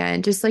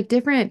 and just like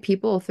different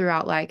people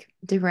throughout like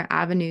different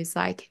avenues,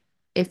 like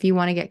if you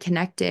want to get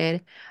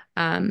connected,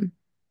 um,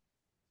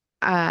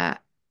 uh,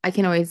 I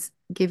can always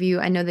give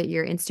you, I know that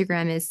your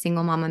Instagram is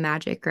Single Mama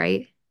Magic,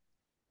 right?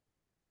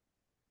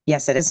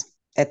 Yes, it is.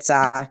 It's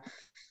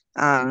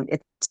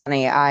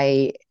funny.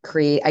 I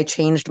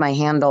changed my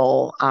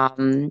handle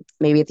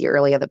maybe at the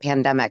early of the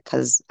pandemic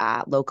because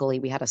locally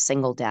we had a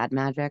single dad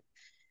magic.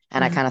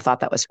 And I Uh-huh. kind of thought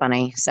that was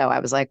funny. So I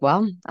was like,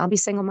 well, I'll be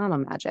single mama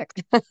magic.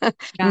 No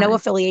Yeah.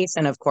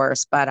 affiliation, of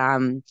course, but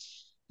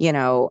you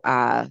know,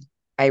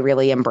 I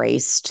really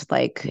embraced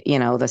like,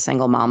 the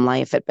single mom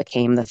life. It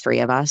became the three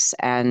of us.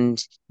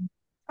 And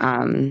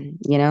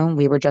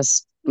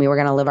we were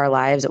gonna live our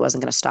lives. It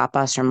wasn't gonna stop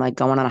us from like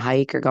going on a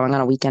hike or going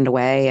on a weekend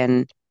away.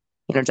 And,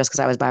 just because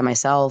I was by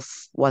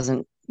myself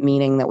wasn't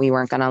meaning that we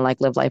weren't gonna like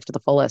live life to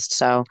the fullest.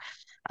 So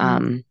Mhm.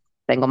 um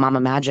single mama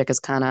magic is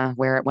kind of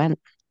where it went.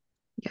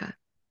 Yeah.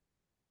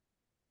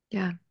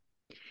 Yeah.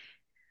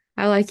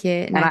 I like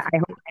it. And And I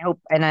I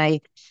hope, and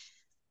I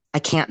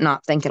can't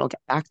not think it'll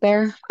get back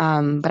there.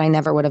 But I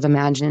never would have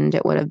imagined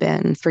it would have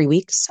been 3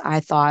 weeks.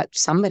 I thought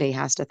somebody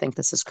has to think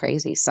this is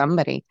crazy.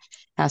 Somebody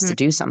has to mm,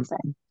 do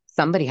something.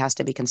 Somebody has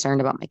to be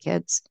concerned about my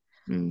kids.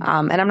 mm,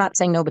 And I'm not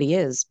saying nobody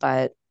is,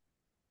 but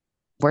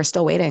we're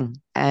still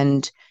waiting.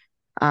 And,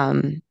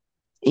 um,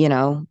 you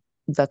know,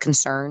 the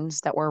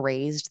concerns that were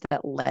raised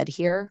that led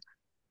here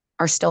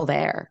are still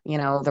there.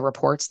 The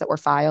reports that were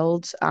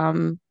filed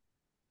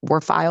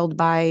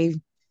by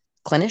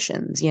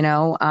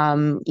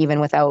clinicians, even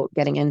without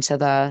getting into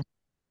the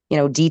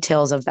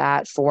details of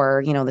that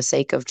for, the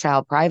sake of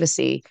child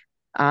privacy.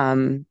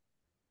 Um,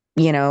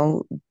 you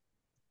know,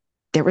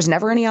 there was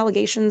never any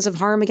allegations of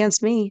harm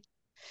against me,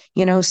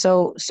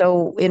 mm,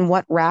 so in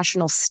what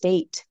rational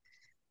state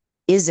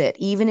is it,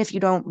 even if you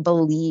don't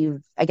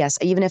believe, I guess,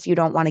 even if you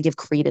don't want to give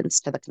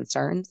credence to the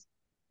concerns,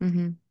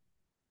 mhm.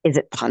 is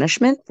it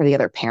punishment for the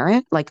other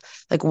parent? Like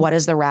what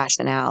is the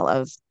rationale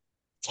of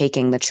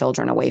taking the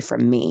children away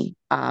from me?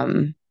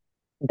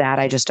 That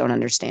I just don't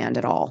understand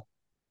at all.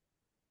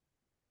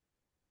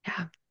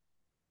 Yeah.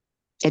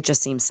 It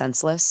just seems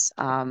senseless.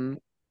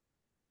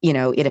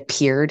 It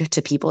appeared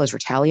to people as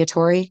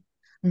retaliatory.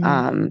 Mhm.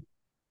 Um,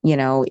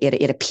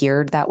 it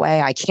appeared that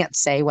way. I can't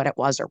say what it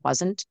was or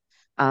wasn't.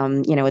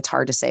 It's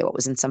hard to say what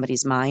was in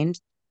somebody's mind.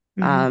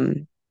 Hmm.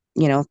 Um,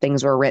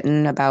 things were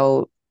written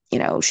about,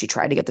 she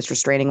tried to get this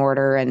restraining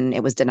order and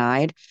it was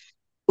denied.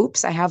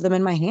 Oops, I have them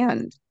in my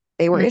hand.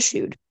 They were Mm.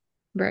 issued,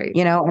 Right.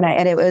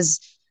 and it was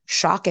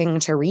shocking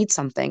to read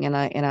something in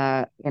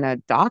a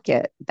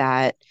docket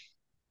that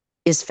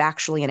is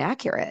factually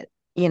inaccurate,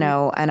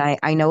 Mm. and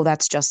I know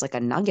that's just like a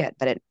nugget,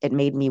 but it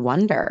made me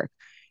wonder,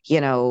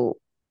 you know,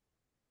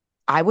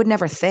 I would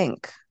never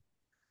think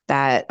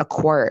that a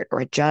court or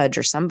a judge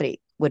or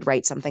somebody would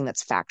write something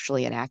that's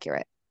factually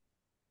inaccurate.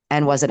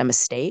 And was it a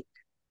mistake?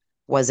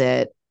 Was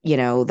it,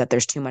 that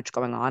there's too much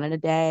going on in a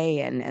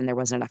day and there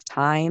wasn't enough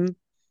time?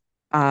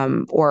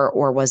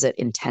 Or was it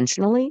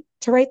intentionally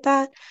to write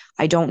that?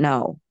 I don't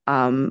know.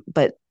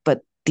 But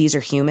these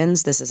are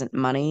humans. This isn't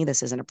money.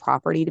 This isn't a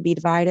property to be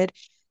divided.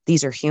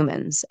 These are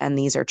humans, and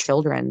these are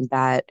children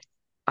that,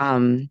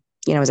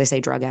 as I say,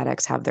 drug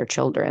addicts have their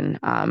children,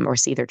 or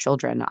see their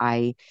children.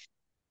 I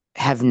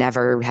have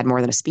never had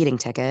more than a speeding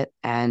ticket,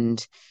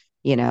 and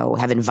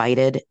have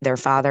invited their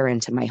father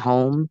into my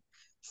home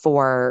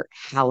for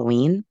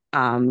Halloween.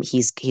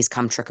 He's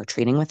come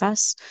trick-or-treating with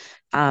us.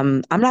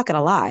 I'm not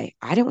gonna lie,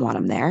 I didn't want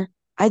him there.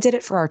 I did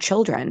it for our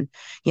children.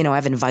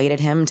 I've invited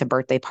him to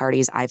birthday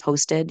parties I've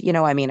hosted.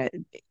 I mean,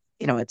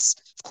 it's,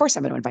 of course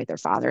I'm going to invite their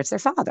father. It's their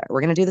father.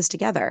 We're going to do this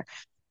together.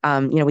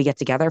 We get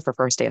together for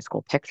first day of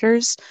school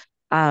pictures.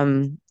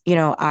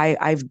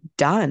 I've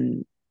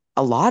done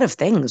a lot of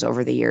things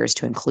over the years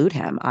to include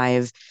him.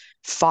 I've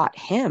fought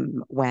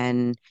him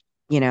when,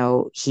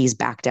 he's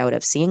backed out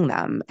of seeing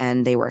them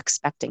and they were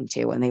expecting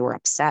to and they were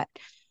upset.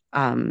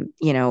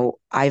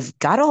 I've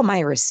got all my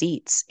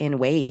receipts in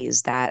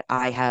ways that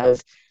I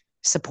have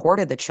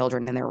supported the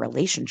children in their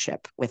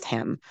relationship with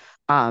him.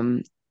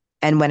 Um,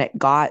 and when it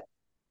got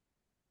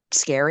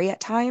scary at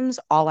times,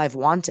 all I've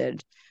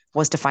wanted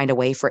was to find a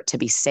way for it to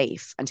be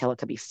safe until it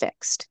could be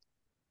fixed.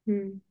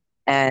 Mm.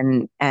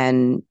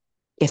 And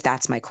if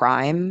that's my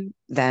crime,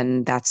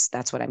 then that's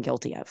what I'm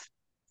guilty of.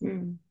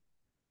 Mm.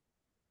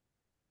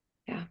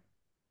 Yeah.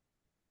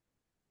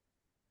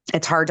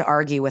 It's hard to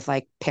argue with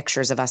like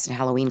pictures of us in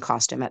Halloween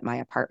costume at my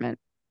apartment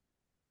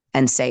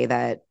and say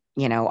that,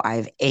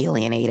 I've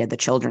alienated the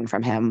children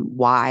from him.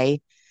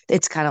 Why?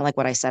 It's kind of like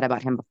what I said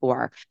about him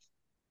before.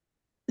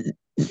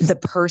 The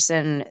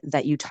person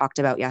that you talked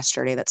about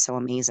yesterday that's so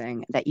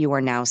amazing that you are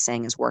now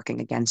saying is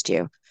working against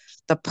you,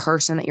 the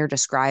person that you're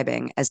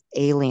describing as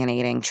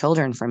alienating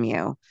children from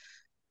you,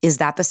 is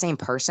that the same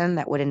person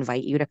that would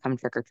invite you to come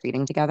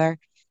trick-or-treating together?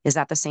 Is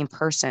that the same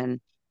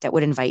person that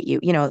would invite you?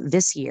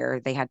 This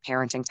year they had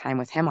parenting time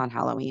with him on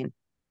Halloween.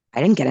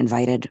 I didn't get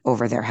invited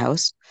over their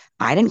house.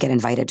 I didn't get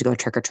invited to go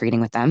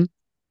trick-or-treating with them.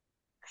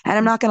 And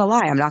I'm not going to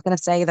lie, I'm not going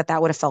to say that that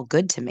would have felt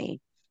good to me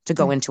to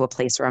go Mm. into a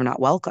place where I'm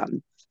not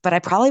welcome, but I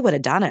probably would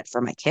have done it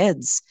for my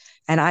kids.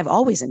 And I've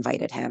always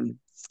invited him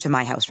to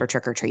my house for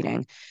trick or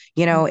treating.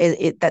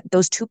 Mm. That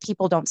those two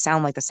people don't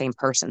sound like the same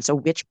person. So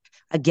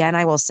again,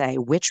 I will say,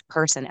 which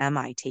person am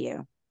I to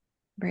you?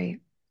 Right.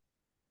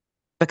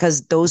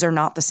 Because those are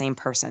not the same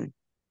person.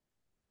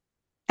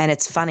 And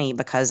it's funny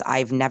because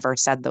I've never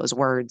said those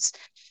words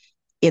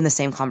in the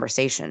same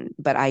conversation,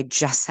 but I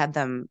just said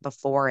them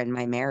before in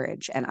my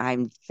marriage. And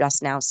I'm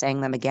just now saying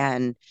them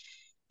again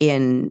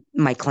in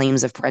my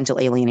claims of parental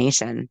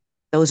alienation.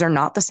 Those are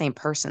not the same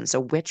person. So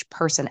which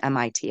person am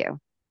I to you?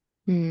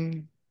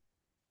 Mm.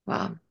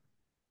 Wow.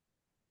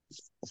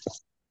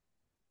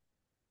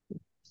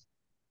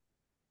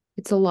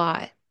 It's a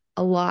lot,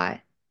 a lot.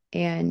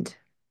 And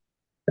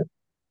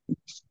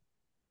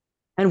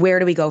And where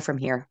do we go from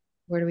here?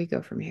 where do we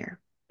go from here?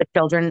 The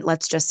children,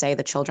 let's just say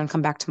the children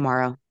come back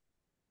tomorrow.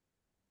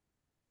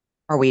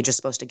 Are we just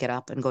supposed to get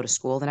up and go to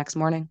school the next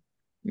morning?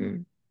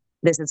 Mm.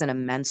 This is an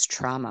immense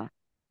trauma.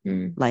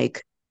 Mm.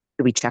 Like,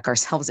 do we check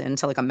ourselves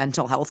into like a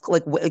mental health?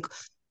 Like,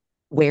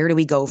 where do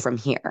we go from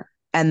here?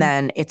 And Mm.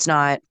 then it's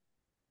not,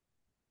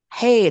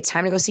 hey, it's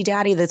time to go see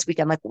daddy this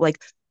weekend.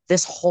 Like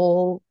this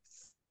whole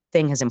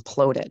thing has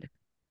imploded.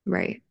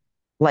 Right.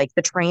 Like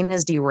the train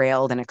has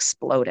derailed and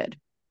exploded.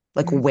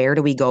 Like, Mm. where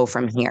do we go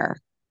from here?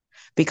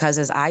 Because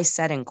as I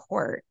said in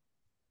court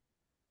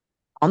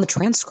on the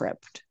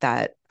transcript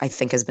that I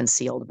think has been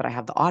sealed, but I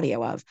have the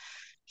audio of,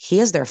 he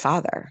is their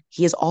father.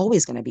 He is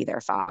always going to be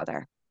their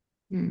father.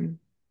 Mm.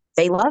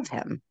 They love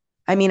him.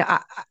 I mean,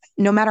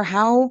 no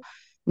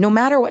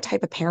matter what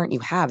type of parent you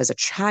have as a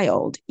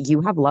child,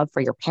 you have love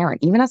for your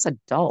parent. Even as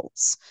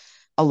adults,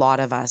 a lot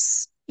of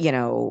us,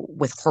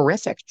 with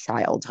horrific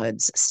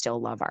childhoods,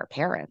 still love our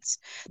parents.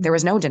 There Mm.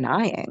 is no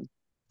denying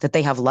that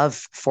they have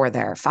love for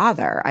their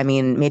father. I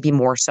mean, maybe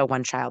more so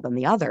one child than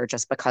the other,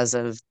 just because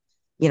of,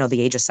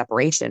 the age of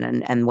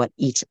separation and what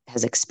each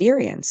has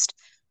experienced.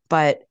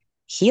 But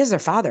he is their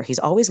father. He's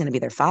always going to be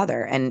their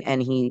father. And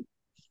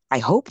I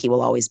hope he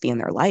will always be in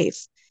their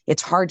life.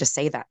 It's hard to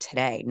say that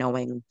today,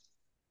 knowing,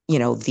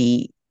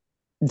 the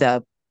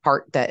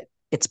part that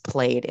it's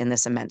played in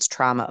this immense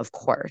trauma, of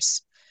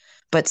course.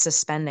 But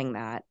suspending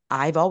that,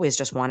 I've always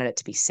just wanted it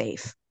to be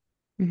safe.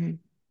 Mm.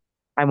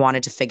 I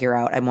wanted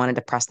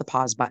to press the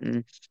pause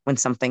button when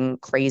something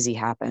crazy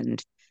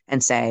happened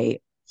and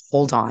say,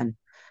 hold on,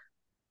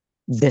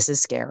 this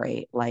is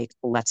scary. Like,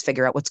 let's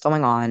figure out what's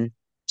going on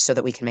so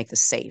that we can make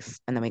this safe.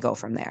 And then we go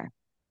from there.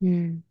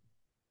 Mm,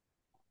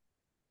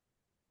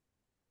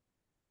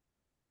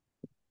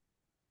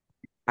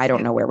 I yeah.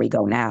 don't know where we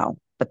go now,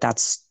 but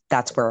that's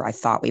where I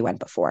thought we went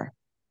before.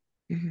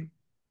 Mhm.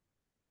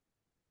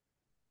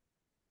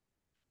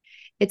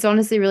 It's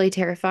honestly really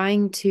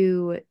terrifying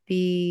to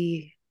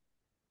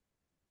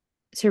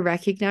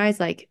recognize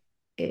like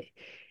it,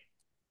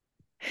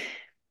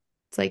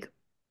 it's like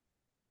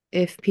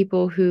if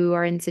people who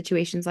are in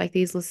situations like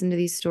these listen to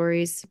these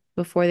stories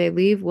before they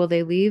leave, will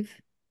they leave?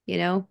 You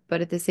know,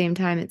 but at the same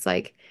time, it's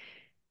like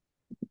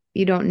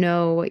you don't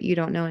know what you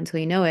don't know until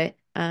you know it.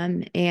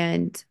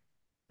 And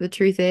the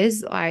truth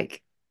is,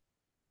 like,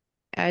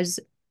 as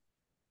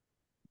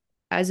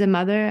as a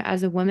mother,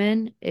 as a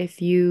woman,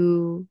 if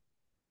you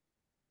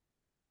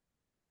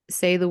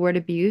say the word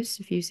abuse,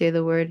 if you say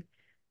the word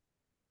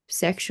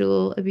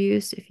sexual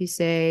abuse, if you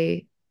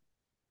say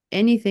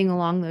anything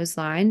along those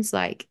lines,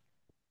 like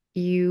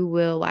you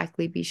will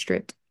likely be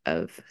stripped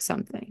of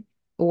something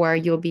or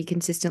you'll be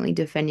consistently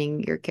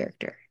defending your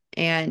character.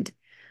 And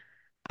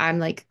I'm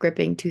like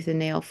gripping tooth and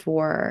nail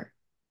for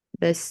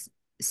this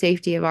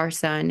safety of our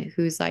son,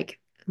 who's like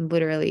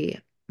literally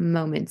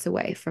moments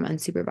away from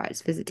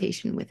unsupervised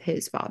visitation with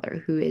his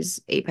father, who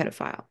is a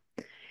pedophile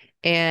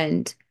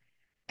and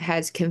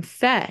has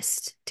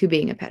confessed to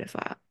being a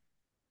pedophile.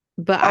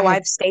 But I Oh, have,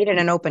 I've stated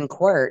in open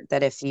court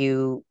that if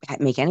you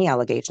make any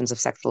allegations of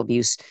sexual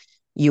abuse,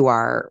 you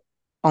are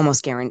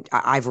almost guaranteed.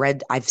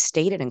 I've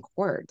stated in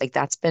court, like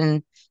that's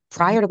been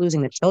prior to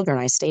losing the children.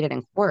 I stated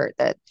in court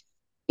that,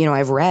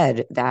 I've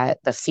read that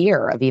the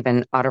fear of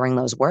even uttering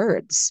those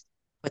words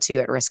puts you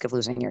at risk of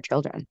losing your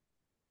children.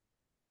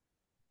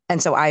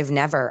 And so I've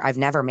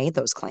never made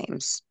those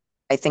claims.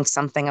 I think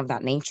something of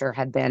that nature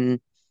had been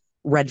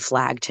red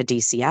flagged to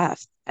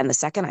DCF. And the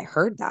second I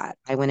heard that,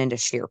 I went into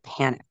sheer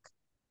panic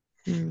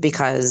mm,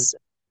 because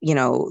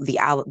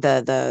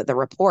the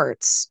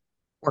reports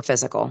were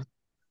physical.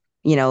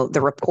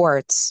 The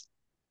reports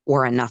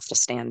were enough to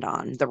stand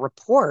on. The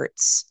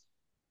reports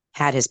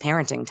had his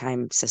parenting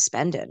time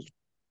suspended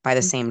by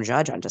the same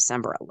judge on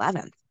December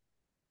 11th.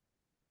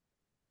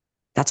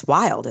 That's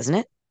wild, isn't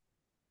it?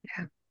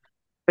 yeah.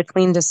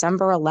 Between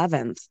December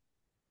 11th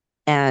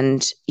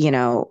and,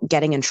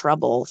 getting in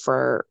trouble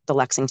for the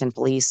Lexington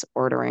police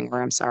ordering,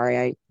 or I'm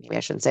sorry, maybe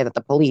I shouldn't say that,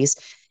 the police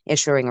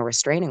issuing a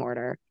restraining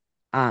order.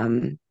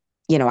 Um,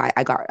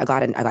 I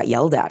got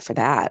yelled at for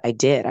that. I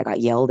did. I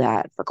got yelled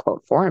at for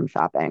quote forum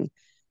shopping.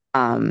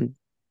 Um,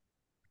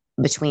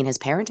 Between his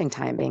parenting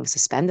time being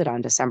suspended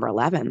on December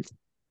 11th,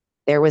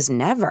 there was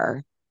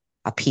never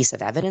a piece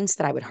of evidence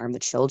that I would harm the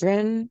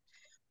children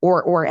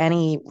or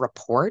any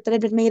report that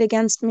had been made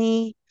against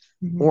me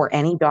Mhm. or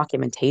any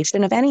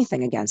documentation of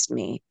anything against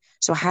me.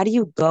 So how do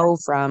you go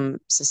from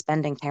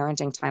suspending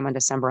parenting time on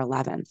December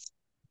 11th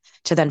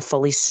to then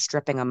fully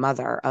stripping a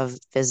mother of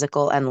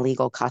physical and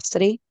legal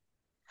custody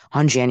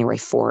on January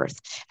 4th?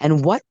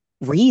 And what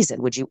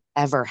reason would you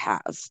ever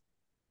have,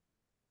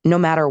 no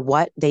matter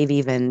what they've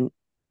even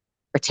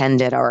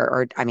pretended,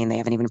 or I mean, they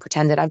haven't even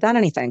pretended I've done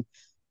anything.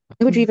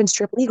 Why would you Mhm. even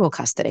strip legal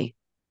custody?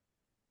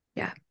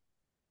 Yeah.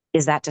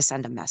 Is that to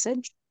send a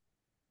message?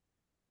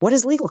 What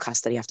does legal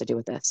custody have to do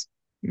with this?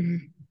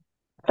 Mhm.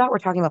 I thought we're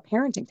talking about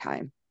parenting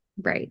time.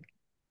 Right.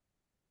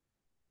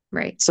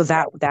 Right. So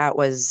that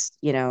was,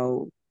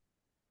 the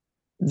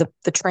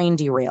train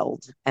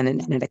derailed and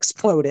it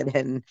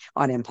exploded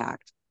on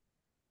impact.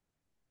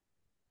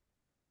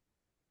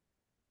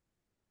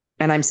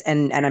 And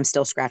I'm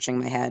still scratching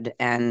my head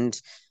and,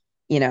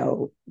 you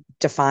know,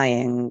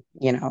 defying,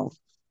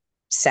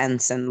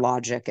 sense and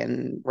logic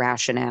and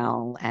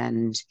rationale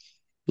and,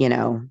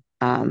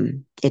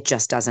 it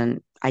just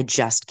doesn't, I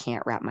just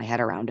can't wrap my head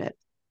around it.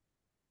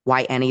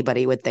 Why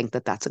anybody would think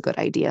that that's a good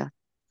idea,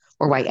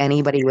 or why Yeah.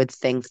 anybody would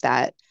think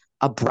that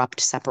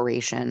abrupt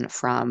separation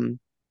from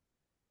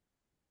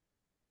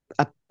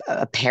a,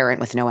 a parent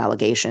with no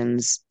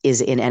allegations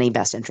is in any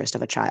best interest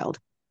of a child,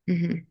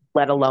 Hmm.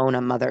 let alone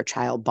a mother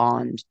child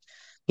bond.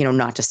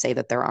 Not to say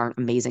that there aren't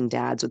amazing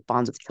dads with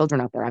bonds with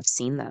children out there. I've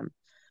seen them,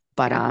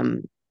 but Yeah.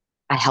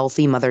 a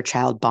healthy mother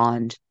child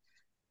bond,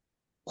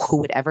 who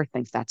would ever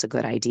think that's a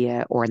good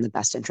idea or in the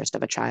best interest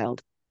of a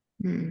child?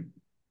 Mm.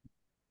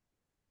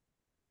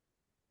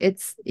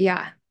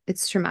 Yeah,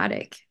 it's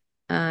traumatic,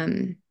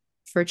 um,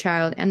 for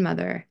child and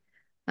mother.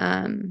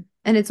 And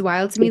it's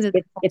wild to me It's, that the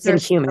it's, courts it's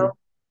are inhuman. so,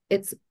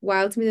 it's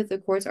wild to me that the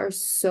courts are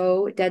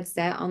so dead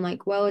set on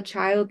like, well, a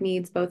child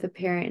needs both a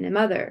parent and a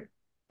mother.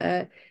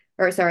 Uh,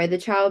 or sorry, the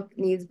child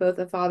needs both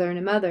a father and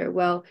a mother.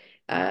 Well,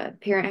 a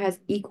parent has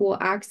equal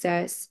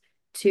access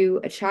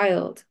to a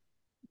child,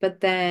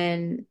 but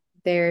then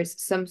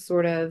there's some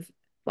sort of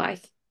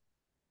like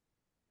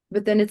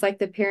but then it's like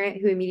the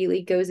parent who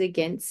immediately goes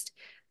against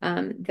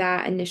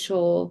that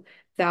initial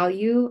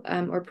value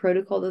or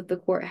protocol that the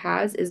court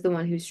has is the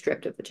one who's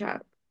stripped of the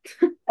child.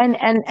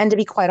 And to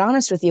be quite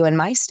honest with you, in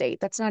my state,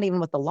 that's not even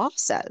what the law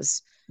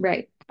says.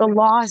 Right. The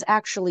laws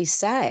actually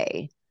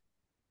say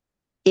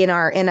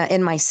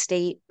in my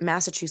state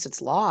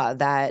Massachusetts law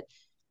that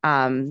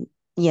Um,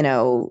 you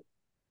know,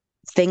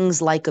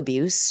 things like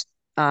abuse,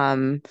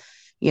 um,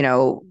 you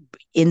know,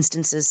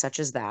 instances such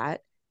as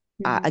that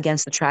Mm-hmm.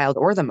 against the child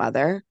or the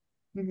mother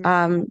Mm-hmm.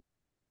 um,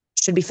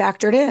 should be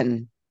factored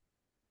in,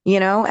 you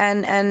know,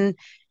 and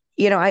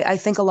I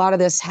think a lot of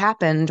this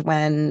happened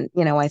when,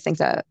 I think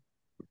that,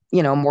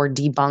 more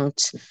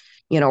debunked,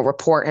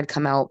 report had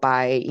come out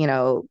by,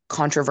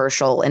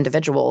 controversial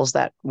individuals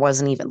that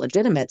wasn't even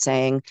legitimate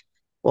saying,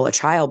 well, a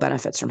child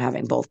benefits from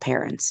having both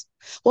parents.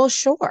 Well,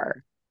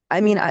 sure.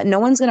 I mean, no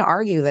one's going to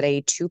argue that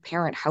a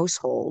two-parent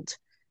household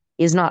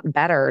is not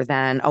better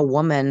than a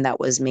woman that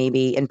was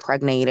maybe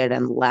impregnated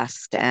and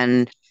left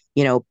and,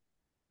 you know,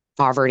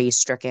 poverty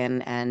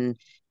stricken. And,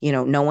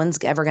 no one's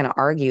ever going to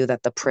argue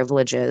that the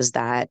privileges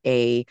that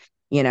a,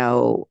 you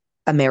know,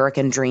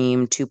 American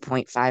dream,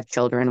 2.5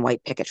 children,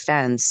 white picket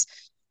fence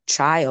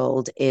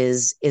child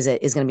is going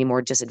to be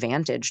more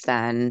disadvantaged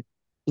than,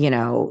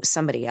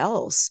 somebody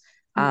else.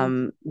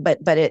 Mm-hmm.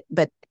 But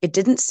it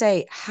didn't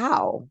say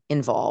how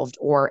involved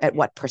or at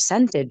what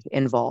percentage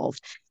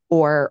involved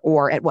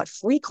or at what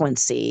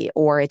frequency,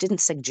 or it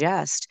didn't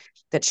suggest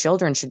that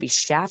children should be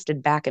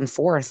shafted back and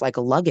forth like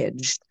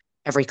luggage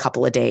every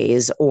couple of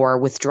days or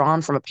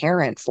withdrawn from a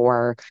parent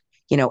for,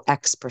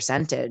 X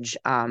percentage.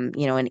 And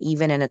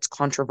even in its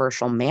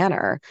controversial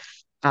manner,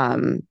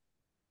 um,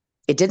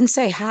 it didn't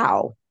say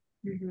how,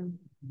 Mm-hmm.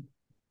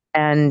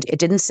 and it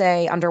didn't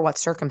say under what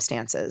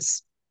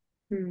circumstances.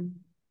 Mm-hmm.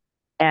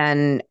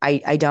 And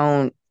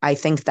I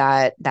think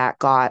that that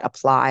got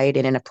applied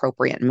in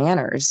inappropriate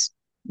manners.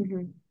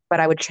 Mm-hmm. But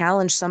I would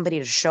challenge somebody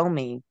to show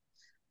me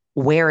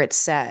where it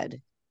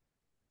said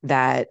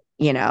that,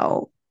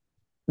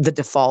 the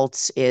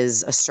default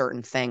is a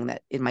certain thing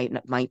that it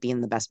might be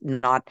in the best,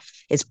 not,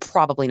 it's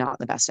probably not in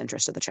the best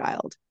interest of the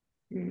child.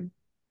 Mm-hmm.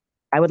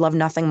 I would love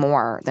nothing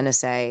more than to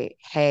say,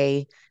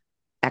 hey,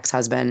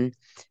 ex-husband,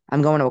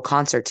 I'm going to a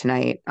concert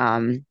tonight.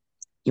 You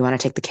want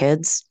to take the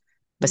kids? Mm-hmm.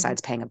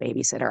 Besides paying a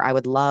babysitter, I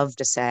would love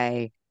to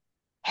say,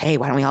 hey,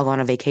 why don't we all go on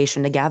a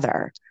vacation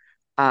together?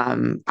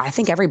 I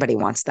think everybody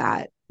wants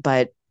that,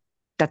 but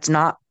that's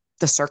not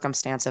the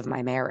circumstance of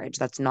my marriage.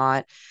 That's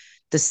not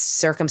the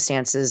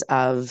circumstances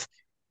of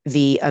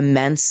the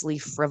immensely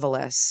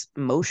frivolous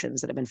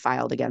motions that have been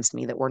filed against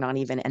me that were not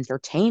even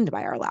entertained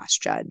by our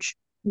last judge.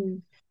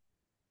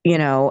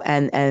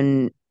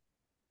 And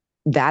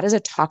that is a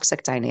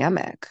toxic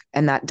dynamic,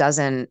 and that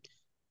doesn't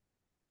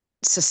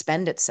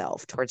suspend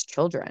itself towards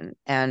children.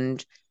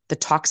 And the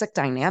toxic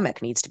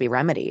dynamic needs to be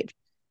remedied.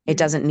 It Mm-hmm.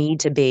 doesn't need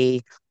to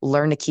be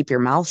learn to keep your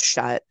mouth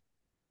shut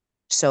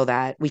so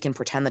that we can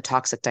pretend the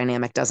toxic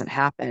dynamic doesn't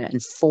happen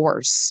and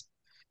force,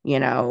 you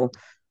know,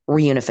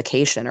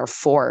 reunification or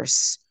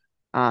force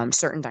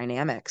certain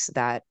dynamics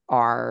that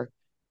are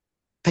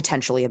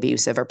potentially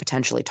abusive or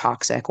potentially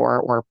toxic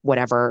or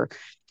whatever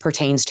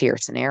pertains to your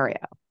scenario.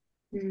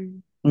 Mm-hmm.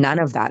 None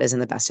of that is in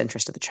the best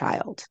interest of the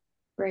child.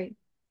 Right.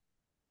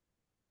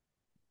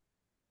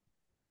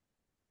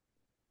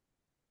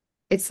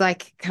 It's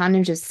like kind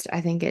of just,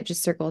 I think it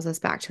just circles us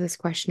back to this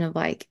question of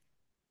like,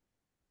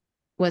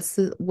 what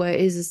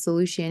is the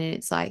solution? And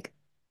it's like,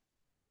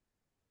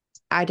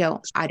 I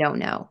don't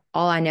know.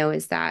 All I know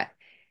is that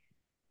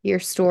your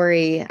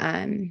story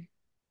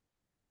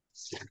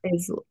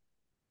is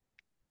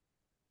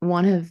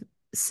one of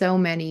so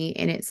many.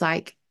 And it's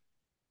like,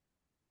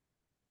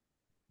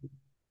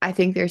 I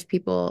think there's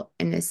people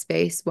in this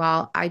space,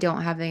 while I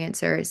don't have the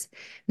answers,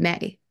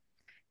 may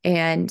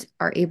and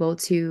are able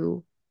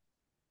to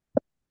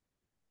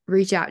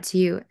reach out to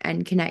you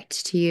and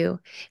connect to you.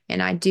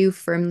 And I do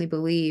firmly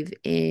believe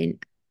in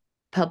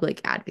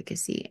public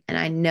advocacy. And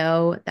I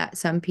know that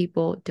some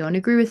people don't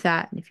agree with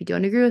that. And if you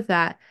don't agree with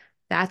that,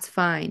 that's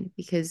fine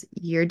because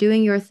you're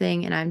doing your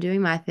thing and I'm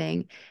doing my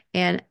thing.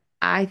 And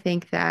I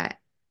think that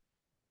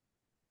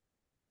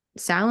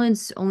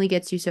silence only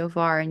gets you so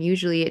far, and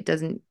usually it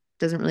doesn't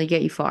really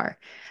get you far.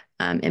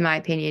 In my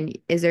opinion,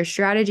 is there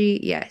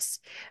strategy? Yes.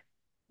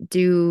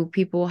 Do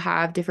people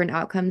have different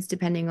outcomes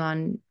depending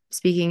on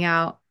speaking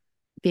out,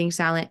 being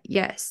silent?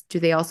 Yes. Do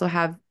they also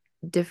have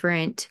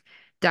different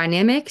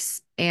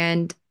dynamics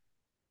and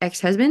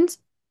ex-husbands?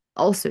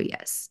 Also,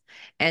 yes.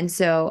 And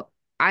so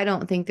I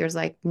don't think there's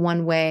like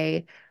one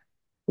way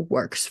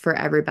works for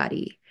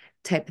everybody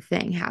type of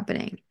thing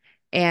happening.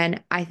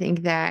 And I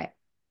think that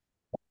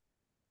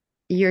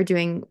you're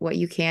doing what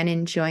you can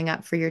in showing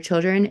up for your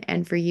children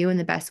and for you in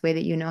the best way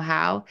that you know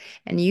how.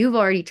 And you've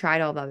already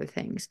tried all the other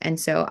things. And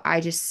so I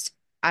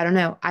don't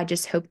know. I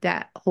just hope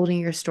that holding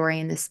your story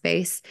in this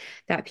space,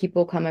 that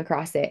people come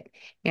across it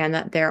and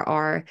that there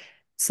are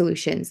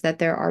solutions, that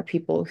there are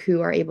people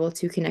who are able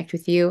to connect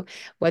with you,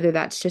 whether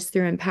that's just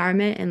through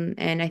empowerment.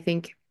 And I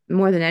think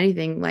more than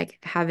anything, like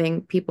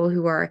having people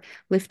who are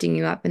lifting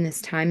you up in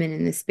this time and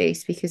in this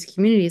space, because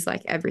community is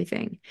like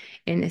everything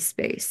in this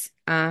space.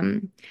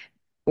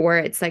 Or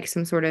it's like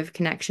some sort of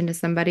connection to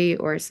somebody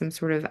or some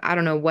sort of, I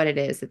don't know what it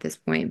is at this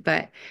point,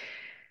 but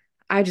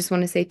I just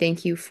want to say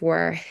thank you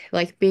for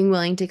like being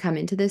willing to come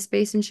into this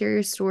space and share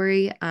your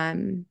story.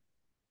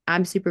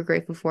 I'm super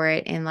grateful for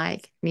it and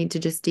like need to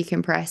just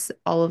decompress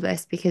all of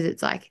this because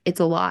it's like it's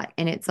a lot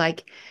and it's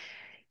like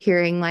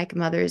hearing like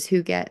mothers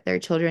who get their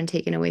children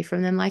taken away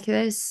from them like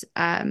this.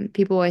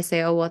 People always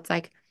say, "Oh, well, it's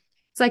like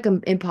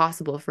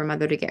impossible for a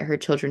mother to get her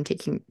children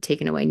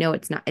taken away." No,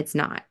 it's not. It's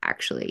not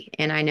actually.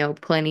 And I know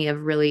plenty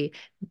of really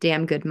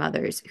damn good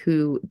mothers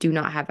who do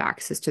not have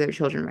access to their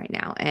children right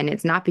now, and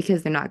it's not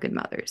because they're not good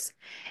mothers.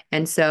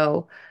 And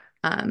so,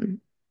 um,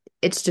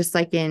 it's just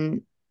like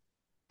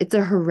it's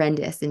a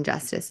horrendous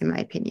injustice in my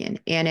opinion,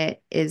 and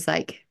it is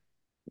like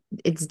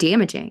it's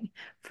damaging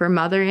for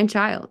mother and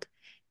child.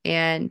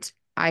 And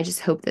I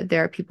just hope that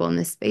there are people in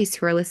this space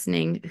who are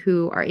listening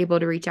who are able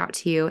to reach out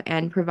to you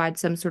and provide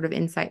some sort of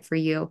insight for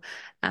you.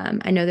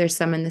 I know there's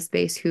some in the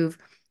space who've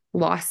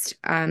lost,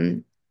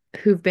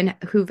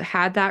 who've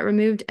had that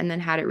removed and then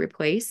had it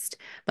replaced,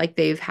 like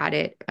they've had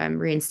it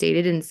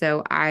reinstated. And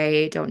so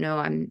I don't know.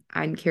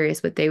 I'm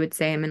curious what they would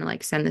say. I'm gonna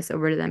like send this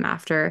over to them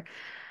after.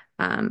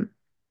 Um,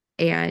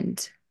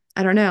 and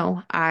I don't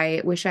know.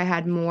 I wish I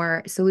had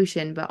more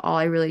solution, but all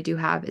I really do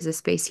have is a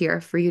space here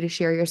for you to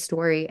share your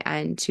story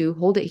and to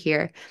hold it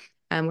here,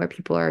 where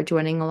people are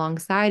joining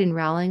alongside and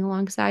rallying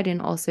alongside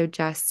and also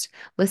just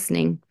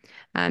listening.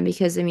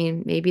 Because I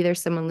mean, maybe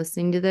there's someone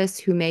listening to this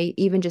who may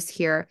even just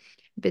hear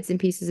bits and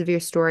pieces of your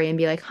story and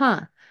be like,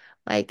 huh,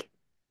 like,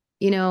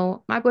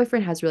 my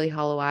boyfriend has really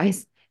hollow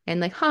eyes. And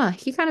like, huh,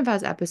 he kind of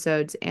has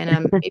episodes, and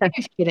maybe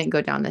I shouldn't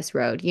go down this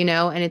road,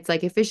 And it's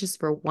like if it's just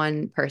for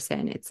one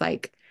person, it's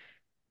like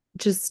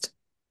just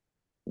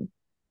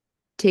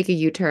take a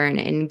U-turn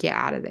and get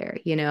out of there.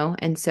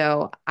 And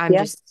so I'm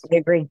Yeah, just I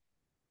agree.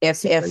 If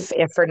super, if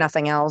if for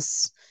nothing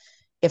else,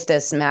 if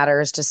this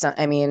matters to some,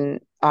 I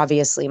mean,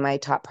 obviously my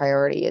top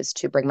priority is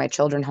to bring my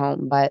children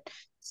home, but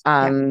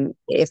yeah.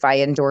 if I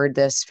endured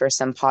this for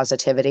some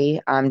positivity,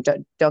 don't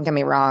get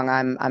me wrong,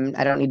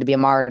 I don't need to be a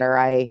martyr.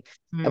 I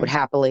would Mm,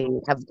 happily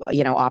have,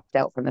 opt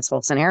out from this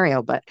whole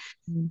scenario, but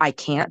mm, I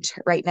can't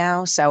right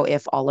now. So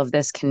if all of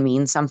this can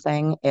mean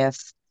something, if,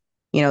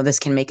 this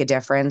can make a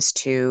difference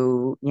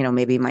to,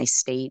 maybe my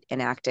state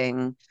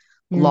enacting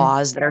mm,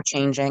 laws that are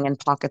changing in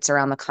pockets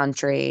around the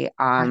country.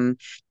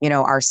 yeah,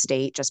 Our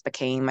state just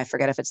became, I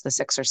forget if it's the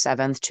sixth or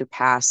seventh to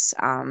pass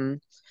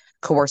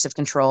coercive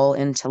control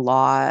into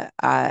law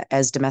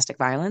as domestic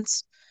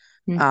violence.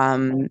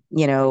 mm,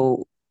 You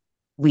know,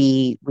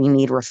 we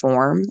need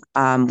reform.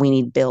 We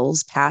need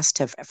bills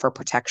passed for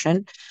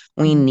protection.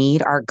 We mm,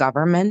 need our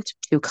government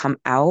to come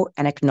out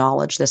and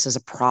acknowledge this is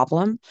a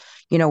problem.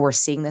 We're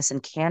seeing this in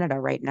Canada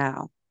right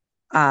now.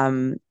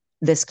 Um,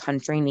 this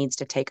country needs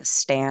to take a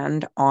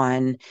stand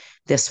on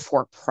this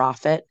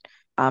for-profit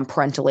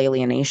parental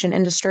alienation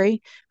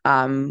industry,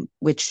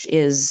 which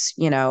is,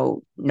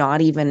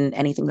 not even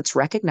anything that's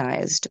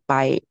recognized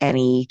by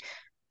any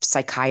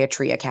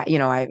psychiatry,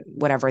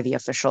 whatever the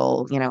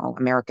official,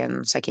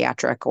 American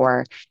psychiatric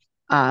or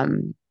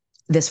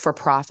this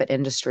for-profit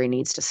industry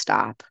needs to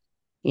stop,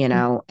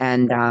 mm,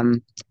 and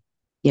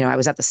I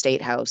was at the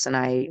state house and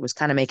I was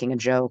kind of making a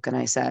joke and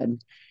I said,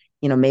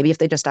 maybe if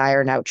they just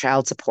ironed out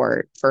child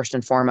support first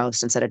and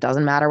foremost and said it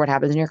doesn't matter what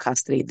happens in your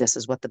custody, this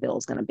is what the bill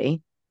is going to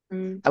be.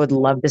 mm, I would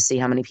love to see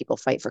how many people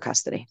fight for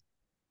custody.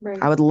 I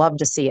right. would love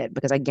to see it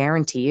because I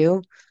guarantee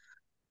you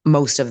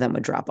most of them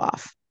would drop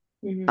off,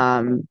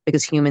 Hmm.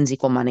 because humans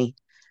equal money,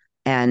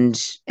 and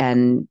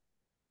and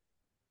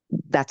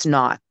that's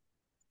not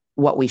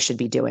what we should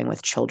be doing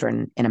with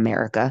children in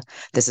America.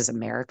 This is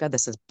America.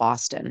 This is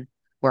Boston,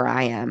 where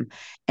I am.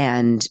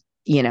 And,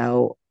 you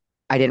know,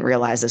 I didn't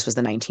realize this was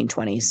the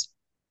 1920s.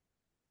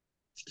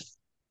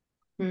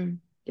 Mm,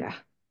 yeah.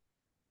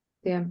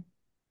 Damn.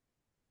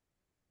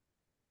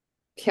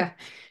 Yeah.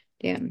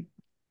 Damn.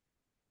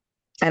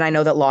 And I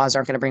know that laws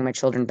aren't going to bring my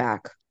children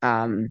back.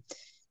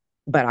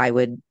 But I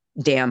would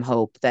damn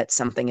hope that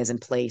something is in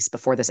place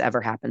before this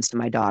ever happens to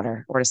my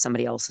daughter or to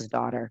somebody else's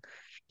daughter,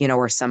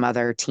 or some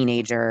other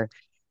teenager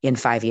in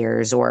 5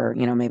 years, or,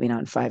 maybe not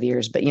in 5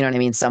 years, but you know what I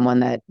mean?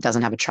 Someone that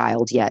doesn't have a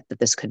child yet, that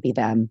this could be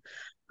them.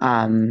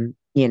 And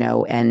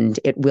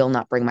it will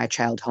not bring my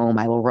child home.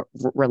 I will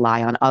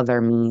rely on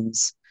other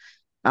means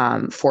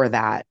for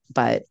that.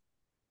 But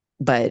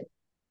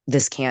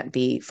this can't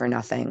be for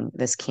nothing.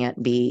 This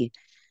can't be,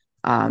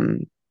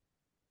 um,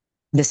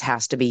 this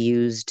has to be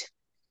used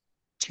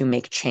to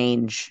make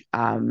change,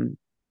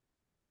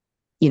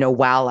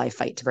 while I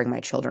fight to bring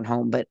my children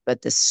home.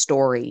 But this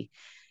story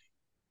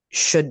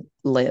should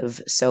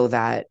live so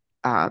that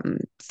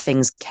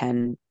things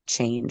can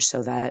change,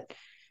 so that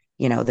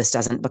this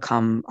doesn't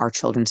become our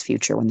children's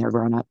future when they're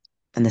grown up,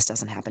 and this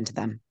doesn't happen to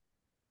them.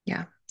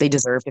 Yeah. They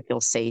deserve to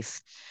feel safe.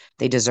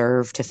 They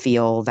deserve to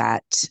feel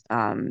that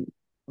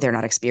they're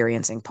not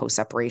experiencing post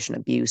separation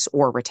abuse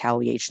or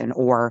retaliation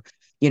or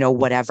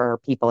whatever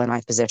people in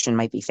my position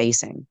might be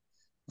facing.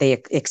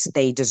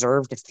 They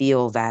deserve to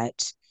feel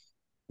that,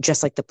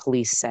 just like the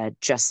police said,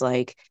 just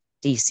like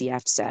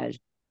DCF said,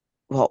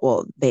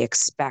 well, they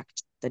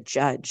expect the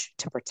judge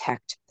to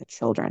protect the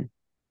children.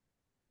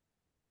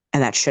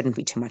 And that shouldn't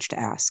be too much to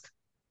ask.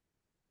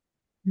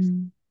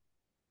 Mm,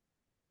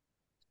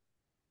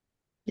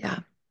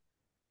 yeah.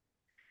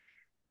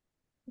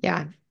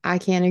 Yeah, I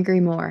can't agree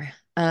more.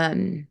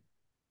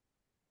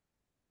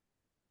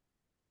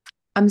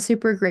 I'm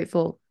super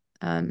grateful.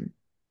 Um,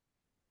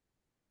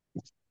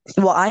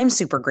 Well, I'm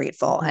super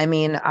grateful. I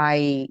mean,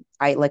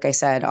 like I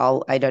said,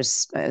 I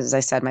just, as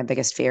I said, my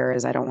biggest fear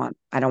is I don't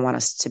want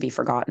us to be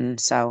forgotten.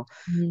 So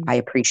mhm, I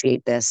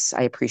appreciate this.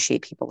 I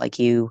appreciate people like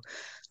you.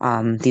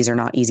 These are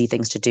not easy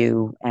things to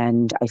do.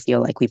 And I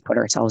feel like we put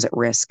ourselves at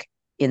risk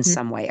in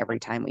some way every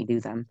time we do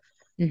them.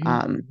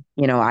 mhm,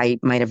 I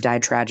might have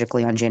died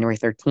tragically on January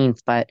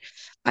 13th, but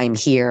I'm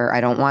here.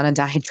 I don't want to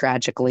die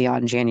tragically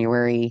on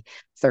January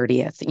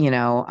 30th.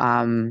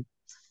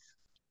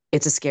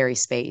 It's a scary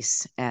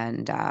space,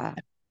 and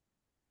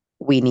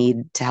we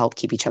need to help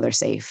keep each other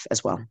safe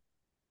as well.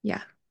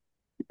 yeah.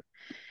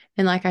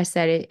 And like I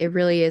said, it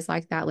really is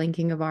like that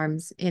linking of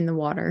arms in the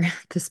water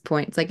at this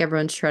point. It's like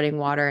everyone's treading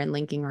water and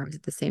linking arms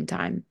at the same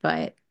time.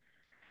 But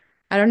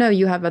I don't know,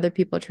 you have other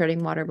people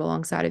treading water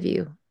alongside of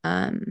you,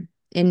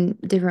 in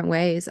different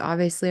ways.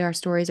 Obviously, our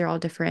stories are all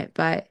different,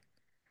 but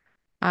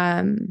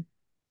um,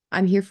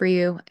 I'm here for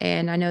you.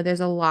 And I know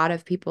there's a lot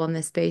of people in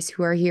this space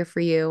who are here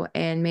for you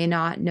and may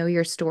not know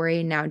your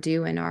story, now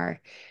do, and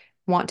are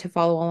want to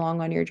follow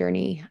along on your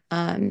journey.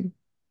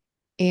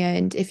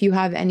 And if you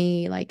have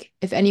any, like,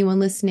 if anyone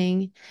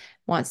listening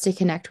wants to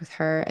connect with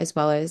her as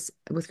well as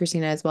with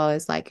Christina, as well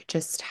as like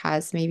just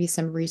has maybe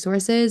some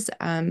resources,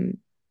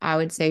 I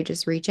would say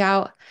just reach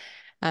out.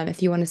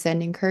 If you want to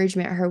send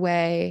encouragement her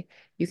way,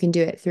 you can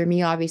do it through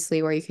me,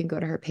 obviously, or you can go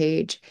to her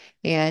page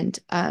and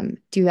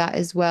do that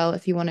as well.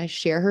 If you want to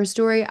share her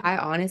story, I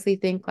honestly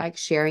think like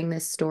sharing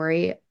this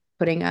story,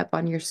 putting up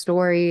on your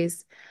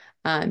stories,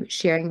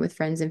 sharing with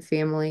friends and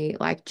family,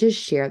 like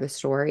just share the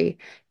story.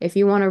 If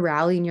you want to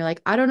rally and you're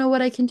like, I don't know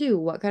what I can do,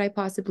 what could I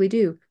possibly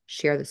do?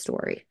 Share the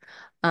story.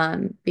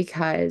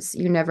 Because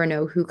you never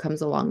know who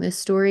comes along this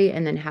story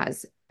and then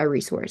has a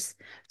resource.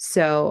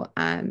 So,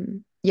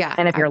 yeah,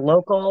 And if you're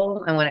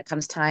local and when it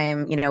comes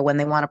time, when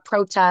they want to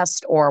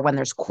protest or when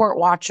there's court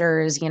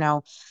watchers, we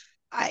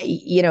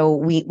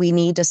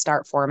need to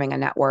start forming a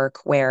network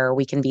where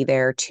we can be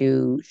there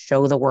to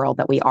show the world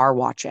that we are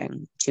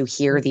watching, to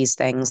hear these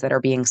things that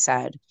are being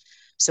said.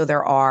 So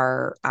there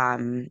are,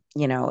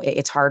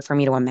 it's hard for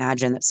me to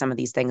imagine that some of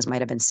these things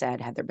might have been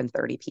said had there been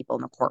 30 people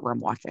in the courtroom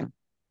watching,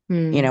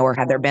 mm, or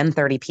had there been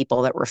 30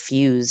 people that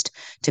refused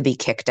to be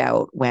kicked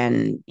out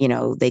when,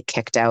 they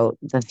kicked out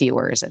the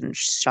viewers and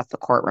shut the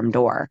courtroom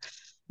door.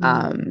 mm,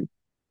 Um,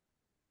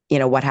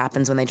 what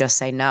happens when they just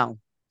say, no,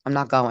 I'm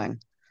not going?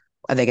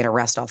 Are they going to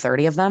arrest all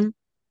 30 of them?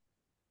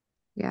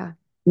 yeah,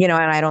 And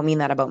I don't mean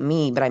that about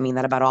me, but I mean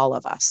that about all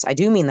of us. I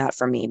do mean that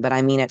for me, but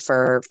I mean it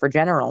for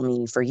general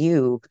me, for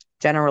you,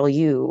 general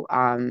you.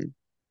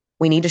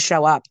 We need to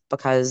show up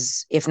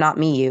because if not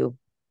me, you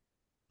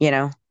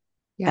know,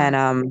 yeah,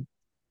 and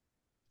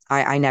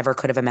I never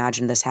could have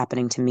imagined this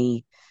happening to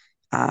me.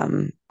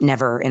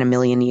 Never in a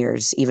million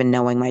years, even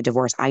knowing my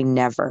divorce, I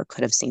never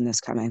could have seen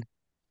this coming.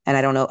 And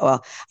I don't know,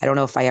 well, I don't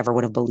know if I ever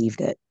would have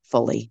believed it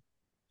fully.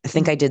 I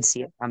think mm, I did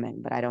see it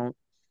coming, but I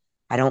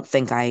don't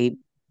think I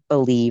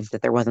believed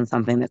that there wasn't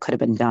something that could have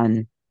been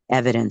done.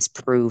 Evidence,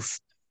 proof,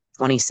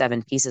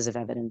 27 pieces of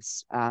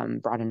evidence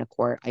brought into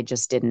court. I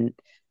just didn't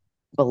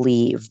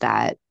believe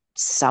that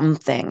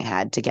something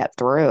had to get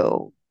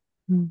through.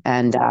 mm,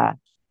 And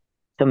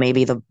so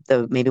maybe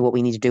maybe what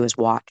we need to do is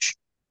watch.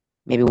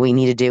 Maybe what we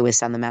need to do is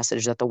send the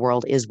message that the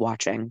world is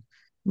watching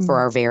for mm,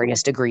 our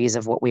various degrees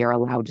of what we are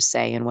allowed to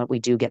say and what we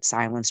do get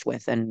silenced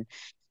with. And,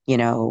 you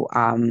know,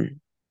 um,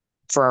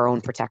 for our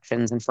own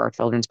protections and for our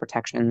children's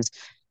protections,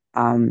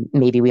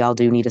 maybe we all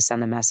do need to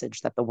send the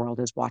message that the world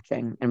is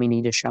watching and we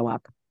need to show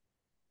up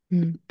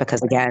mm.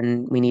 because,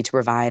 again, we need to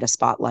provide a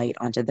spotlight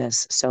onto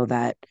this so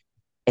that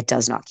it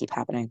does not keep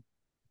happening.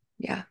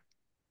 Yeah,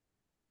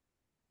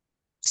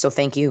 So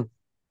thank you.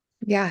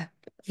 yeah,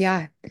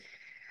 yeah.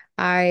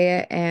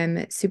 I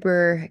am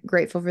super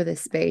grateful for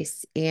this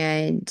space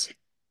and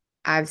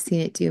I've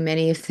seen it do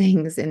many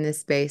things in this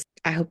space.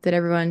 I hope that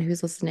everyone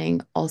who's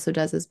listening also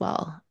does as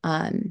well.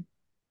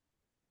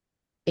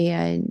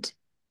 And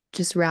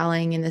just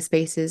rallying in the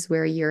spaces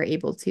where you're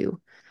able to.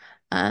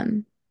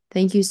 Um,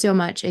 thank you so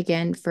much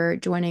again for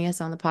joining us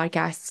on the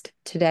podcast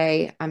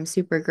today. I'm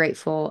super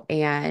grateful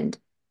and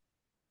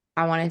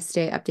I want to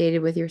stay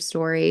updated with your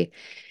story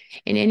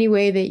in any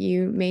way that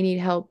you may need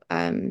help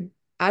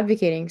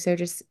advocating. So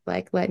just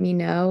like let me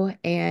know.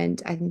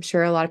 And I'm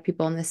sure a lot of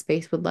people in this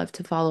space would love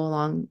to follow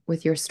along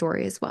with your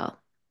story as well.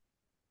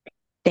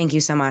 Thank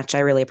you so much. I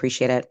really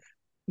appreciate it.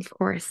 Of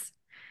course.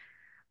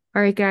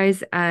 All right,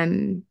 guys.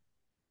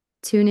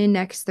 Tune in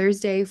next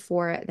Thursday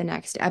for the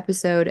next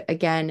episode.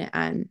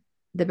 Again,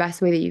 the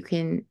best way that you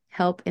can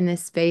help in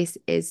this space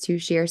is to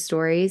share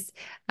stories,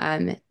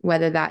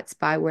 whether that's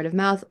by word of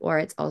mouth or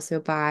it's also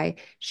by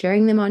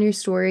sharing them on your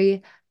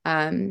story,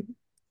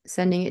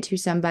 sending it to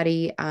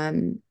somebody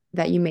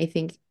that you may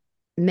think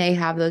may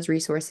have those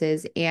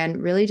resources,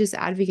 and really just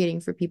advocating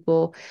for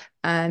people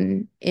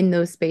in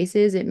those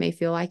spaces. It may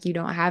feel like you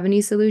don't have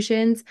any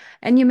solutions,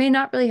 and you may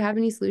not really have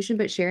any solution,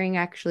 but sharing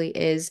actually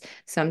is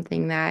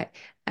something that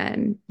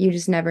You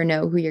just never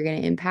know who you're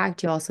going to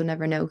impact. You also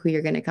never know who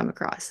you're going to come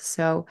across.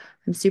 So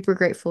I'm super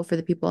grateful for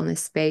the people in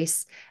this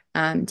space.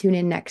 Tune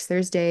in next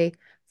Thursday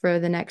for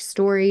the next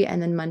story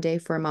and then Monday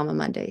for Mama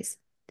Mondays.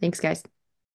 Thanks, guys.